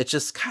level. It's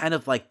just kind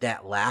of like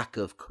that lack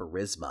of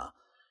charisma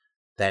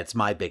that's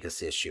my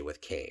biggest issue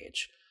with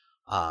Cage.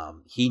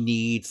 He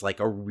needs like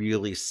a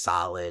really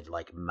solid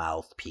like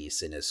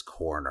mouthpiece in his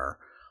corner,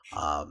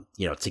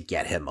 to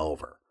get him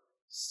over.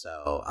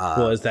 So,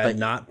 is that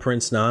not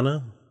Prince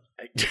Nana?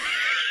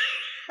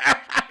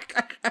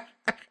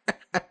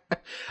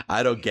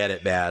 I don't get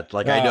it, man.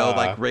 Like, I know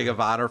like Ring of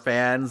Honor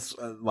fans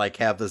like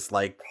have this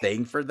like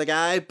thing for the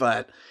guy,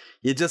 but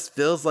it just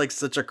feels like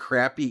such a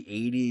crappy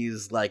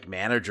 80s like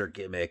manager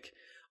gimmick.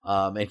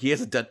 And he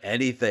hasn't done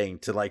anything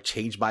to like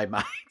change my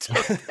mind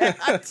on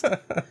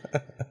that.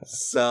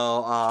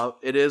 So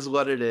it is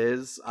what it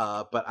is.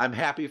 But I'm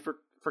happy for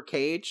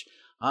Cage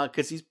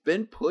because he's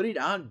been putting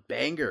on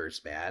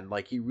bangers, man.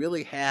 Like, he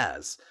really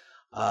has.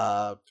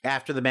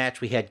 After the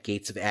match, we had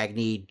Gates of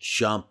Agony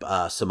jump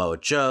Samoa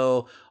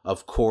Joe.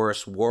 Of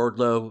course,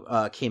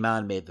 Wardlow came out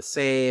and made the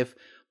save.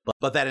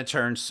 But that in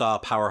turn saw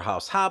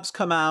Powerhouse Hobbs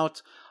come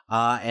out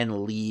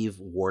and leave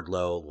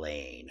Wardlow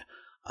lane.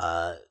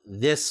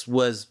 This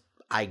was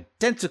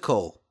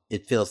identical,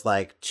 it feels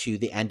like, to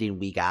the ending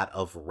we got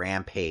of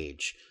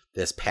Rampage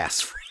this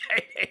past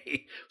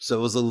Friday. So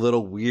it was a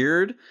little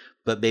weird,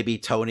 but maybe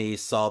Tony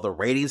saw the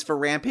ratings for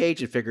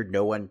Rampage and figured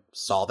no one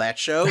saw that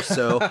show,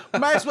 so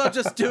might as well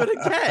just do it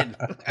again.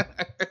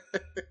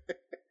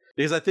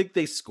 Because I think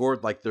they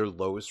scored like their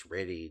lowest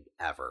rating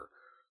ever.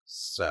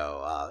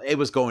 So it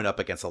was going up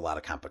against a lot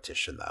of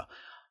competition, though.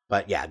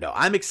 But yeah, no,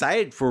 I'm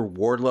excited for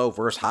Wardlow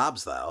versus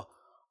Hobbs, though.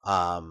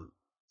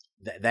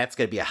 That's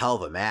going to be a hell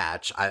of a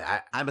match.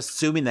 I'm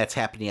assuming that's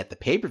happening at the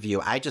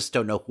pay-per-view. I just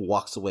don't know who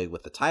walks away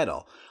with the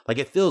title. Like,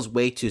 it feels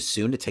way too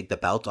soon to take the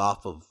belt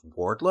off of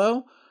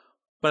Wardlow,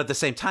 but at the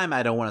same time,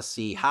 I don't want to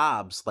see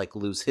Hobbs like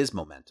lose his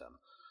momentum.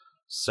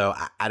 So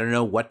I don't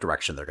know what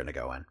direction they're going to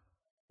go in.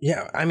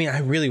 Yeah, I mean, I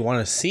really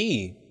want to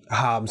see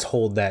Hobbs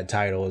hold that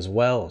title as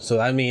well. So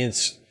I mean,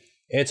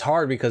 it's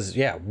hard because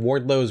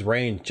Wardlow's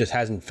reign just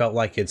hasn't felt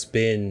like it's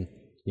been,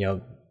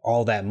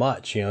 all that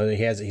much.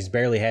 He's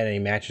barely had any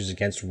matches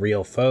against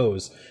real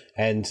foes,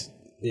 and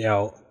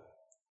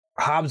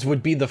Hobbs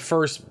would be the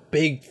first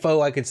big foe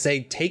I could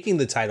say taking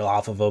the title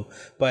off of him.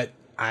 But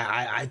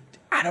I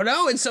I don't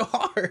know. It's so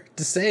hard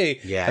to say.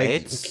 Yeah,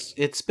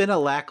 it's been a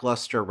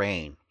lackluster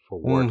reign for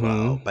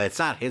Wardlow, but it's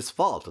not his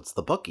fault. It's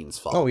the booking's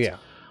fault. Oh, yeah.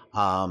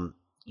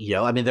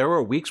 I mean, there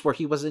were weeks where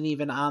he wasn't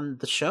even on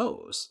the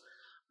shows.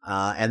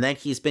 And then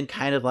he's been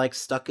kind of like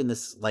stuck in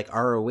this like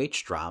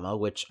ROH drama,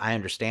 which I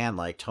understand,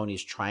 like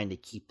Tony's trying to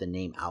keep the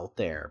name out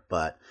there,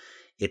 but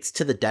it's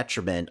to the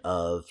detriment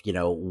of,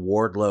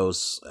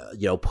 Wardlow's,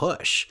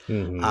 push.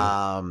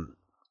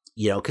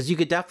 Because you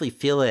could definitely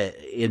feel it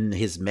in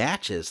his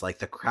matches. Like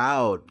the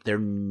crowd, they're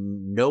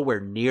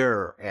nowhere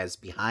near as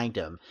behind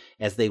him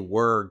as they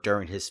were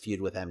during his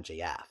feud with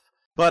MJF.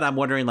 But I'm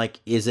wondering, like,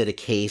 is it a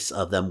case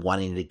of them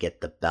wanting to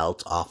get the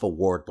belt off of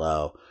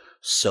Wardlow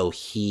so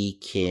he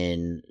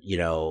can,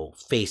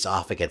 face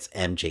off against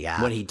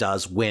MJF when he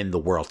does win the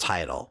world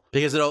title?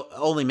 Because it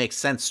only makes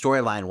sense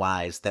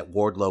storyline-wise that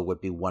Wardlow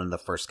would be one of the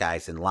first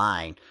guys in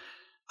line,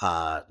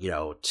 to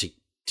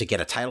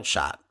get a title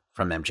shot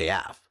from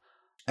MJF.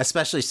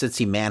 Especially since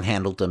he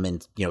manhandled him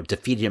and,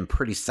 defeated him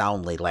pretty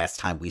soundly last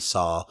time we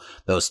saw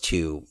those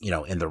two,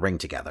 in the ring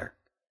together.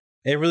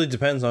 It really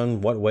depends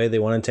on what way they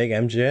want to take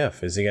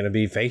MJF. Is he going to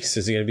be face?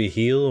 Is he going to be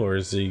heel? Or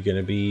is he going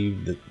to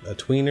be a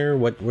tweener?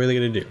 What are they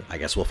going to do? I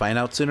guess we'll find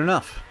out soon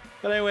enough.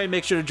 But anyway,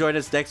 make sure to join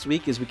us next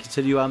week as we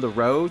continue on the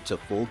road to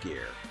Full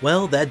Gear.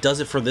 Well, that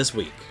does it for this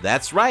week.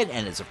 That's right,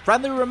 and as a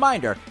friendly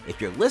reminder, if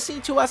you're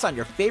listening to us on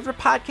your favorite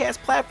podcast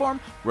platform,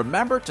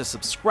 remember to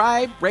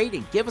subscribe, rate,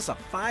 and give us a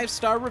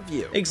 5-star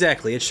review.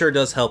 Exactly, it sure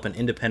does help an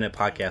independent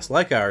podcast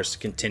like ours to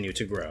continue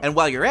to grow. And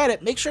while you're at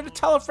it, make sure to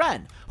tell a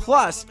friend.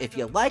 Plus, if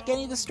you like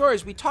any of the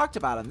stories we talked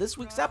about on this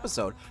week's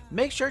episode,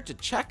 make sure to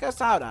check us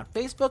out on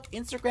Facebook,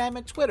 Instagram,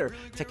 and Twitter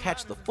to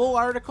catch the full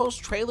articles,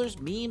 trailers,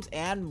 memes,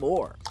 and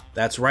more.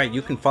 That's right,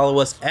 you can follow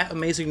us at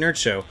Amazing Nerd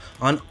Show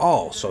on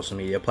all social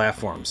media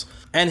platforms.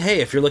 And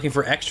hey, if you're looking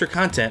for extra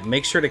content,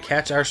 make sure to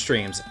catch our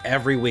streams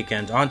every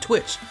weekend on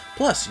Twitch,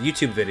 plus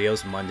YouTube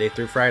videos Monday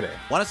through Friday.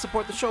 Want to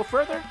support the show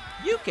further?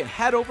 You can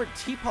head over to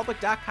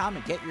tpublic.com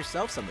and get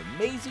yourself some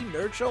amazing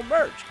Nerd Show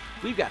merch.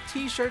 We've got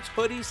t-shirts,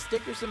 hoodies,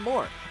 stickers, and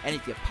more. And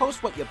if you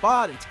post what you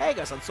bought and tag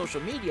us on social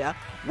media,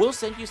 we'll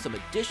send you some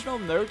additional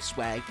nerd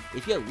swag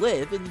if you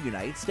live in the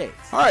United States.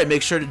 All right,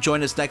 make sure to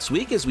join us next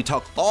week as we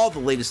talk all the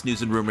latest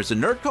news and rumors in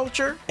nerd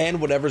culture.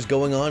 And whatever's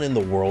going on in the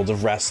world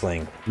of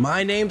wrestling.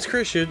 My name's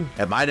Christian.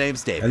 And my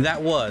name's David. And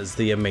that was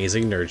the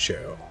Amazing Nerd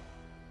Show.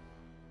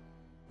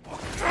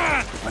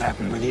 What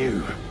happened with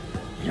you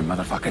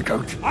motherfucker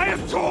goat? I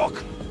am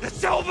Torque, the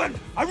Sylvan,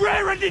 a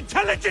rare and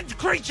intelligent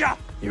creature.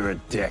 You're a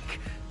dick.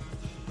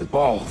 With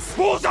balls.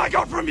 Balls I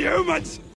got from humans.